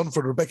 Megan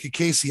Dunford, Rebecca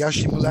Casey,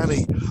 Ashley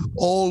Mullaney,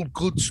 all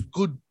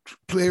good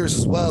players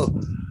as well.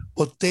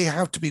 But they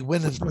have to be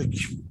winning.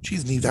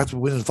 They have to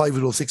be winning 5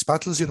 of those 6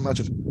 battles, you'd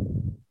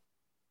imagine.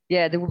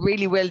 Yeah, they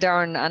really will,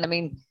 Darren. And I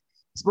mean,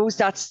 I suppose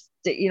that's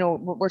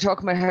we're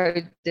talking about how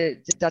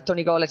that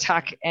Donegal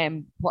attack,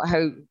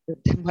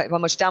 how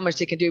much damage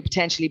they can do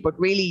potentially, but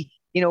really,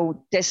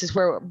 this is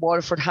where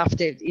Waterford have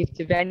to, if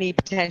they've any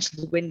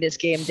potential to win this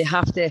game, they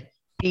have to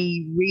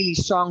be really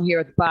strong here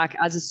at the back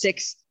as a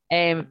six.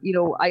 I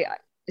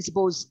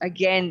suppose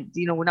again,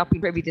 we're not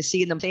being privy to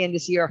seeing them playing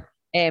this year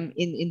in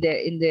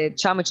the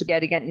championship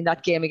yet again in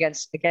that game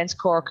against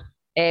Cork.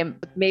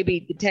 But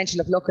maybe the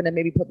potential of looking at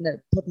maybe putting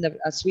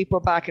a sweeper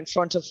back in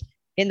front of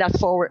in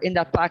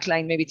that back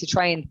line, maybe to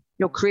try and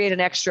create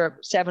an extra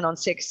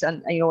 7-on-6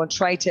 and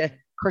try to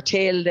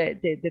curtail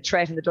the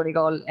threat in the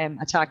Donegal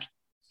attack.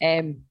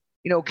 Karen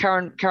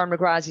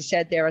McGrath, as you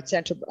said there at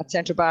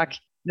centre back,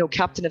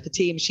 captain of the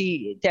team,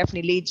 she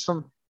definitely leads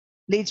from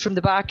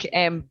the back.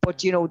 But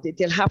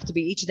they'll have to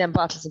be each of them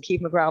battles, and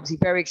Keith McGrath, obviously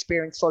very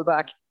experienced full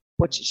back,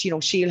 but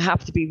she'll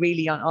have to be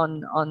really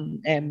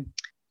on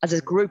as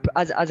a group,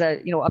 as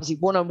a obviously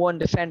one-on-one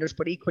defenders,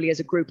 but equally as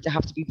a group, they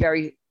have to be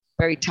very,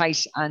 very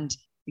tight and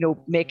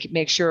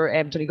make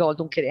sure Donegal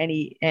don't get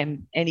any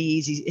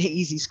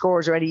easy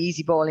scores or any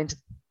easy ball into.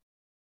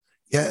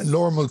 Yeah,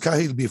 Laura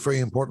Mulcahy will be a very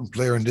important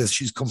player in this.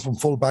 She's come from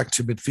full back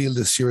to midfield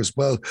this year as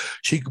well.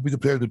 She could be the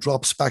player that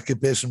drops back a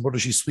bit, and whether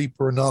she's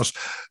sweeper or not,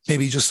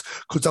 maybe just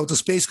cuts out the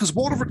space, because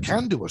Waterford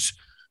can do it.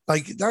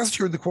 Like last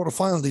year in the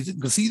quarterfinal, they didn't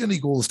concede any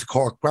goals to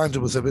Cork. Granted,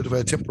 it was a bit of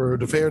a temporary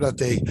affair that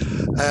day,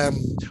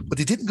 but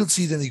they didn't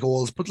concede any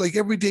goals. But like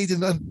every day,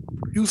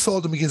 you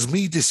saw them against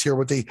Meath this year,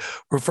 where they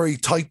were very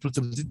tight with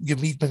them, didn't give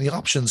Meath many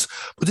options.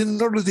 But then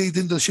another day,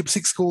 they'll ship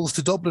 6 goals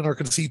to Dublin or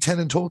concede 10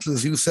 in total,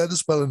 as you said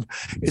as well. And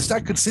it's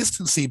that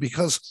consistency,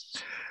 because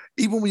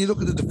even when you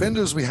look at the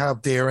defenders we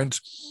have there, and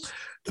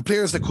the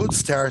players that could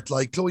start,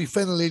 like Chloe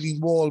Fennell,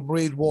 Aileen Wall,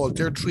 Mairead Wall,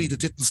 they're 3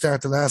 that didn't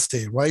start the last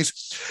day, right?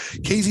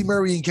 Casey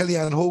Murray and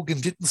Kellyanne Hogan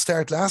didn't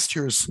start last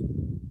year's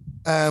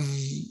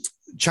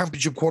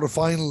championship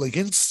quarter-final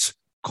against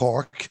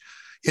Cork.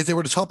 Yet they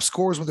were the top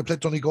scorers when they played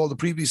Donegal the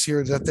previous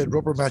year in that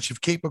rubber match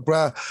of Kate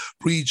McGrath,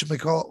 Breach,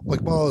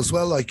 McMaw as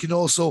well.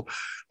 So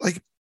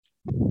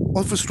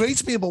what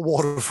frustrates me about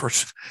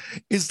Waterford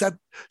is that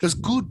there's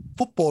good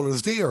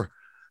footballers there.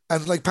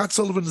 And like Pat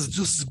Sullivan is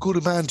just as good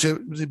a man to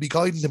be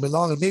guiding them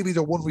along. And maybe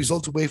they're one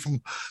result away from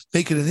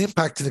making an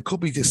impact, and it could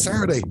be this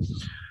Saturday.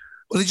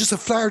 But they just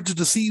have flared to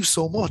deceive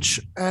so much.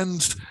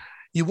 And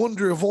you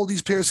wonder if all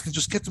these players can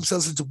just get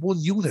themselves into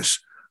one unit.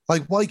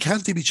 Like, why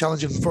can't they be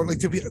challenging for, like,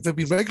 they'll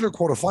be regular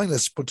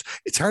quarterfinalists, but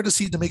it's hard to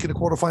see them making a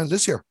quarterfinal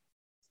this year.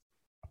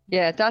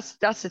 Yeah, that's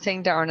the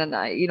thing, Darren. And,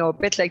 a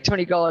bit like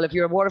Donegal, if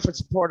you're a Waterford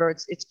supporter,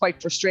 it's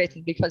quite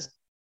frustrating, because,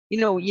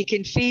 you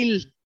can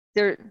feel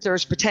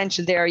there's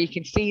potential there. You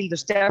can feel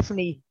there's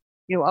definitely,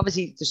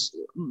 obviously there's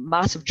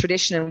massive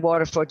tradition in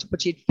Waterford,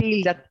 but you'd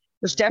feel that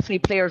there's definitely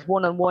players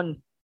one-on-one,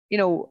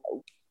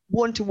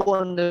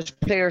 one-to-one, there's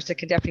players that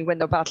can definitely win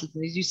their battles.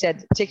 And as you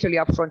said, particularly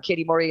up front,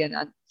 Katie Murray and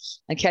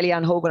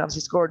Kellyanne Hogan obviously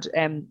scored,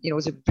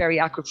 was a very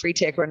accurate free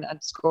taker and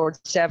scored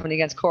 7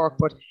 against Cork.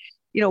 But,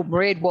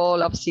 Mairead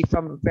Wall, obviously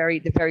from the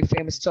very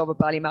famous club of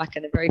Ballymac,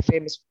 and a very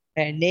famous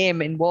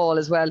name in Wall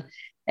as well.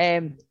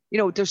 There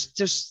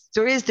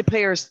is the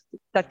players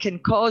that can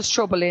cause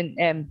trouble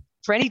in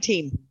for any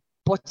team,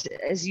 but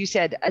as you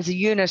said, as a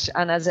unit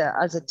and as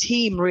a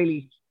team,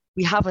 really,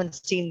 we haven't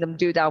seen them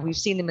do that. We've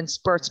seen them in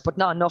spurts, but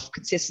not enough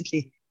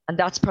consistently, and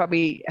that's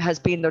probably has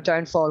been their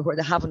downfall, where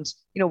they haven't.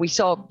 We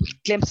saw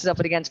glimpses of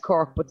it against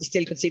Cork, but they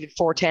still conceded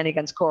 4-10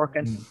 against Cork,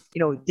 and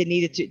they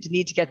need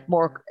to get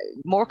more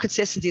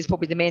consistency is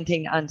probably the main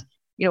thing. And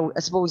I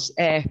suppose.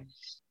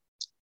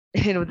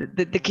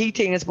 The key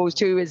thing, I suppose,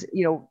 too, is,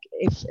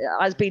 if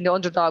as being the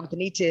underdog, they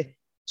need to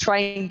try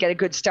and get a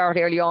good start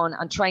early on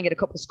and try and get a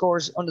couple of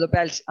scores under the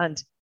belt,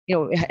 and,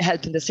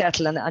 help them to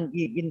settle. And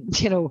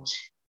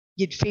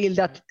you'd feel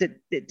that,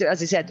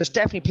 as I said, there's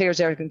definitely players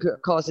there who can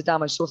cause the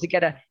damage. So if they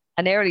get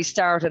an early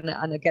start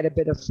and get a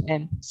bit of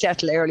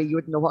settle early, you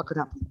wouldn't know what could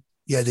happen.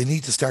 Yeah, they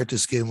need to start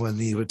this game well,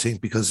 you would think,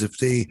 because if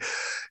they're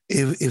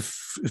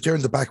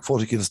in the back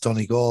foot against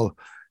Donegal,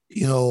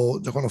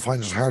 they're going to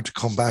find it hard to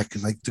come back.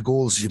 And like the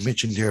goals you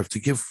mentioned here, if they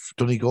give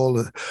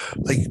Donegal,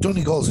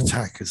 Donegal's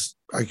attack is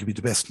arguably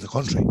the best in the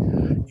country,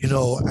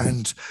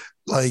 and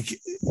like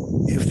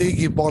if they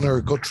give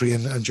Bonner, Guthrie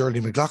and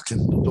Geraldine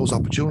McLaughlin those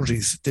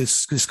opportunities,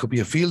 this could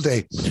be a field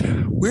day.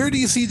 Where do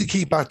you see the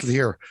key battle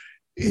here?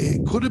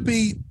 Could it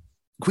be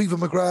Caoimhe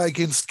McGrath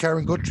against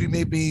Karen Guthrie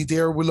maybe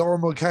there? Will Laura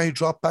Mulcahy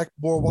drop back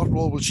more? What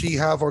role will she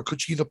have? Or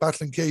could she end up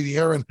battling Katie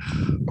Heron?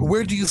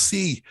 Where do you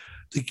see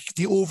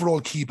the overall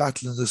key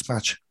battle in this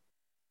match?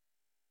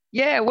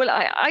 Yeah, well,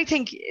 I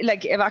think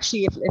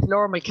if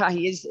Laura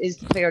Mulcahy is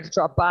the player to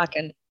drop back,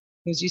 and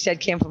as you said,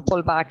 came from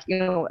full back,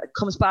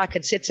 comes back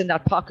and sits in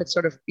that pocket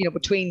sort of,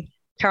 between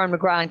Karen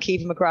McGrath and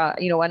Caoimhe McGrath,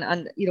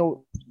 and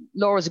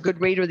Laura's a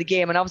good reader of the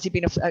game, and obviously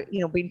being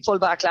full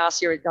back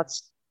last year,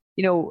 that's,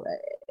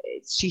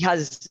 she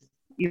has,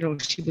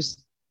 she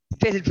was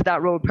fitted for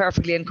that role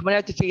perfectly, and coming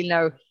out the field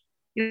now,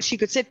 she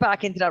could sit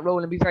back into that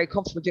role and be very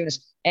comfortable doing it.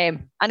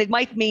 And it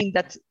might mean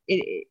that,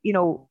 it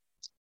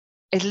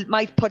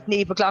might put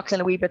Niamh McLaughlin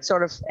a wee bit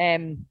sort of,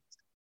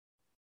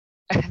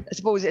 I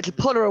suppose it'll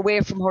pull her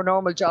away from her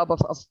normal job of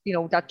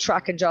that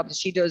tracking job that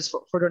she does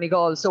for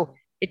Donegal. So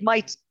it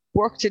might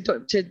work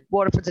to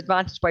Waterford's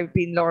advantage by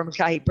being Laura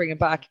McClahey bringing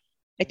back.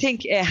 I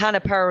think Hannah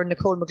Power and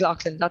Nicole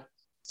McLaughlin, that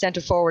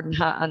centre forward and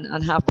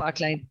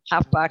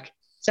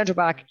centre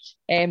back.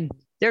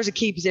 There's a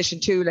key position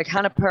too. Like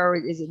Hannah Power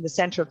is in the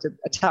centre of the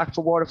attack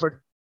for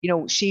Waterford.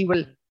 She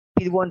will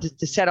be the one to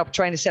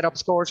trying to set up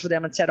scores for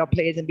them and set up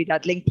plays and be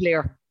that link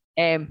player.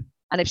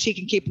 And if she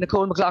can keep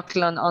Nicole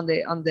McLaughlin on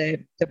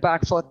the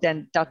back foot,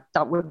 then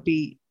that'll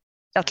be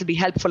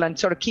helpful and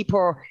sort of keep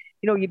her.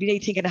 You'd be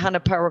thinking Hannah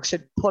Power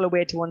should pull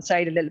away to one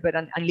side a little bit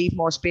and leave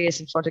more space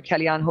in front of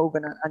Kellyanne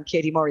Hogan and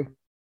Katie Murray.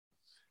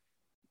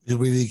 It'll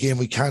be the game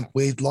we can't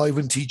wait. Live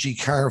in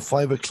TG Car,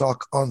 5:00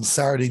 on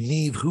Saturday.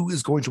 Niamh, who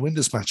is going to win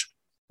this match?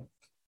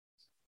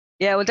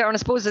 Yeah, well, Darren, I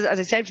suppose as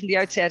I said from the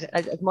outset,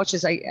 as much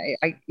as I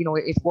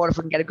if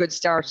Waterford can get a good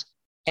start,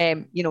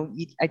 I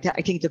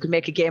think they could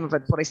make a game of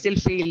it. But I still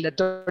feel that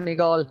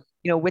Donegal,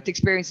 with the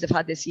experience they've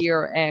had this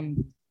year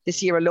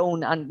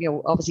alone, and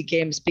obviously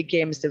big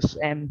games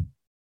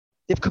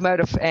they've come out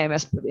of,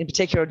 in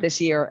particular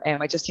this year.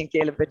 I just think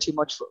they'll have a bit too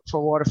much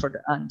for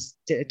Waterford and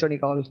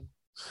Donegal.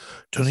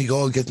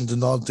 Donegal getting the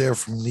nod there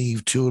from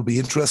Niamh too. It'll be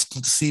interesting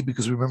to see,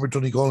 because we remember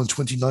Donegal in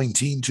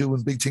 2019 too,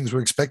 when big things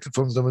were expected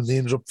from them and they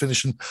ended up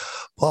finishing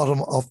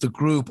bottom of the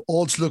group.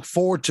 All to look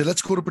forward to.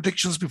 Let's go to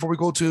predictions before we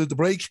go to the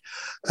break.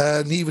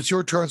 Niamh, it's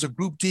your turn. So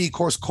Group D, of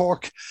course,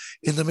 Cork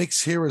in the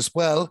mix here as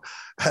well.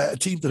 A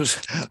team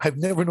that I've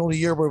never known a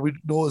year where we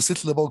know as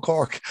little about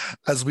Cork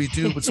as we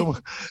do, but some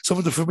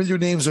of the familiar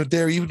names are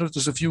there, even if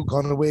there's a few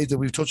gone away that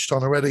we've touched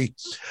on already.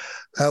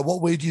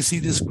 What way do you see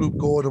this group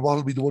going, and what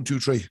will be the 1, 2,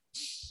 3?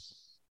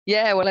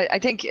 Yeah, well, I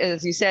think,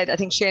 as you said, I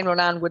think Shane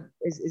Ronan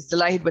is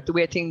delighted with the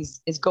way things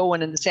is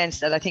going, in the sense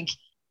that I think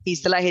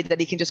he's delighted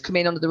that he can just come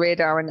in under the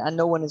radar and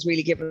no one is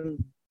really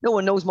no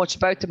one knows much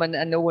about them,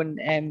 and no one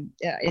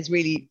is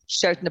really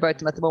shouting about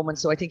them at the moment.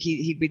 So I think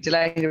he'd be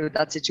delighted with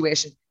that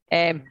situation.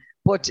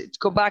 But to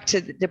go back to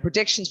the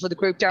predictions for the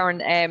group,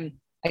 Darren,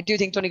 I do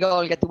think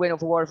Donegal will get the win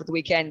over Waterford the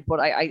weekend, but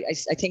I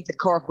think that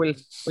Cork will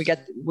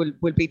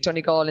beat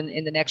Donegal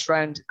in the next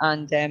round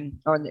and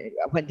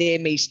when they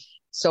meet.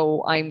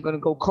 So I'm going to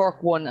go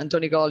Cork 1 and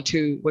Donegal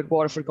 2, with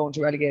Waterford going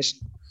to relegation.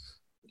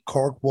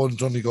 Cork 1,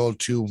 Donegal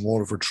 2, and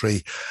Waterford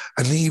 3.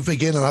 And Niamh,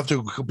 again, I'll have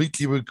to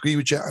completely agree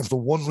with you. And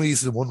for one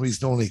reason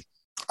only,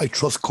 I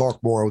trust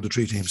Cork more out of the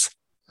three teams.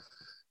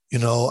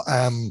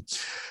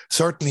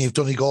 Certainly if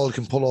Donegal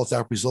can pull off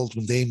that result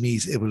when they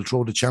meet, it will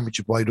throw the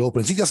championship wide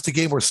open. I think that's the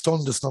game where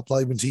Stunned is not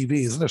live on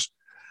TV, isn't it?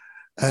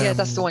 Yeah,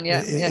 that's the one,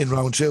 yeah. In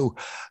round 2.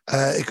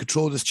 It could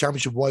throw this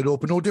championship wide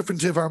open. No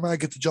different if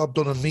Armagh get the job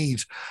done on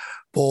Meath.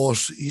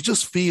 But you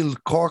just feel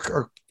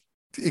Cork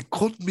it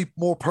couldn't be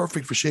more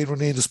perfect for Shane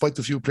Ronan, despite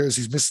the few players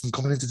he's missing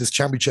coming into this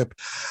championship.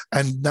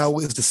 And now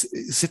is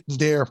sitting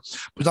there,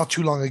 but not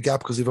too long a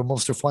gap, because they have a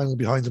Munster final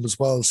behind them as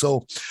well.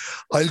 So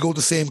I'll go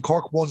the same.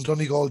 Cork 1,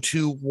 Donegal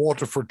 2,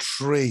 Waterford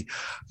 3.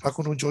 I'm not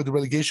going to enjoy the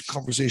relegation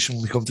conversation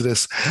when we come to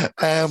this.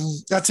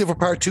 That's it for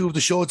part 2 of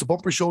the show. It's a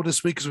bumper show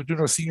this week because we're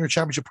doing our senior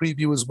championship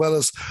preview, as well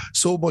as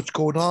so much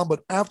going on.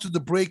 But after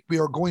the break, we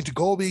are going to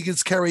Galway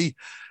against Kerry.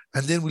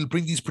 And then we'll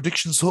bring these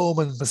predictions home,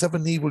 and myself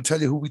and Niamh will tell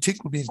you who we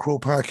think will be in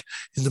Croke Park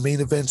in the main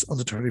event on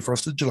the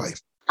 31st of July.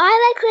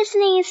 I like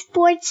listening to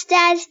Sports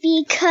Stats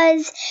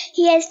because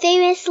he has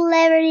famous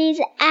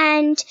celebrities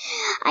and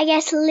I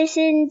get to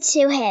listen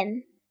to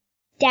him.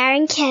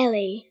 Darren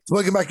Kelly.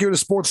 Welcome back here to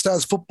Sports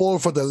Stats Football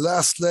for the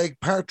last leg,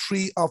 part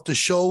 3 of the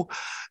show.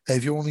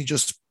 If you're only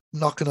just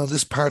knocking on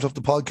this part of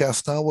the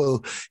podcast now,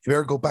 well, you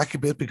better go back a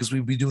bit, because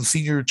we'll be doing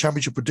senior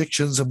championship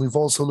predictions, and we've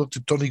also looked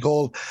at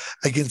Donegal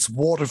against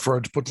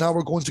Waterford. But now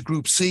we're going to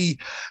Group C,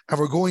 and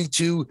we're going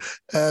to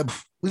it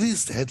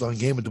is the headline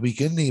game of the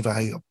weekend, Niamh,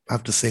 I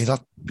have to say,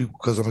 not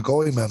because I'm a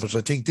Galway man, but I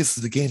think this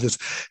is the game that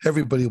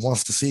everybody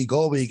wants to see.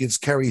 Galway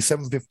against Kerry,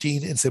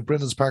 7:15 in St.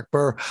 Brendan's Park,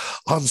 Burr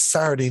on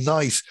Saturday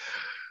night.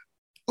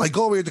 Like,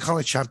 Galway are the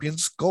Connacht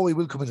champions. Galway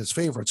will come in as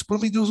favourites. But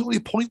I mean, there was only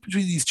a point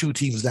between these two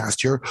teams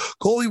last year.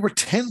 Galway were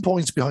 10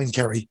 points behind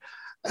Kerry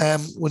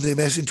when they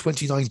met in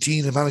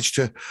 2019 and managed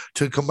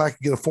to come back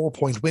and get a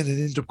 4-point win and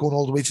ended up going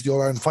all the way to the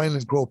All-Ireland final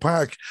in Croke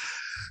Park.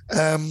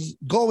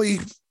 Galway,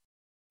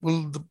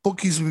 well, the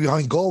bookies will be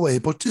behind Galway,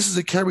 but this is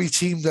a Kerry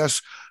team that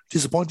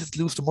disappointed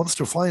to lose the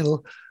Munster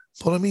final.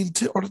 But I mean,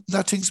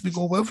 that thing's been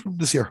going well for them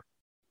this year.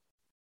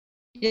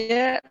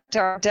 Yeah,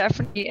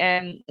 definitely.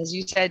 As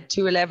you said,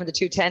 2-11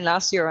 to 2-10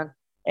 last year,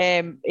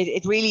 and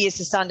it really is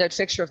the standout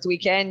fixture of the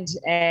weekend.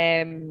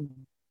 As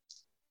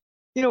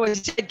I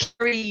said,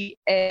 Kerry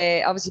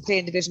obviously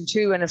playing Division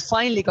 2 and have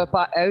finally got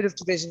back out of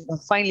Division,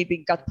 have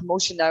finally got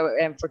promotion now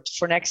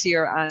for next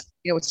year, and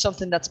it's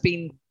something that's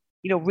been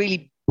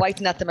really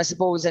biting at them, I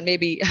suppose, and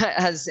maybe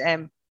has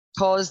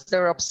caused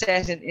their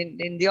upset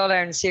in the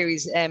All-Ireland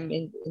series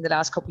in the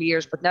last couple of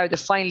years. But now they've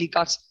finally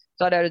got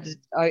out of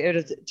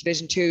the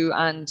Division 2,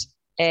 and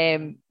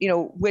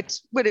with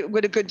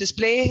a good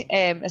display.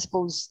 I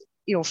suppose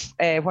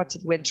what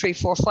did win 3,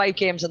 4, 5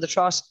 games on the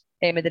trot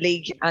in the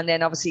league, and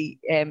then obviously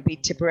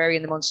beat Tipperary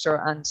in the Munster,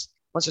 and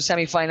Munster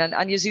semi-final.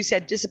 And as you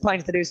said,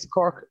 disappointed to lose to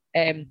Cork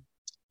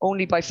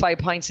only by 5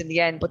 points in the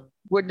end, but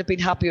wouldn't have been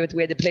happy with the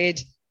way they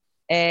played.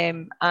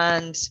 And,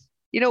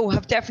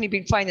 have definitely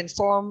been finding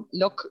form,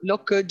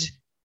 look good.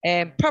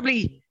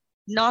 Probably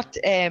not,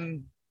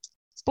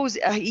 suppose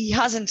he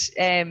hasn't,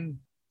 they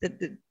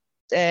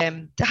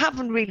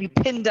haven't really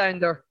pinned down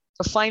their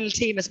final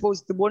team. I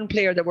suppose the one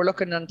player that we're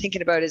looking and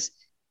thinking about is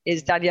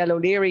Danielle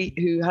O'Leary,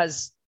 who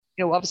has,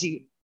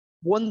 obviously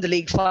won the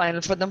league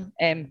final for them.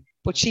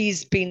 But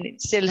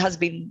hasn't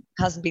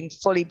been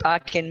fully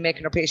back in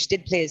making her play. She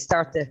did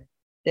start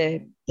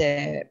the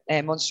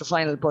Munster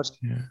final, but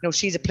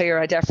she's a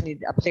player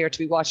to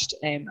be watched,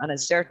 and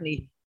has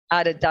certainly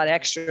added that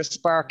extra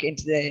spark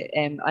into the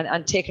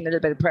and taken a little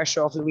bit of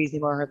pressure off Louise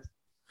Moore.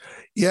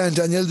 Yeah, and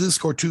Danielle did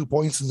score 2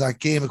 points in that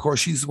game. Of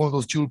course, she's one of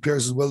those dual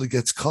players as well that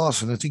gets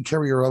caught, and I think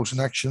Kerry are out in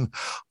action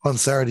on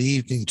Saturday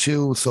evening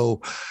too. So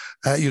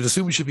you'd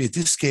assume we should be at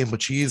this game,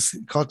 but she is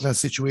caught in that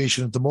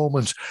situation at the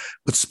moment.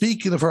 But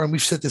speaking of her, and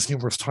we've said this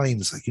numerous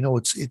times,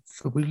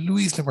 it's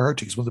Louise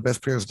Nimmer-Hurtig is one of the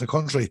best players in the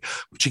country,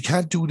 but she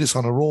can't do this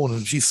on her own,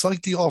 and she's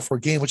slightly off her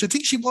game, which I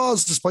think she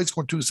was, despite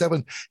scoring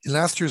 2-7 in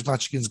last year's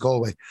match against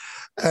Galway.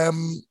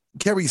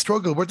 Kerry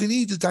struggle where they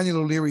need the Daniel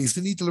O'Learys,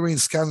 they need the Lorraine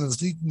Scanlons,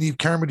 they need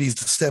Carmodys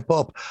to step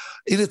up.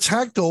 In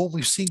attack, though,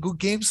 we've seen good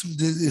games from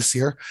this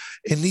year.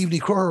 In Niamh Ní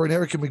Croghair and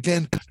Erica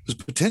McGlynn, there's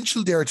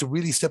potential there to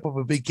really step up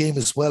a big game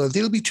as well. And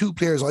there'll be 2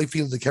 players, I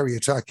feel, in the Kerry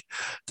attack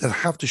that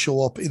have to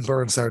show up in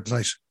Byrne Saturday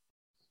night.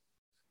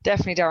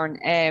 Definitely,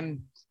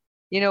 Darren.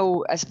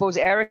 I suppose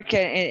Erica,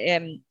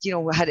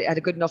 had a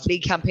good enough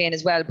league campaign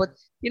as well. But,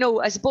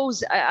 I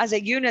suppose as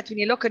a unit, when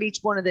you look at each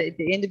one of the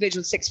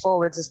individual 6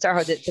 forwards that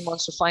started the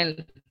Munster final,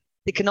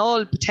 they can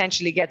all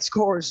potentially get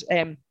scores,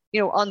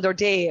 on their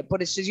day.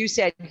 But it's as you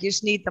said, you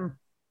just need them.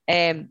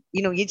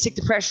 You'd take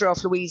the pressure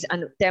off Louise,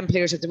 and them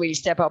players have to really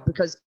step up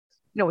because,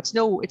 it's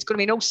going to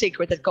be no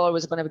secret that Galway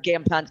was going to have a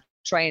game plan to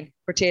try and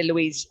curtail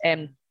Louise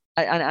and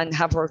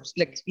have her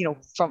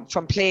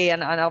from play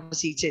and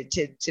obviously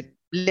to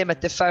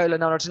limit the foul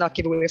and to not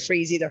give away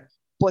frees either.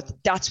 But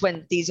that's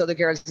when these other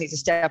girls need to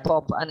step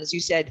up. And as you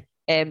said,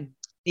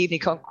 Niamh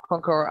Ní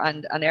Croghair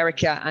and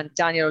Erica and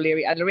Danielle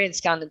O'Leary and Lorraine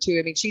Scanlon too.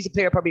 I mean, she's a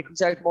player probably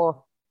comes out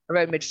more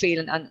around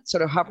midfield and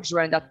sort of hovers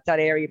around that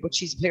area, but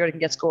she's a player that can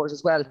get scores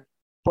as well.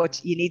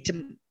 But you need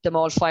them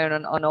all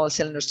firing on all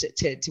cylinders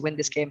to win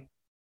this game.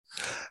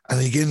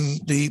 And again,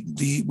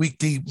 the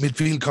weekly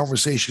midfield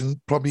conversation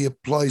probably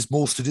applies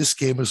most to this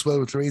game as well,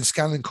 with Lorraine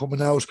Scanlon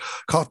coming out.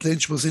 Cot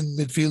Lynch was in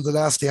midfield the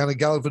last day. Anna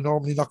Galvin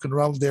normally knocking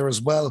around there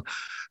as well.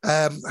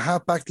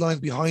 Half back line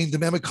behind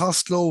them. Emma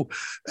Costello,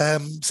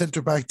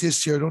 centre back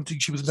this year. I don't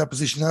think she was in that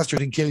position last year.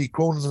 I think Kelly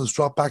Cronin has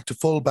dropped back to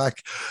full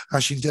back.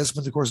 Aisling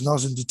Desmond, of course,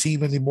 not in the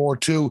team anymore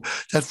too.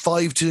 That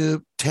 5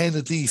 to 10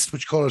 at least,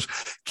 which call it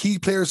key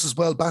players as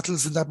well.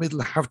 Battles in that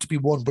middle have to be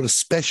won, but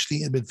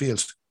especially in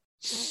midfield.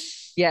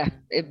 Yeah,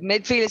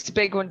 midfield is the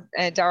big one,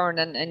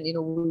 Darren, and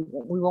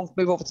we won't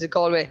move over to the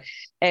Galway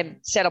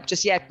setup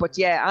just yet. But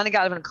yeah, Anna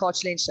Galvin and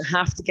Coach Lynch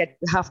have to get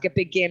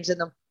big games in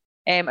them.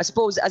 I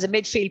suppose as a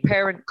midfield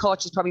parent,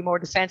 Coach is probably more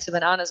defensive,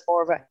 and Anna's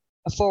more of a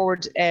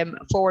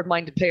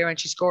forward-minded player, and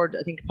she scored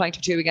I think a point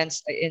or 2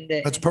 against in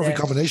the. That's a perfect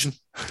combination.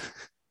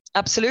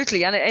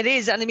 Absolutely, and it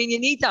is, and I mean you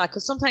need that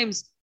because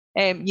sometimes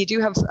you do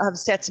have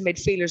sets of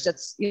midfielders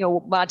that's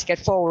mad to get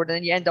forward, and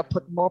then you end up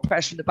putting more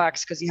pressure in the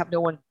backs because you have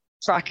no one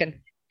tracking.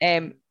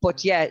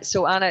 But yeah,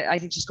 so Anna, I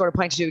think she scored a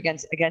point or 2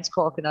 against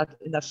Cork in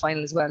that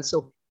final as well.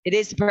 So it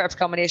is the perfect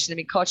combination. I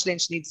mean, Coach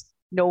Lynch needs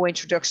no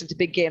introduction to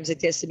big games like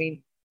this. I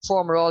mean,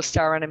 former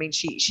All-Star, and I mean,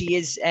 she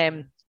is,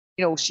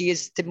 she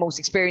is the most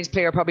experienced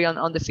player probably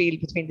on the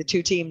field between the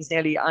 2 teams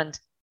nearly, and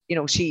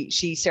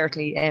she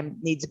certainly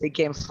needs a big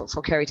game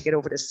for Kerry to get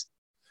over this.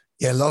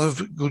 Yeah, a lot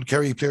of good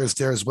Kerry players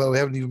there as well. We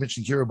haven't even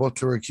mentioned Ciara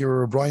Butler or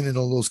Ciara O'Brien in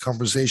all those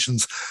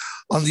conversations.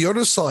 On the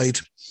other side,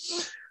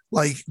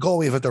 like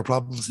Galway have had their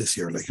problems this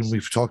year, and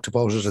we've talked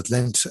about it at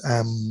length.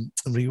 And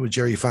with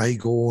Jerry Fahey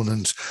going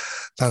and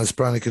Alice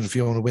Brannick and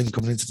Fiona Wynne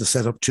coming into the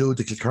setup too.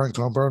 The Kilkerran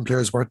Clonberne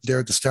players weren't there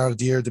at the start of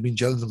the year. They've been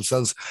gelling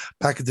themselves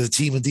back into the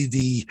team. Indeed,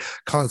 the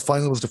Connacht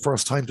final was the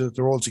first time that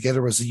they're all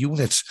together as a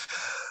unit.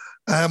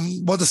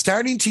 While the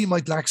starting team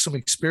might lack some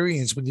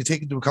experience, when you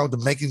take into account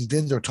that Megan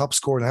Glynn, their top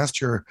scorer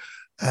last year,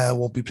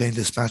 won't be playing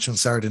this match on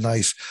Saturday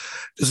night.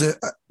 There's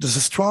a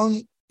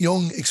strong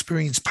young,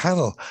 experienced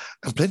panel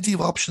and plenty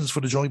of options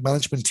for the joint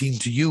management team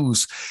to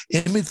use.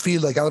 In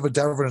midfield, like Alva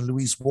Davern and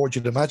Louise Ward,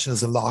 you'd imagine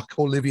as a lock.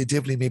 Olivia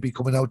Divley may be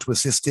coming out to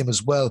assist him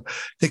as well.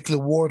 Nicola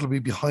Ward will be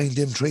behind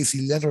him.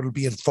 Tracy Leonard will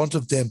be in front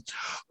of them.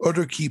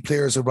 Other key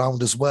players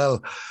around as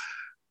well.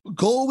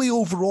 Galway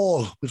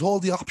overall, with all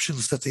the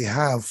options that they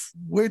have,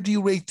 where do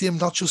you rate them,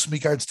 not just in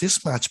regards to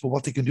this match, but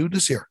what they can do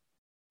this year?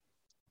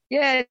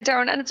 Yeah,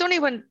 Darren, and it's only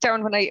when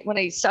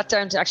I sat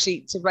down to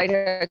write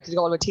out the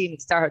Galway team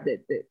that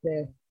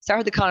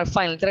started the Connacht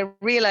final that I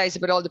realised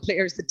about all the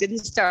players that didn't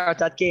start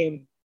that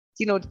game,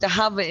 that they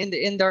have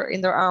in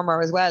their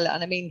armour as well.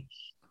 And I mean,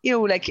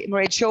 like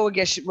Mairead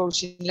Shoagish,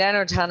 Roisin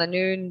Leonard, Hannah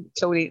Noon,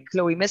 Chloe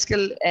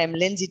Miskell,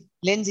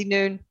 Lindsay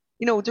Noon,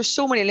 there's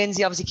so many.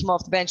 Lindsay obviously came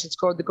off the bench and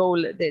scored the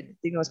goal.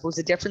 I suppose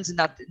the difference in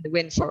that, in the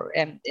win for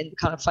in the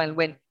kind of final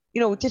win.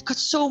 They've got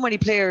so many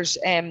players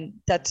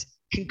that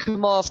can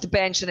come off the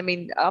bench, and I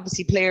mean,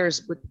 obviously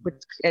players with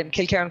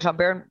Kilkerran and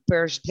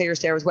Clonbear's players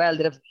there as well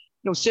that have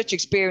such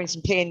experience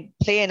in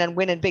playing and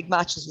winning big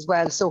matches as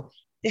well. So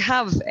they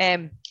have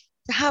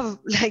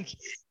like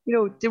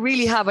they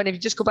really have. And if you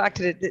just go back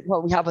to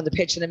what we have on the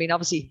pitch, and I mean,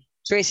 obviously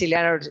Tracy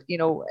Leonard,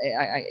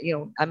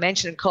 I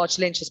mentioned Koch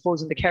Lynch, I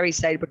suppose, on the Kerry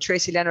side, but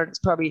Tracy Leonard is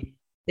probably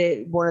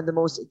one of the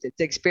most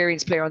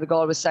experienced player on the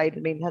Galway side. I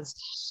mean, has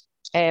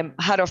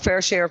had our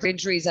fair share of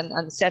injuries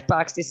and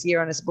setbacks this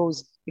year, and I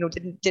suppose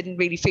didn't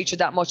really feature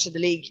that much in the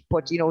league,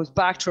 but was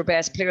back to her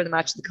best, player of the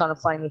match in the kind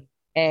of final,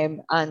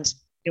 and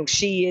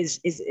she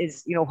is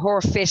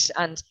her fit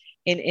and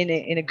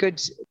in a good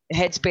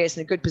headspace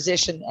and a good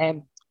position.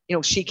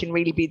 She can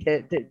really be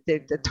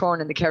the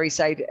thorn in the Kerry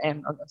side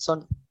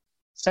on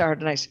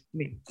Saturday night.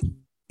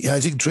 Yeah, I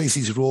think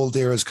Tracy's role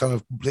there as kind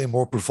of playing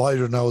more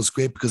provider now is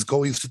great, because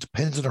Galway used to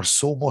depend on her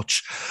so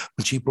much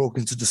when she broke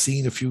into the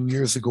scene a few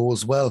years ago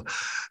as well.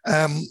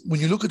 When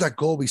you look at that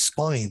Galway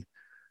spine,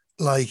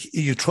 like,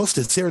 you trust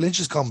it. Sarah Lynch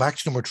has gone back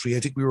to number 3. I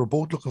think we were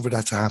both looking for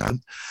that to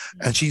happen,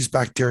 and she's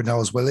back there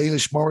now as well.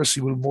 Ailish Morrissey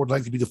will more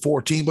likely be the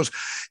 14. But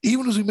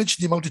even as we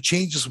mentioned the amount of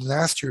changes from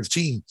last year's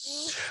team,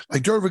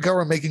 like Derva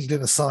Gower making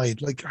Glynn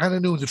aside, like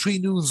Hannah Noon, the 3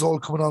 Noons all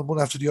coming on one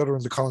after the other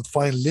in the Connacht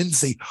final.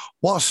 Lindsay,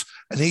 what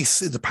an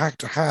ace in the pack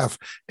to have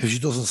if she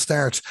doesn't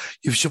start.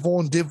 You've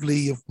Siobhan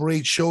Divley, you've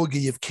Mairead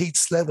Shogi, you've Kate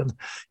Slevin.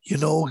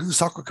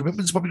 Soccer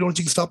commitments probably the only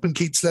thing stopping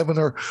Kate Slevin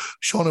or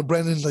Shauna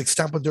Brennan like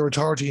stamping their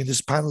authority in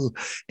this panel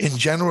in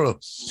general.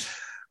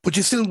 But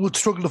you still would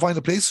struggle to find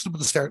a place for them in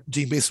the starting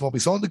team based on what we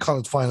saw in the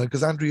Connacht final,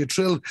 because Andrea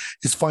Trill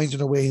is finding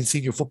her way in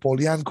senior football.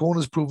 Leanne Cohen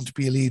has proven to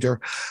be a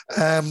leader.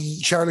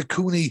 Charlotte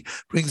Cooney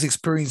brings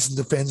experience in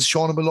defence.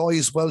 Shauna Malloy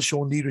as well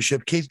showing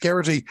leadership. Kate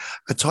Geraghty,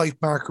 a type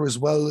marker as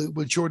well,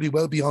 maturity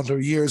well beyond her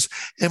years.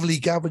 Emily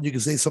Gavin, you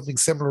can say something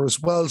similar as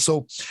well.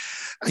 So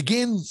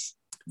again,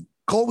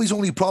 Galway's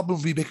only problem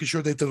will be making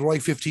sure they have the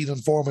right 15 on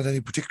form on any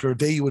particular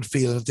day, you would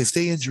feel. And if they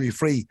stay injury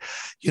free,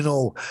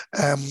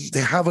 they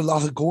have a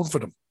lot of going for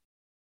them.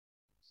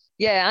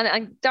 Yeah,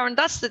 and Darren,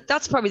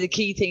 that's probably the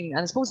key thing,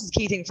 and I suppose it's the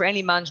key thing for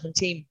any management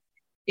team.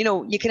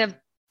 You can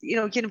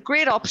have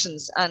great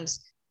options and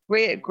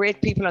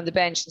great people on the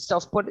bench and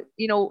stuff, but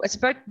it's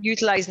about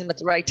utilising them at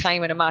the right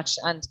time in a match,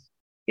 and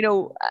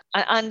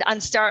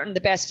and starting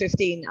the best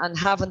 15 and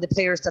having the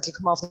players that will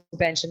come off the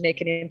bench and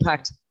make an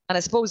impact. And I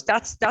suppose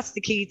that's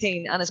the key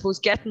thing. And I suppose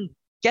getting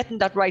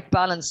that right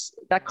balance,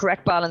 that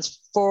correct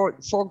balance for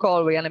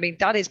Galway. And I mean,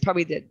 that is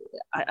probably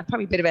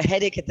a bit of a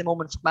headache at the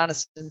moment for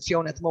Manus and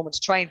Fiona at the moment, to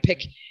try and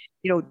pick,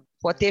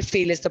 what they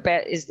feel is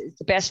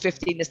the best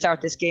 15 to start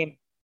this game,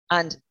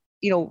 and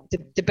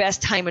the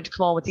best timing to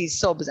come on with these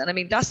subs. And I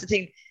mean, that's the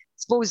thing. I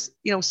suppose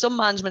some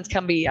managements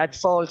can be at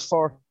fault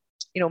for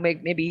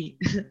maybe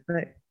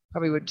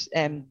probably would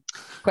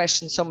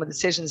question some of the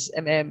decisions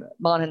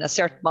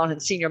Monaghan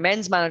senior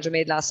men's manager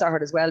made last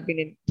Saturday as well,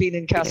 being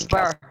in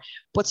Castlebar.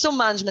 But some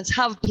managements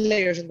have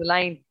players in the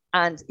line,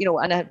 and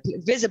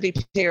visibly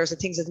players that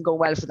things isn't going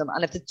well for them.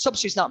 And if the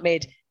substitute's not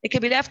made, it can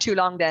be left too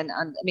long then.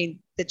 And I mean,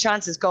 the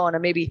chance is gone,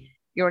 and maybe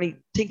you're only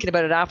thinking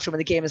about it after when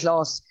the game is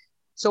lost.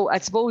 So I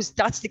suppose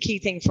that's the key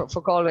thing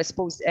for Galway, I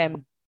suppose,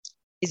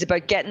 is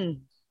about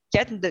getting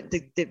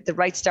the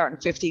right starting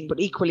 15,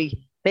 but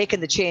equally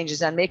making the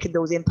changes and making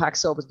those impact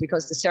subs,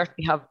 because they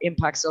certainly have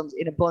impact subs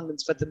in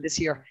abundance for them this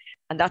year.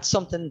 And that's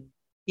something,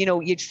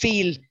 you'd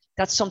feel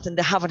that's something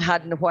they haven't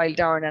had in a while,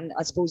 Darren. And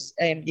I suppose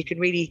you can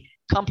really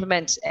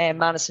compliment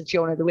Manus and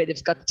Fiona the way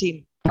they've got the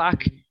team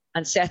back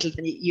and settled.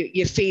 And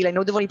you feel, I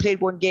know they've only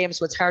played one game,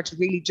 so it's hard to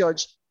really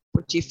judge,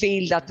 but you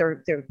feel that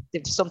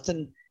there's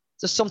something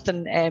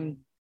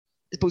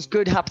I suppose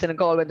good happening in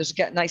Galway. There's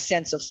a nice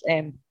sense of,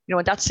 and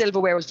that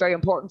silverware was very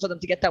important for them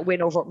to get that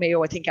win over at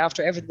Mayo. I think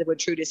after everything they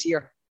went through this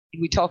year,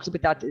 we talked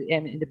about that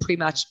in the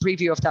pre-match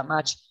preview of that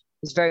match.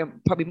 It was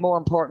probably more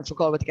important for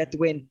Galway to get the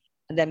win,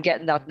 and them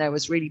getting that now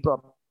has really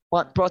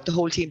brought the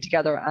whole team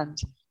together. And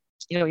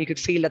you could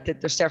feel that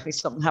there's certainly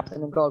something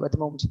happening in Galway at the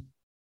moment.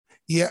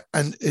 Yeah,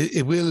 and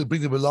it will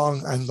bring them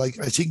along. And I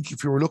think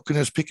if you were looking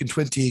at picking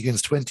 20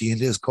 against 20 in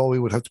this, Galway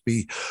would have to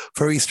be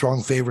very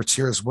strong favourites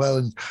here as well.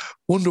 And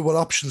wonder what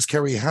options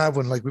Kerry have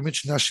when, like we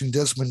mentioned, Aisling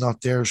Desmond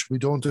not there. We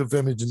don't have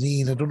Emma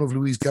Deneen. I don't know if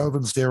Louise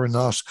Galvin's there or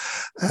not.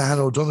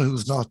 Hannah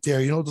O'Donoghue's not there.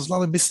 There's a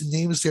lot of missing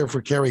names there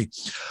for Kerry.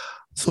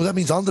 So that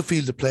means on the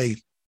field of play,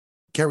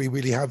 Kerry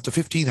really have the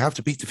 15 have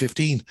to beat the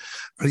 15,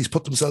 or at least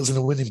put themselves in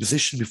a winning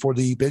position before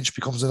the bench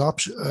becomes an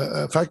option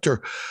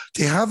factor.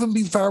 They haven't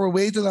been far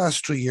away the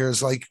last 3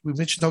 years. Like we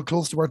mentioned how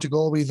close they were to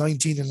Galway in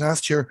 19, and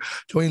last year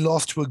they only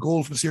lost to a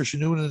goal from Saoirse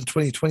Noonan in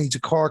 2020 to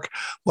Cork.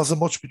 Wasn't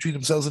much between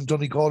themselves and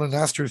Donegal and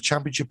last year's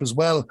championship as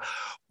well.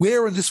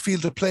 Where in this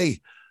field of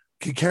play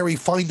can Kerry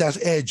find that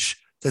edge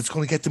that's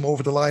going to get them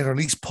over the line, or at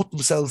least put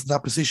themselves in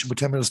that position with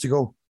 10 minutes to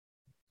go?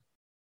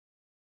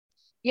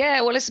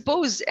 Yeah, well, I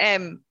suppose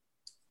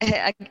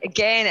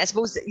again, I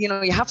suppose, you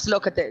have to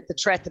look at the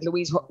threat that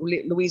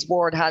Louise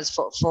Ward has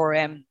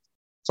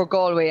for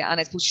Galway, and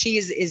I suppose she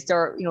is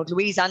there,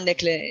 Louise and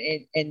Nicola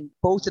in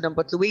both of them,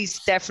 but Louise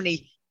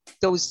definitely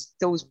those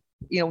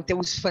when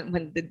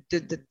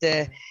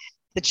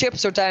the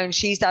chips are down,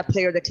 she's that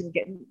player that can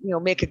get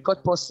make a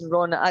gut bust and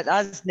run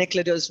as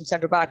Nicola does from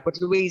centre back,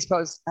 but Louise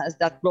has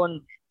that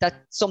run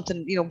that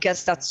something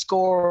gets that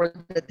score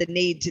that they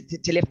need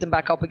to lift them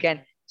back up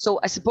again. So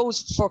I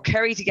suppose for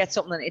Kerry to get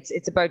something,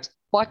 it's about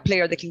what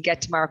player they can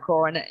get to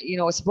Marcor, and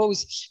I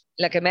suppose,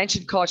 like I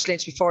mentioned, Coach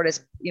Lynch before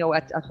this,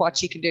 at what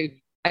she can do.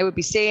 I would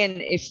be saying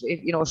if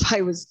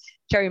I was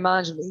Kerry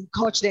management,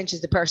 Coach Lynch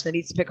is the person that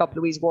needs to pick up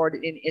Louise Ward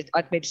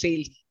at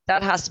midfield.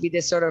 That has to be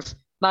this sort of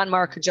man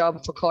marker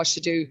job for Coach to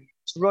do,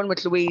 to run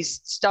with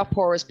Louise, stop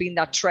her as being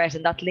that threat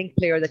and that link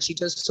player that she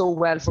does so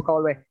well for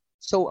Galway.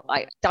 So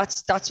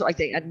that's what I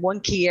think, and one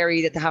key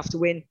area that they have to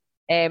win.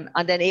 And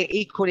then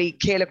equally,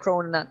 Kayla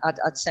Cronin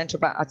at centre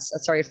back, at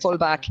full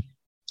back.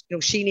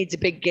 She needs a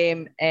big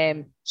game.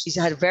 She's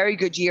had a very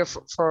good year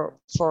for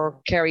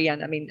Kerry,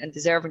 and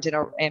deserving in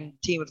our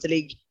team of the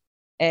league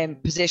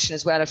position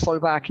as well at full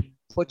back.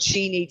 But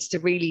she needs to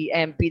really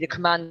be the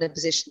commanding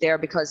position there,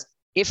 because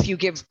if you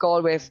give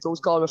those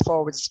Galway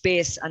forwards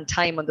space and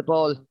time on the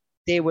ball,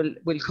 they will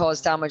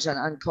cause damage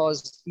and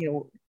cause,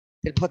 they'll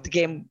put the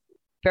game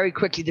very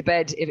quickly to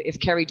bed if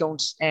Kerry don't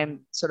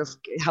sort of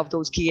have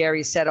those key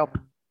areas set up.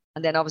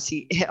 And then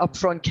obviously up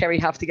front, Kerry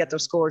have to get their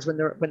scores when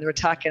they're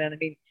attacking.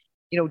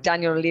 And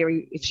Daniel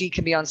O'Leary, if she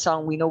can be on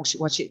song, we know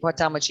what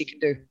damage she can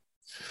do.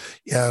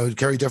 Yeah,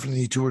 Kerry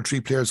definitely need 2 or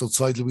 3 players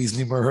outside Louise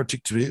and Emer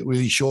Hurtig to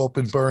really show up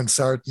in Burn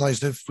Saturday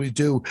night. And if we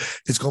do,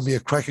 it's going to be a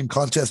cracking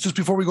contest. Just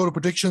before we go to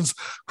predictions,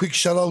 quick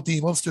shout out: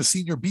 the Munster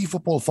Senior B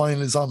football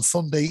final is on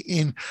Sunday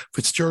in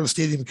Fitzgerald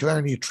Stadium in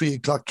Killarney at 3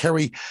 o'clock.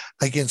 Kerry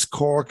against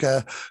Cork.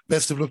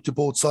 Best of luck to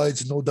both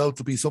sides, and no doubt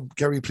there'll be some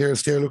Kerry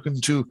players there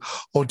looking to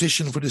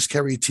audition for this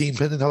Kerry team,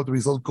 depending how the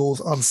result goes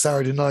on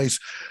Saturday night.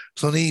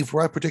 So, Niamh,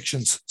 we're at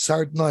predictions.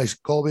 Saturday night,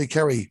 Galway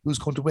Kerry. Who's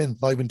going to win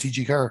live in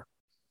TG Carr?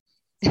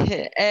 Well,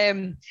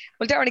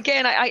 Darren,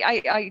 again,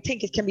 I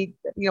think it can be,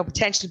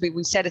 potentially,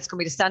 we said it's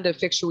going to be the standout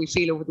fixture we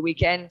feel over the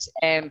weekend.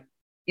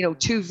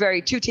 Two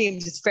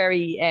teams it's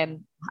very,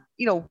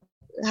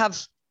 have,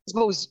 I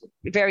suppose,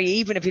 very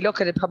even. If you look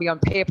at it, probably on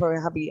paper,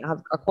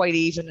 are quite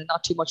even and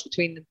not too much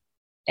between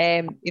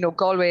them.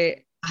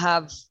 Galway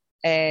have,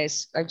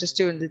 I'm just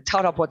doing the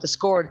tot up what they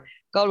scored.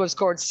 Galway have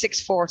scored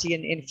 640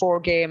 in 4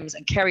 games,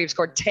 and Kerry have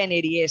scored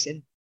 1088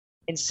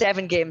 in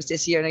 7 games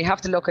this year. Now you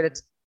have to look at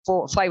it.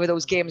 5 of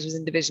those games was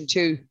in Division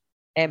 2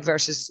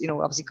 versus,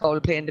 obviously Galway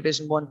playing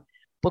Division 1.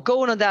 But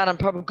going on that, I'm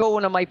probably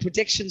going on my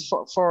predictions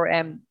for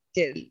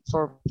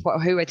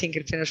who I think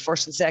will finish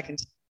first and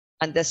second.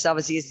 And this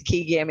obviously is the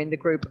key game in the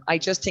group. I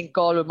just think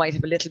Galway might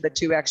have a little bit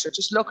too extra.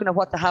 Just looking at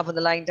what they have on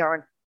the line,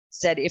 Darren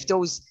said, if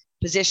those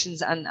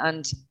positions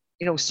and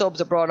subs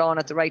are brought on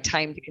at the right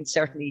time, they can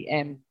certainly,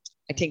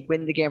 I think,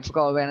 win the game for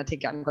Galway. And I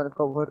think I'm going to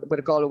go with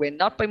a Galway win.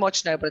 Not by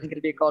much now, but I think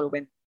it'll be a Galway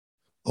win.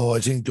 Oh,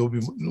 I think there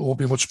won't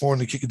be much more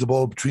than the kick of the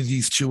ball between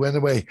these two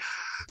anyway.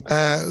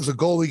 There's a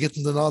Galway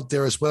getting the nod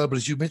there as well, but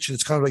as you mentioned,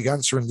 it's kind of like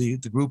answering the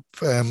group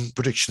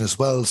prediction as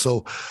well.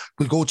 So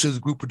we'll go to the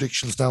group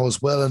predictions now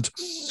as well. And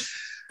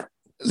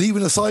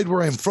leaving aside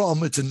where I'm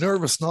from, it's a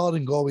nervous nod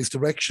in Galway's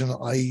direction.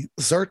 I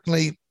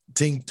certainly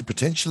think the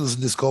potential is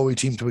in this Galway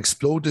team to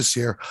explode this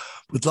year,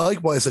 but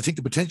likewise I think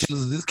the potential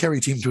is in this Kerry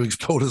team to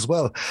explode as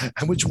well,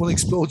 and which one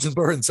explodes in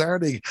Burn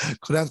Saturday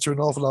could answer an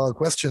awful lot of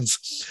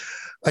questions.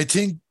 I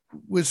think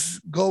with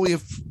Galway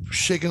have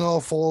shaken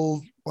off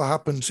all what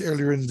happened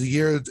earlier in the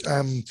year.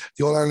 The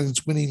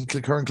All-Ireland's winning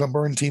Kilkerran and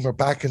Clonbyrne team are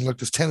back, and look,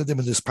 there's 10 of them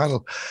in this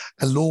panel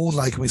alone.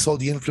 Like, we saw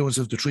the influence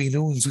of the Three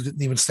Noons, who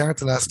didn't even start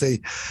the last day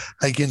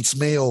against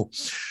Mayo.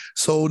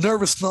 So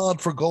nervous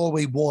nod for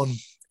Galway 1.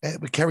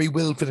 But Kerry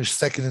will finish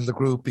second in the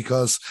group,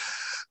 because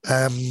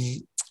I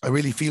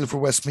really feel for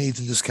Westmeath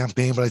in this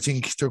campaign, but I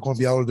think they're going to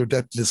be out of their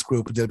depth in this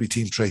group, and they'll be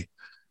Team 3.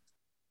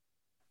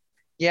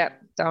 Yeah,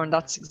 Darren,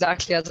 that's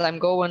exactly as I'm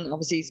going.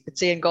 Obviously, but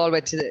seeing Galway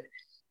to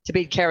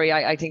beat Kerry,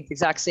 I think the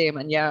exact same.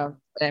 And yeah,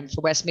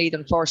 for Westmeath,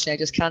 unfortunately, I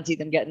just can't see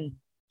them getting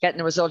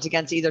a result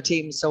against either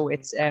team. So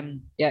it's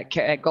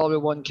Galway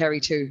 1, Kerry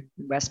 2,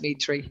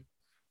 Westmeath 3.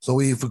 So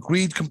we've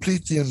agreed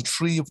completely on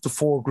 3 of the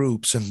 4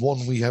 groups, and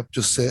 1 we have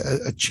just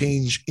a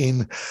change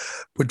in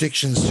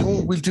predictions. So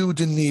what we'll do,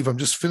 Niamh, I'm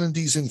just filling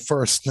these in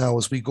first now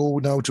as we go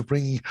now to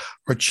bring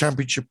our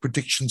championship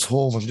predictions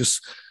home. I'm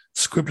just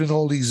scribbling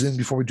all these in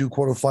before we do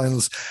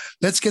quarterfinals.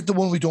 Let's get the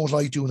one we don't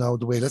like doing out of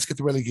the way. Let's get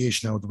the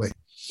relegation out of the way.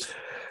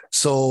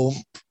 So,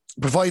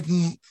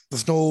 providing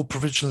there's no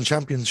provincial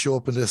champions show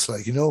up in this,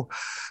 and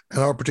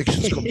our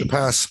predictions come to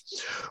pass,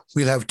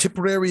 we'll have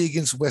Tipperary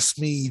against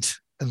Westmeath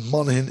and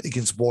Monaghan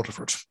against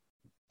Waterford.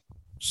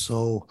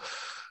 So,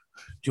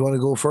 do you want to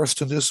go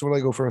first on this, or will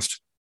I go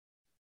first?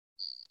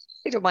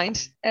 I don't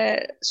mind.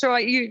 So,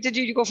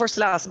 you go first to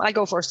last? I'll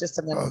go first this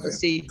time. Then we'll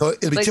see. So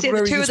it'll be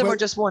Tipperary. The 2 of them are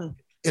just 1.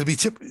 It'll be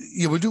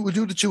we'll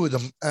do the 2 of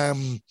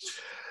them.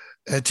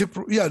 We'll do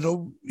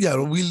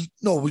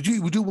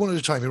one at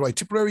a time. You're right.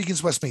 Tipperary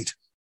against Westmeath.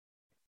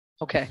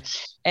 Okay.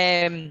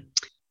 Again,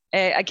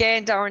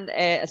 Darren,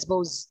 I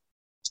suppose,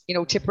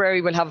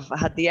 Tipperary will have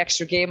had the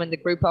extra game in the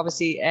group,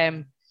 obviously,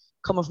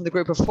 coming from the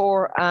group of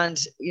 4, and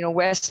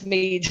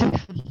Westmeath.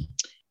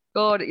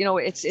 God,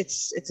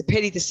 it's a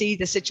pity to see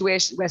the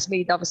situation.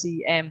 Westmeath,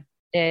 obviously,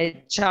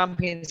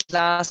 champions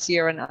last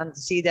year, and to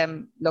see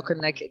them looking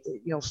like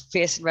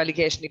facing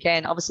relegation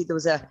again. Obviously, there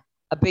was a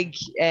big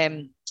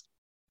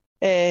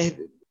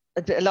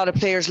a lot of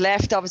players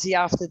left, obviously,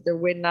 after their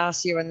win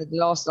last year, and they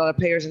lost a lot of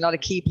players, and a lot of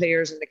key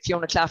players, and like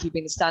Fiona Claffey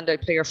being a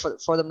standout player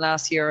for them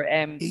last year.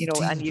 And you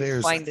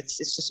find it's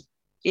just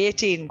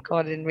 18.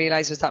 God, I didn't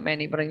realise it was that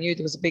many, but I knew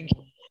there was a big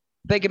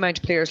amount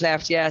of players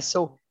left. Yeah.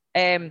 So,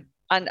 and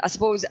I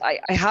suppose I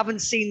haven't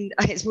seen.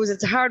 I suppose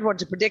it's a hard one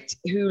to predict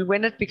who will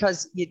win it,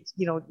 because you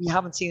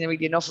haven't seen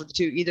really enough of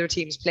either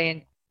teams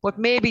playing. But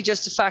maybe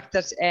just the fact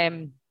that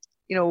I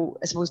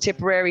suppose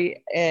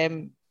Tipperary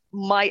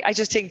I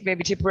just think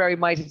maybe Tipperary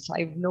might have. I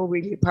have no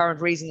really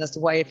apparent reason as to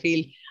why I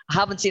feel I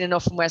haven't seen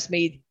enough from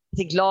Westmeath. I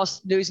think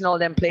losing all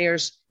them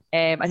players.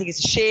 I think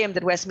it's a shame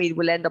that Westmeath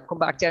will end up coming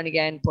back down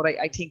again, but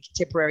I think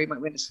Tipperary might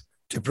win it.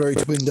 Tipperary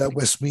to win that,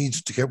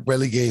 Westmeath to get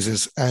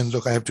relegated. And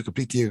look, I have to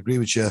completely agree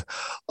with you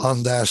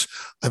on that.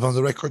 I'm on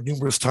the record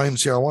numerous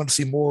times here. I want to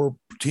see more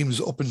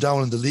teams up and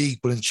down in the league,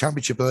 but in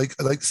Championship, I'd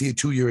like to see a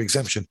 2-year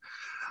exemption.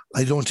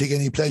 I don't take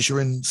any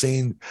pleasure in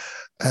saying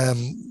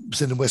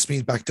sending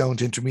Westmeath back down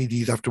to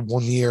intermediate after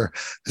 1 year,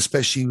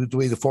 especially with the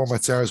way the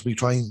formats are as we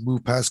try and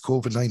move past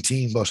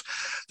COVID-19. But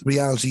the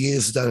reality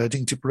is that I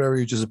think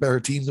Tipperary is just a better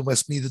team than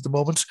Westmeath at the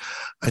moment.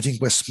 I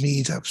think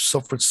Westmeath have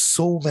suffered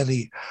so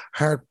many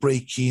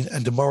heartbreaking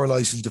and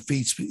demoralising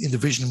defeats in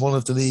Division 1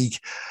 of the league.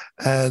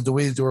 And the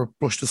way they were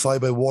brushed aside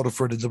by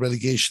Waterford in the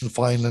relegation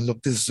final. And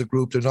look, this is a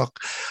group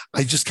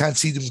I just can't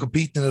see them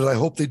competing in it. I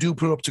hope they do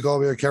put it up to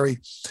Galway or Kerry.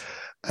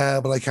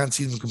 But I can't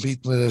see them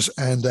competing with it.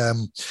 And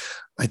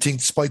I think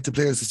despite the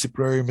players that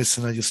Tipperary are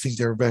missing, I just think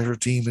they're a better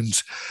team,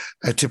 and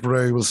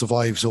Tipperary will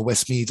survive. So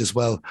Westmeath as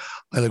well.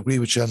 I'll agree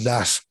with you on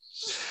that.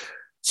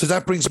 So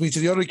that brings me to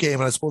the other game,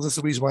 and I suppose that's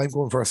the reason why I'm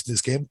going first in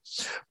this game.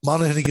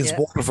 Monaghan against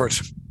Waterford.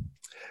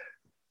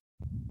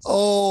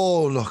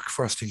 Oh, look,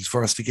 first things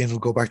first. Again, we'll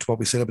go back to what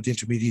we said about the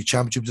Intermediate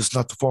Championship. Just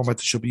not the format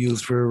that should be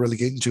used for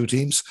relegating 2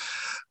 teams.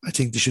 I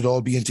think they should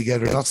all be in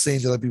together. Not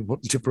saying that I'd be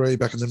putting Tipperary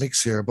back in the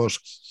mix here, but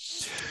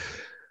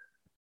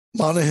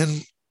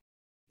Monaghan,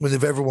 when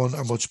they've ever won,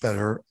 are much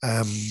better.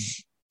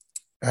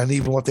 And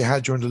even what they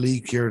had during the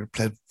league here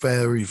played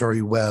very,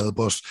 very well,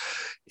 but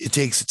it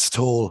takes its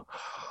toll.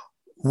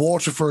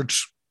 Waterford,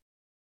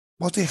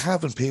 what they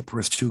have on paper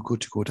is too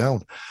good to go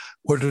down.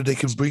 Whether they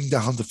can bring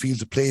that on the field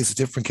to play is a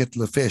different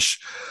kettle of fish.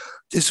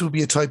 This would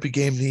be a type of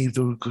game, Niamh,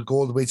 that could go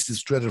all the way to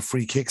this dreaded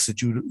free kicks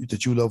that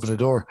you love and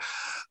adore.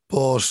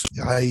 But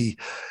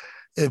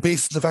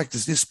based on the fact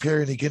that this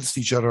pairing against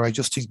each other, I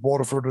just think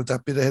Waterford are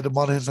that bit ahead of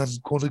Monaghan. I'm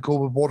going to go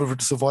with Waterford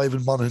to survive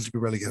and Monaghan to be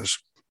relegated.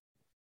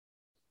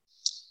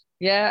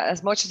 Yeah,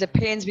 as much as it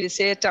pains me to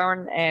say it,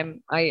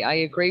 Darren, I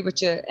agree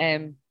with you.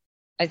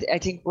 I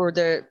think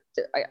we're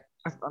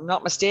if I'm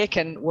not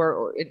mistaken,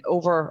 we're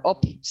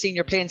up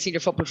playing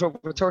senior football for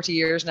over 30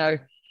 years now.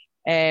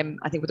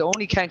 I think we're the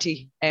only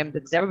county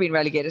that's never been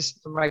relegated, if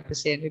I'm right by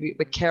saying, maybe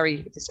with Kerry,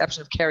 with the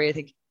exception of Kerry, I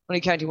think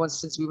only county once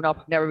since we went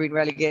up, never been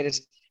relegated.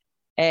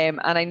 And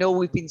I know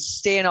we've been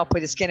staying up by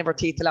the skin of our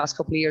teeth the last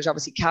couple of years.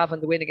 Obviously,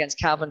 Cavan, the win against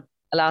Cavan,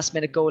 a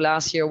last-minute goal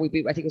last year. I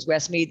think it was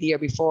Westmeath the year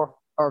before,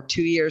 or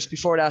 2 years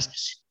before that,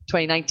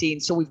 2019.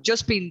 So we've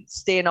just been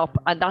staying up,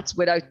 and that's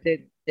without the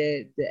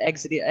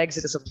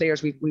exodus of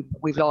players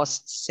we've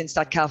lost since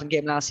that Cavan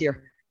game last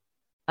year.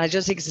 And I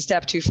just think it's a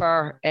step too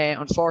far,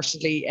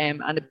 unfortunately.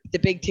 And the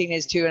big thing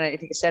is too, and I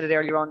think I said it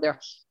earlier on there.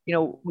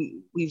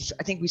 We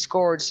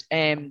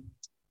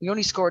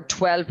only scored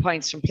 12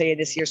 points from play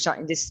this year,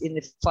 starting in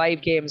the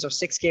 5 games or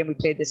 6 games we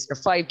played this, or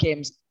 5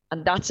 games,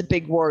 and that's a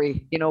big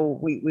worry.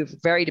 We're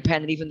very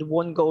dependent. Even the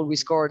 1 goal we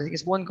scored, I think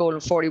it's 1 goal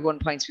and 41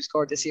 points we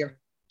scored this year,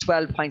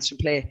 12 points from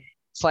play,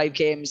 5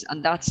 games,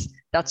 and that's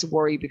a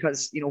worry,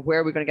 because where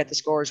are we going to get the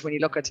scores when you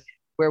look at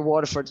where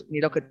Waterford? When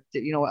you look at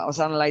I was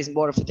analysing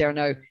Waterford there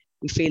now.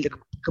 We feel they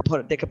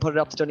could put it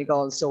up to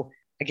Donegal. So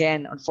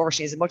again,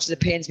 unfortunately, as much as it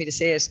pains me to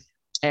say it,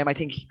 I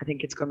think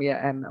it's going to be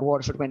a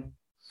Waterford win.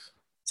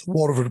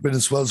 Waterford win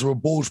as well. So we're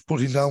both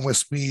putting down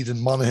Westmeath and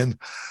Monaghan.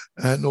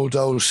 No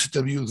doubt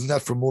they'll be using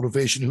that for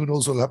motivation. Who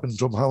knows what will happen in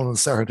Drumhound on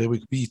Saturday? We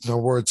could be eating our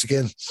words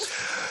again.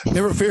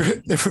 Never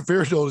fear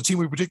though. The team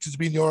we predicted to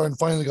be in the All-Ireland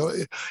final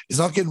is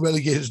not getting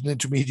relegated in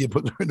intermediate,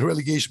 but they're in the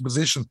relegation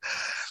position.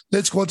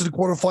 Let's go on to the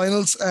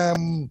quarterfinals.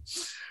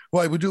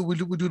 Right, we'll do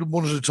them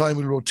one at a time.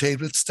 We'll rotate.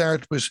 Let's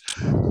start with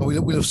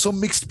we'll have some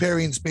mixed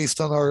pairings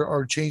based on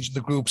our change in the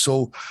group.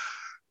 So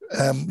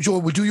Joe,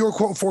 we'll do your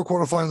 4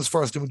 quarterfinals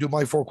first, then we'll do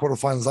my 4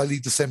 quarterfinals. I'll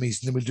lead the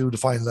semis, and then we'll do the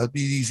final. That'll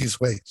be the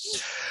easiest way.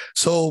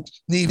 So,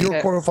 Niamh,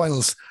 your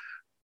quarterfinals.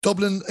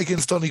 Dublin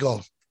against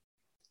Donegal.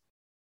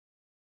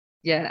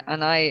 Yeah,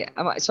 and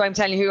I'm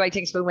telling you who I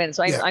think will win.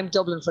 So I'm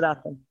Dublin for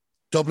that then.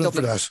 Dublin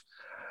for that.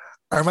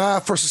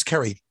 Armagh versus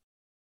Kerry.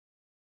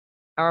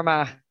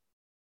 Armagh.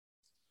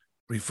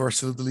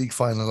 Reversal of the league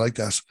final, I like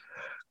that.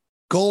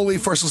 Galway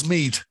versus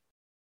Meath.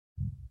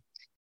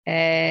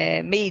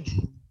 Meath.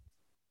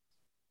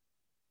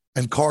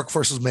 And Cork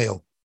versus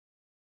Mayo.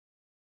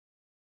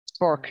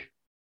 Cork.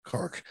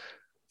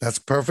 That's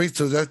perfect.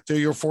 So they're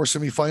your 4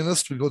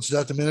 semi-finalists. We'll go to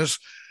that in a minute.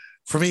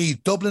 For me,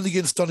 Dublin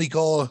against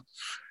Donegal.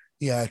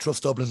 Yeah, I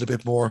trust Dublin a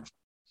bit more.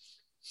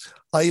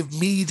 I have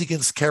Meath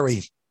against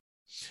Kerry.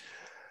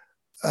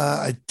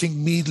 I think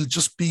Meath will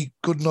just be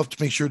good enough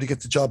to make sure to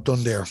get the job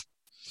done there.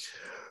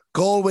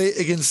 Galway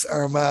against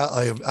Armagh,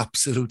 I have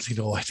absolutely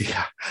no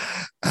idea.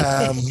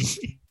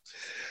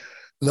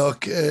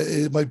 Look,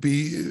 it might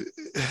be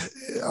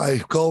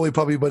Galway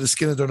probably by the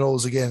skin of their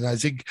nose again. I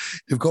think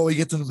if Galway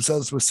get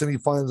themselves to a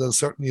semi-final, they'll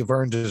certainly have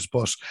earned it.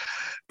 But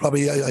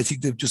probably, I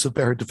think they've just have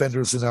better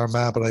defenders than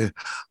Armagh. But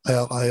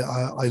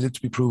I live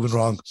to be proven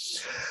wrong.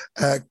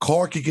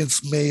 Cork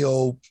against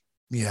Mayo,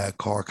 yeah,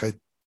 Cork.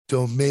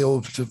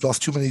 Mayo have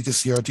lost too many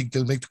this year. I think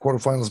they'll make the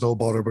quarterfinals, no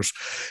bother. But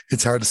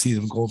it's hard to see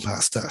them going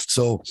past that.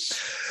 So,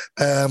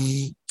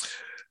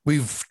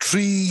 we've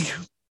 3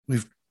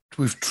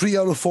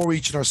 out of 4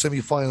 each in our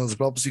semi-finals,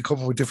 but obviously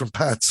coming with different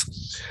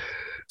paths.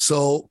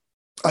 So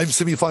I'm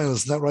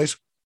semi-finals, isn't that right?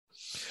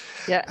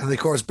 Yeah. And of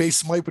course,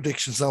 based on my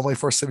predictions, now my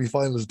first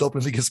semi-final is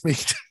Dublin against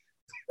Meath.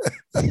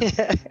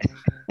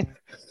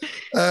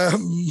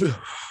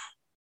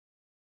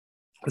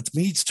 It's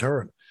Meath's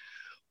turn,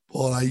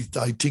 but I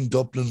think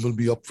Dublin will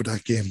be up for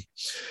that game.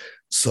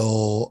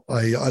 So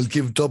I'll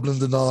give Dublin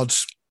the nod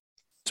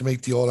to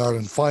make the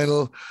All-Ireland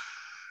final.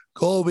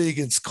 Galway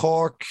against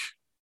Cork.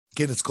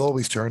 Again, it's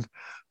Galway's turn,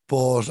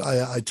 but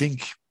I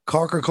think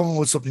Cork are coming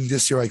with something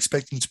this year. I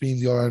expect them to be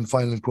in the All-Ireland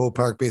final in Croke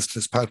Park based on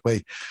this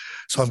pathway.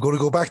 So I'm going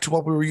to go back to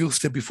what we were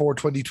used to before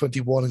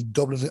 2021 in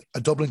Dublin,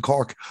 a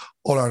Dublin-Cork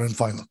All-Ireland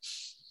final.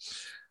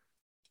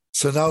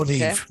 So now,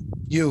 Niamh,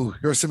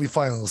 your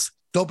semi-finals.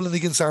 Dublin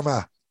against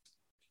Armagh.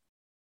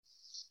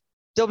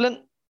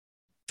 Dublin.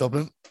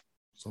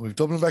 So we've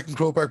Dublin back in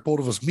Croke Park, both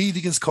of us. Meath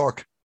against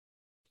Cork.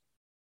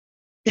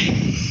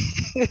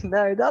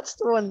 No, that's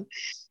the one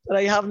that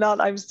I have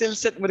not. I'm still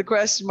sitting with a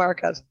question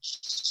mark at.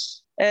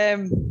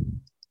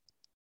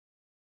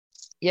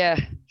 Yeah,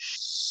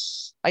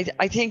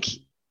 I think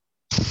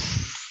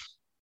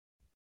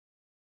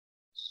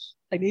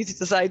I need to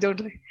decide,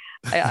 don't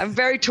I? I'm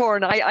very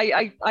torn.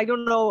 I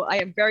don't know. I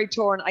am very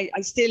torn. I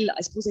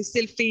suppose I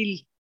still feel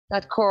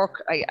that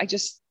Cork. I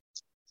just,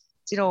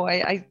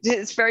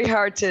 it's very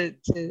hard to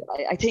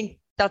I think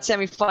that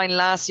semi-final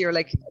last year,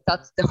 like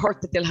that's the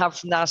hurt that they'll have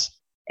from that.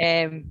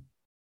 And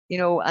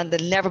they'll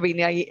never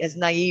be as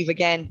naive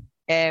again.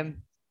 But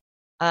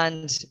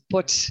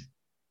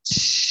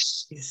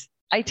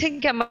I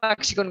think I'm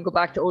actually going to go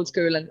back to old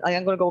school, and I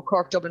am going to go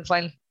Cork Dublin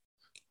final.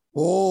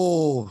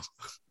 Oh,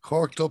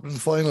 Cork Dublin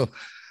final.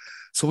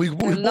 So we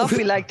will not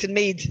be like in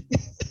Meath.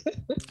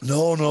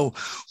 No,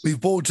 we've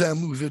both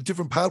we've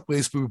different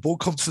pathways, but we both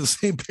come to the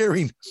same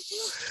pairing.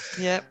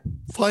 Yeah.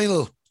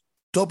 Final,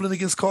 Dublin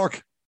against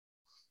Cork.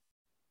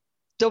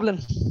 Dublin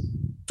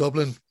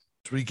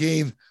to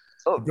regain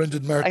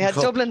Brendan Martin I had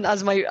Cup. Dublin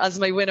as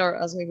my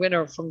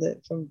winner from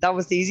that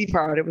was the easy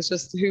part. It was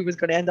just who was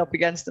going to end up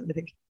against them, I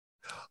think.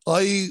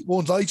 I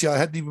won't lie to you, I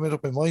hadn't even made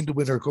up my mind the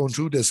winner going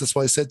through this. That's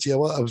why I said to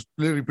you, I was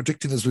literally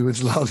predicting as we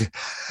went along.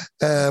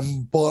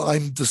 But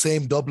I'm the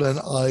same, Dublin.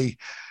 I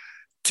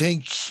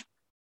think,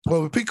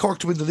 we picked Cork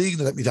to win the league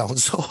and they let me down.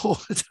 So,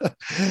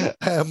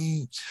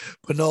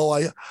 but no,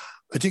 I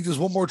think there's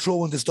one more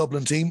throw in this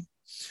Dublin team.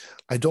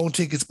 I don't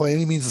think it's by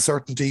any means a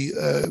certainty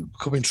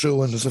coming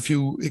through, and there's a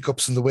few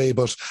hiccups in the way,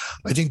 but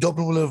I think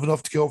Dublin will have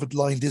enough to get over the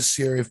line this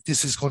year if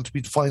this is going to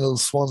be the final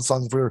swan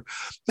song for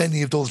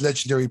many of those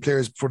legendary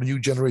players before the new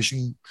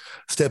generation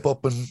step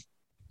up and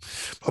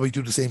probably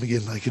do the same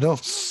again,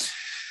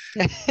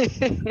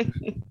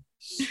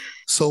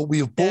 So we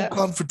have both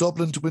gone for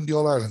Dublin to win the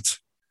All-Ireland.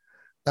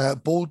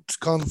 Both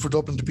gone for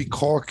Dublin to beat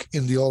Cork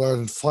in the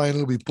All-Ireland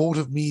final. We both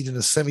have Meath in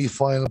a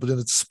semi-final, but then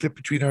it's split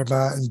between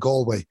Armagh and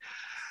Galway.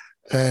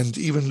 And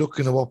even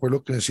looking at what we're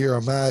looking at here,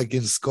 Armagh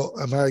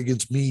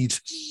against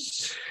Meath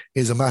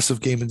is a massive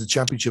game in the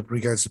championship in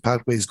regards to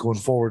pathways going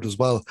forward as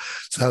well.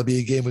 So that'll be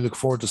a game we look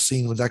forward to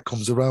seeing when that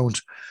comes around.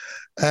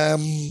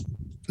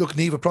 Look,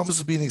 Niamh, it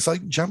promises to be an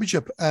exciting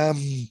championship.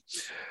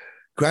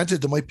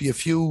 Granted, there might be a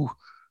few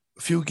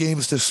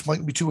games that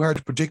mightn't be too hard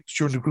to predict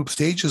during the group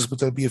stages, but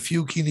there'll be a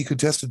few keenly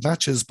contested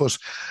matches. But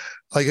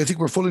I think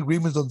we're full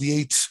agreement on the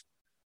eight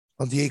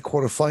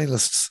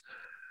quarterfinalists.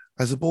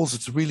 I suppose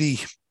it's really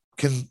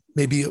can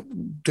maybe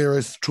there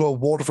is through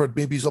Waterford,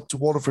 maybe it's up to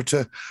Waterford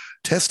to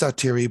test that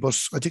theory, but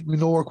I think we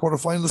know our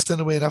quarterfinalists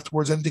anyway, and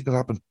afterwards anything can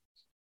happen.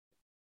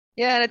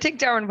 Yeah, and I think,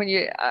 Darren, when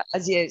you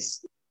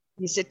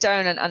sit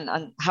down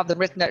and have them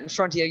written out in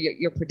front of you,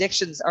 your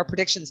predictions,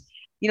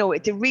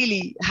 they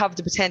really have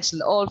the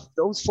potential. All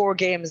those 4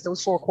 games,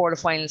 those 4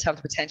 quarterfinals have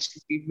the potential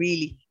to be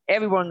really,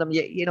 every one of them,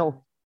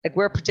 like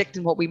we're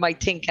predicting what we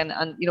might think. And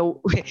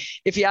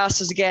if you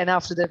asked us again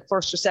after the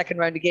first or second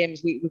round of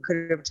games, we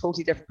could have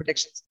totally different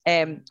predictions.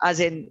 As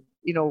in,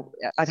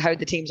 at how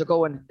the teams are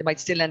going. They might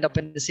still end up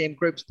in the same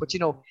groups, but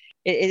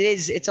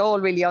it's all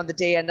really on the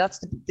day, and that's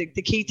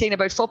the key thing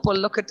about football.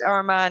 Look at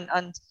Armagh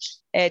and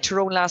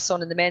Tyrone last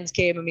Sunday in the men's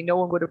game. I mean, no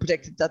one would have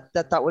predicted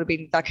that would have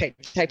been that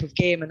type of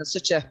game, and it's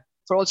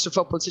for Ulster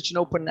football, such an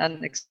open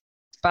and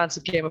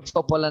expansive game of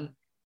football, and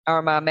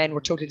Armagh men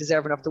were totally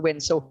deserving of the win.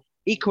 So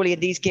equally in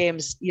these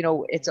games,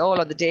 it's all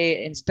on the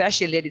day, and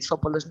especially in ladies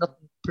football, there's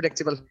nothing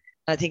predictable.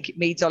 And I think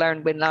Meath's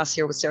All-Ireland win last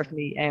year was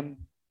certainly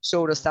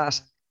showed us that.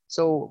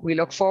 So we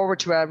look forward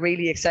to a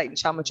really exciting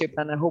championship,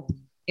 and I hope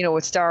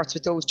it starts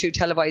with those 2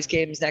 televised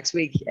games next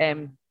week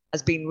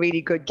as being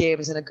really good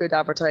games and a good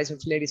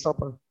advertisement for ladies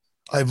football.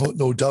 I've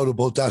no doubt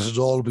about that at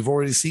all. We've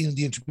already seen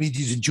the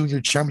intermediate and junior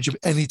championship.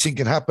 Anything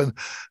can happen.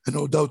 And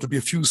no doubt there'll be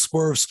a few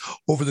swerves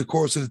over the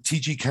course of the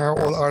TG Carr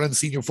All-Ireland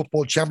Senior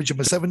Football Championship.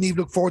 Myself and Niamh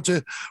look forward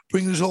to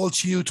bringing it all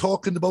to you,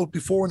 talking about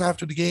before and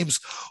after the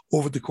games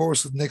over the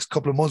course of the next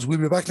couple of months. We'll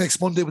be back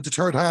next Monday with the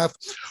third half,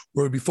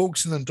 where we'll be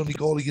focusing on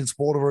Donegal against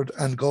Waterford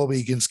and Galway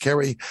against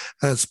Kerry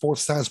and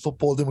Sports Stars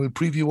Football. Then we'll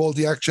preview all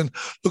the action,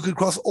 looking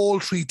across all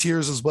 3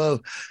 tiers as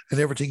well, and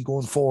everything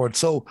going forward.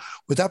 So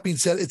with that being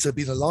said, it's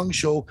been a long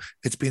show.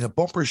 It's been a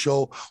bumper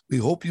show. We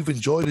hope you've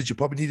enjoyed it. You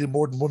probably needed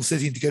more than one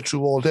sitting to get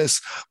through all this,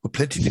 with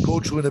plenty to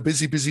go through in a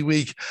busy, busy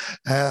week.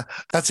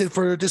 That's it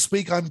for this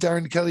week. I'm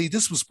Darren Kelly.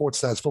 This was Sports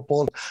Stars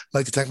Football. I'd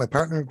like to thank my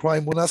partner in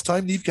crime one last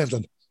time, Niamh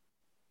Kendlin.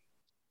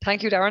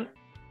 Thank you, Darren.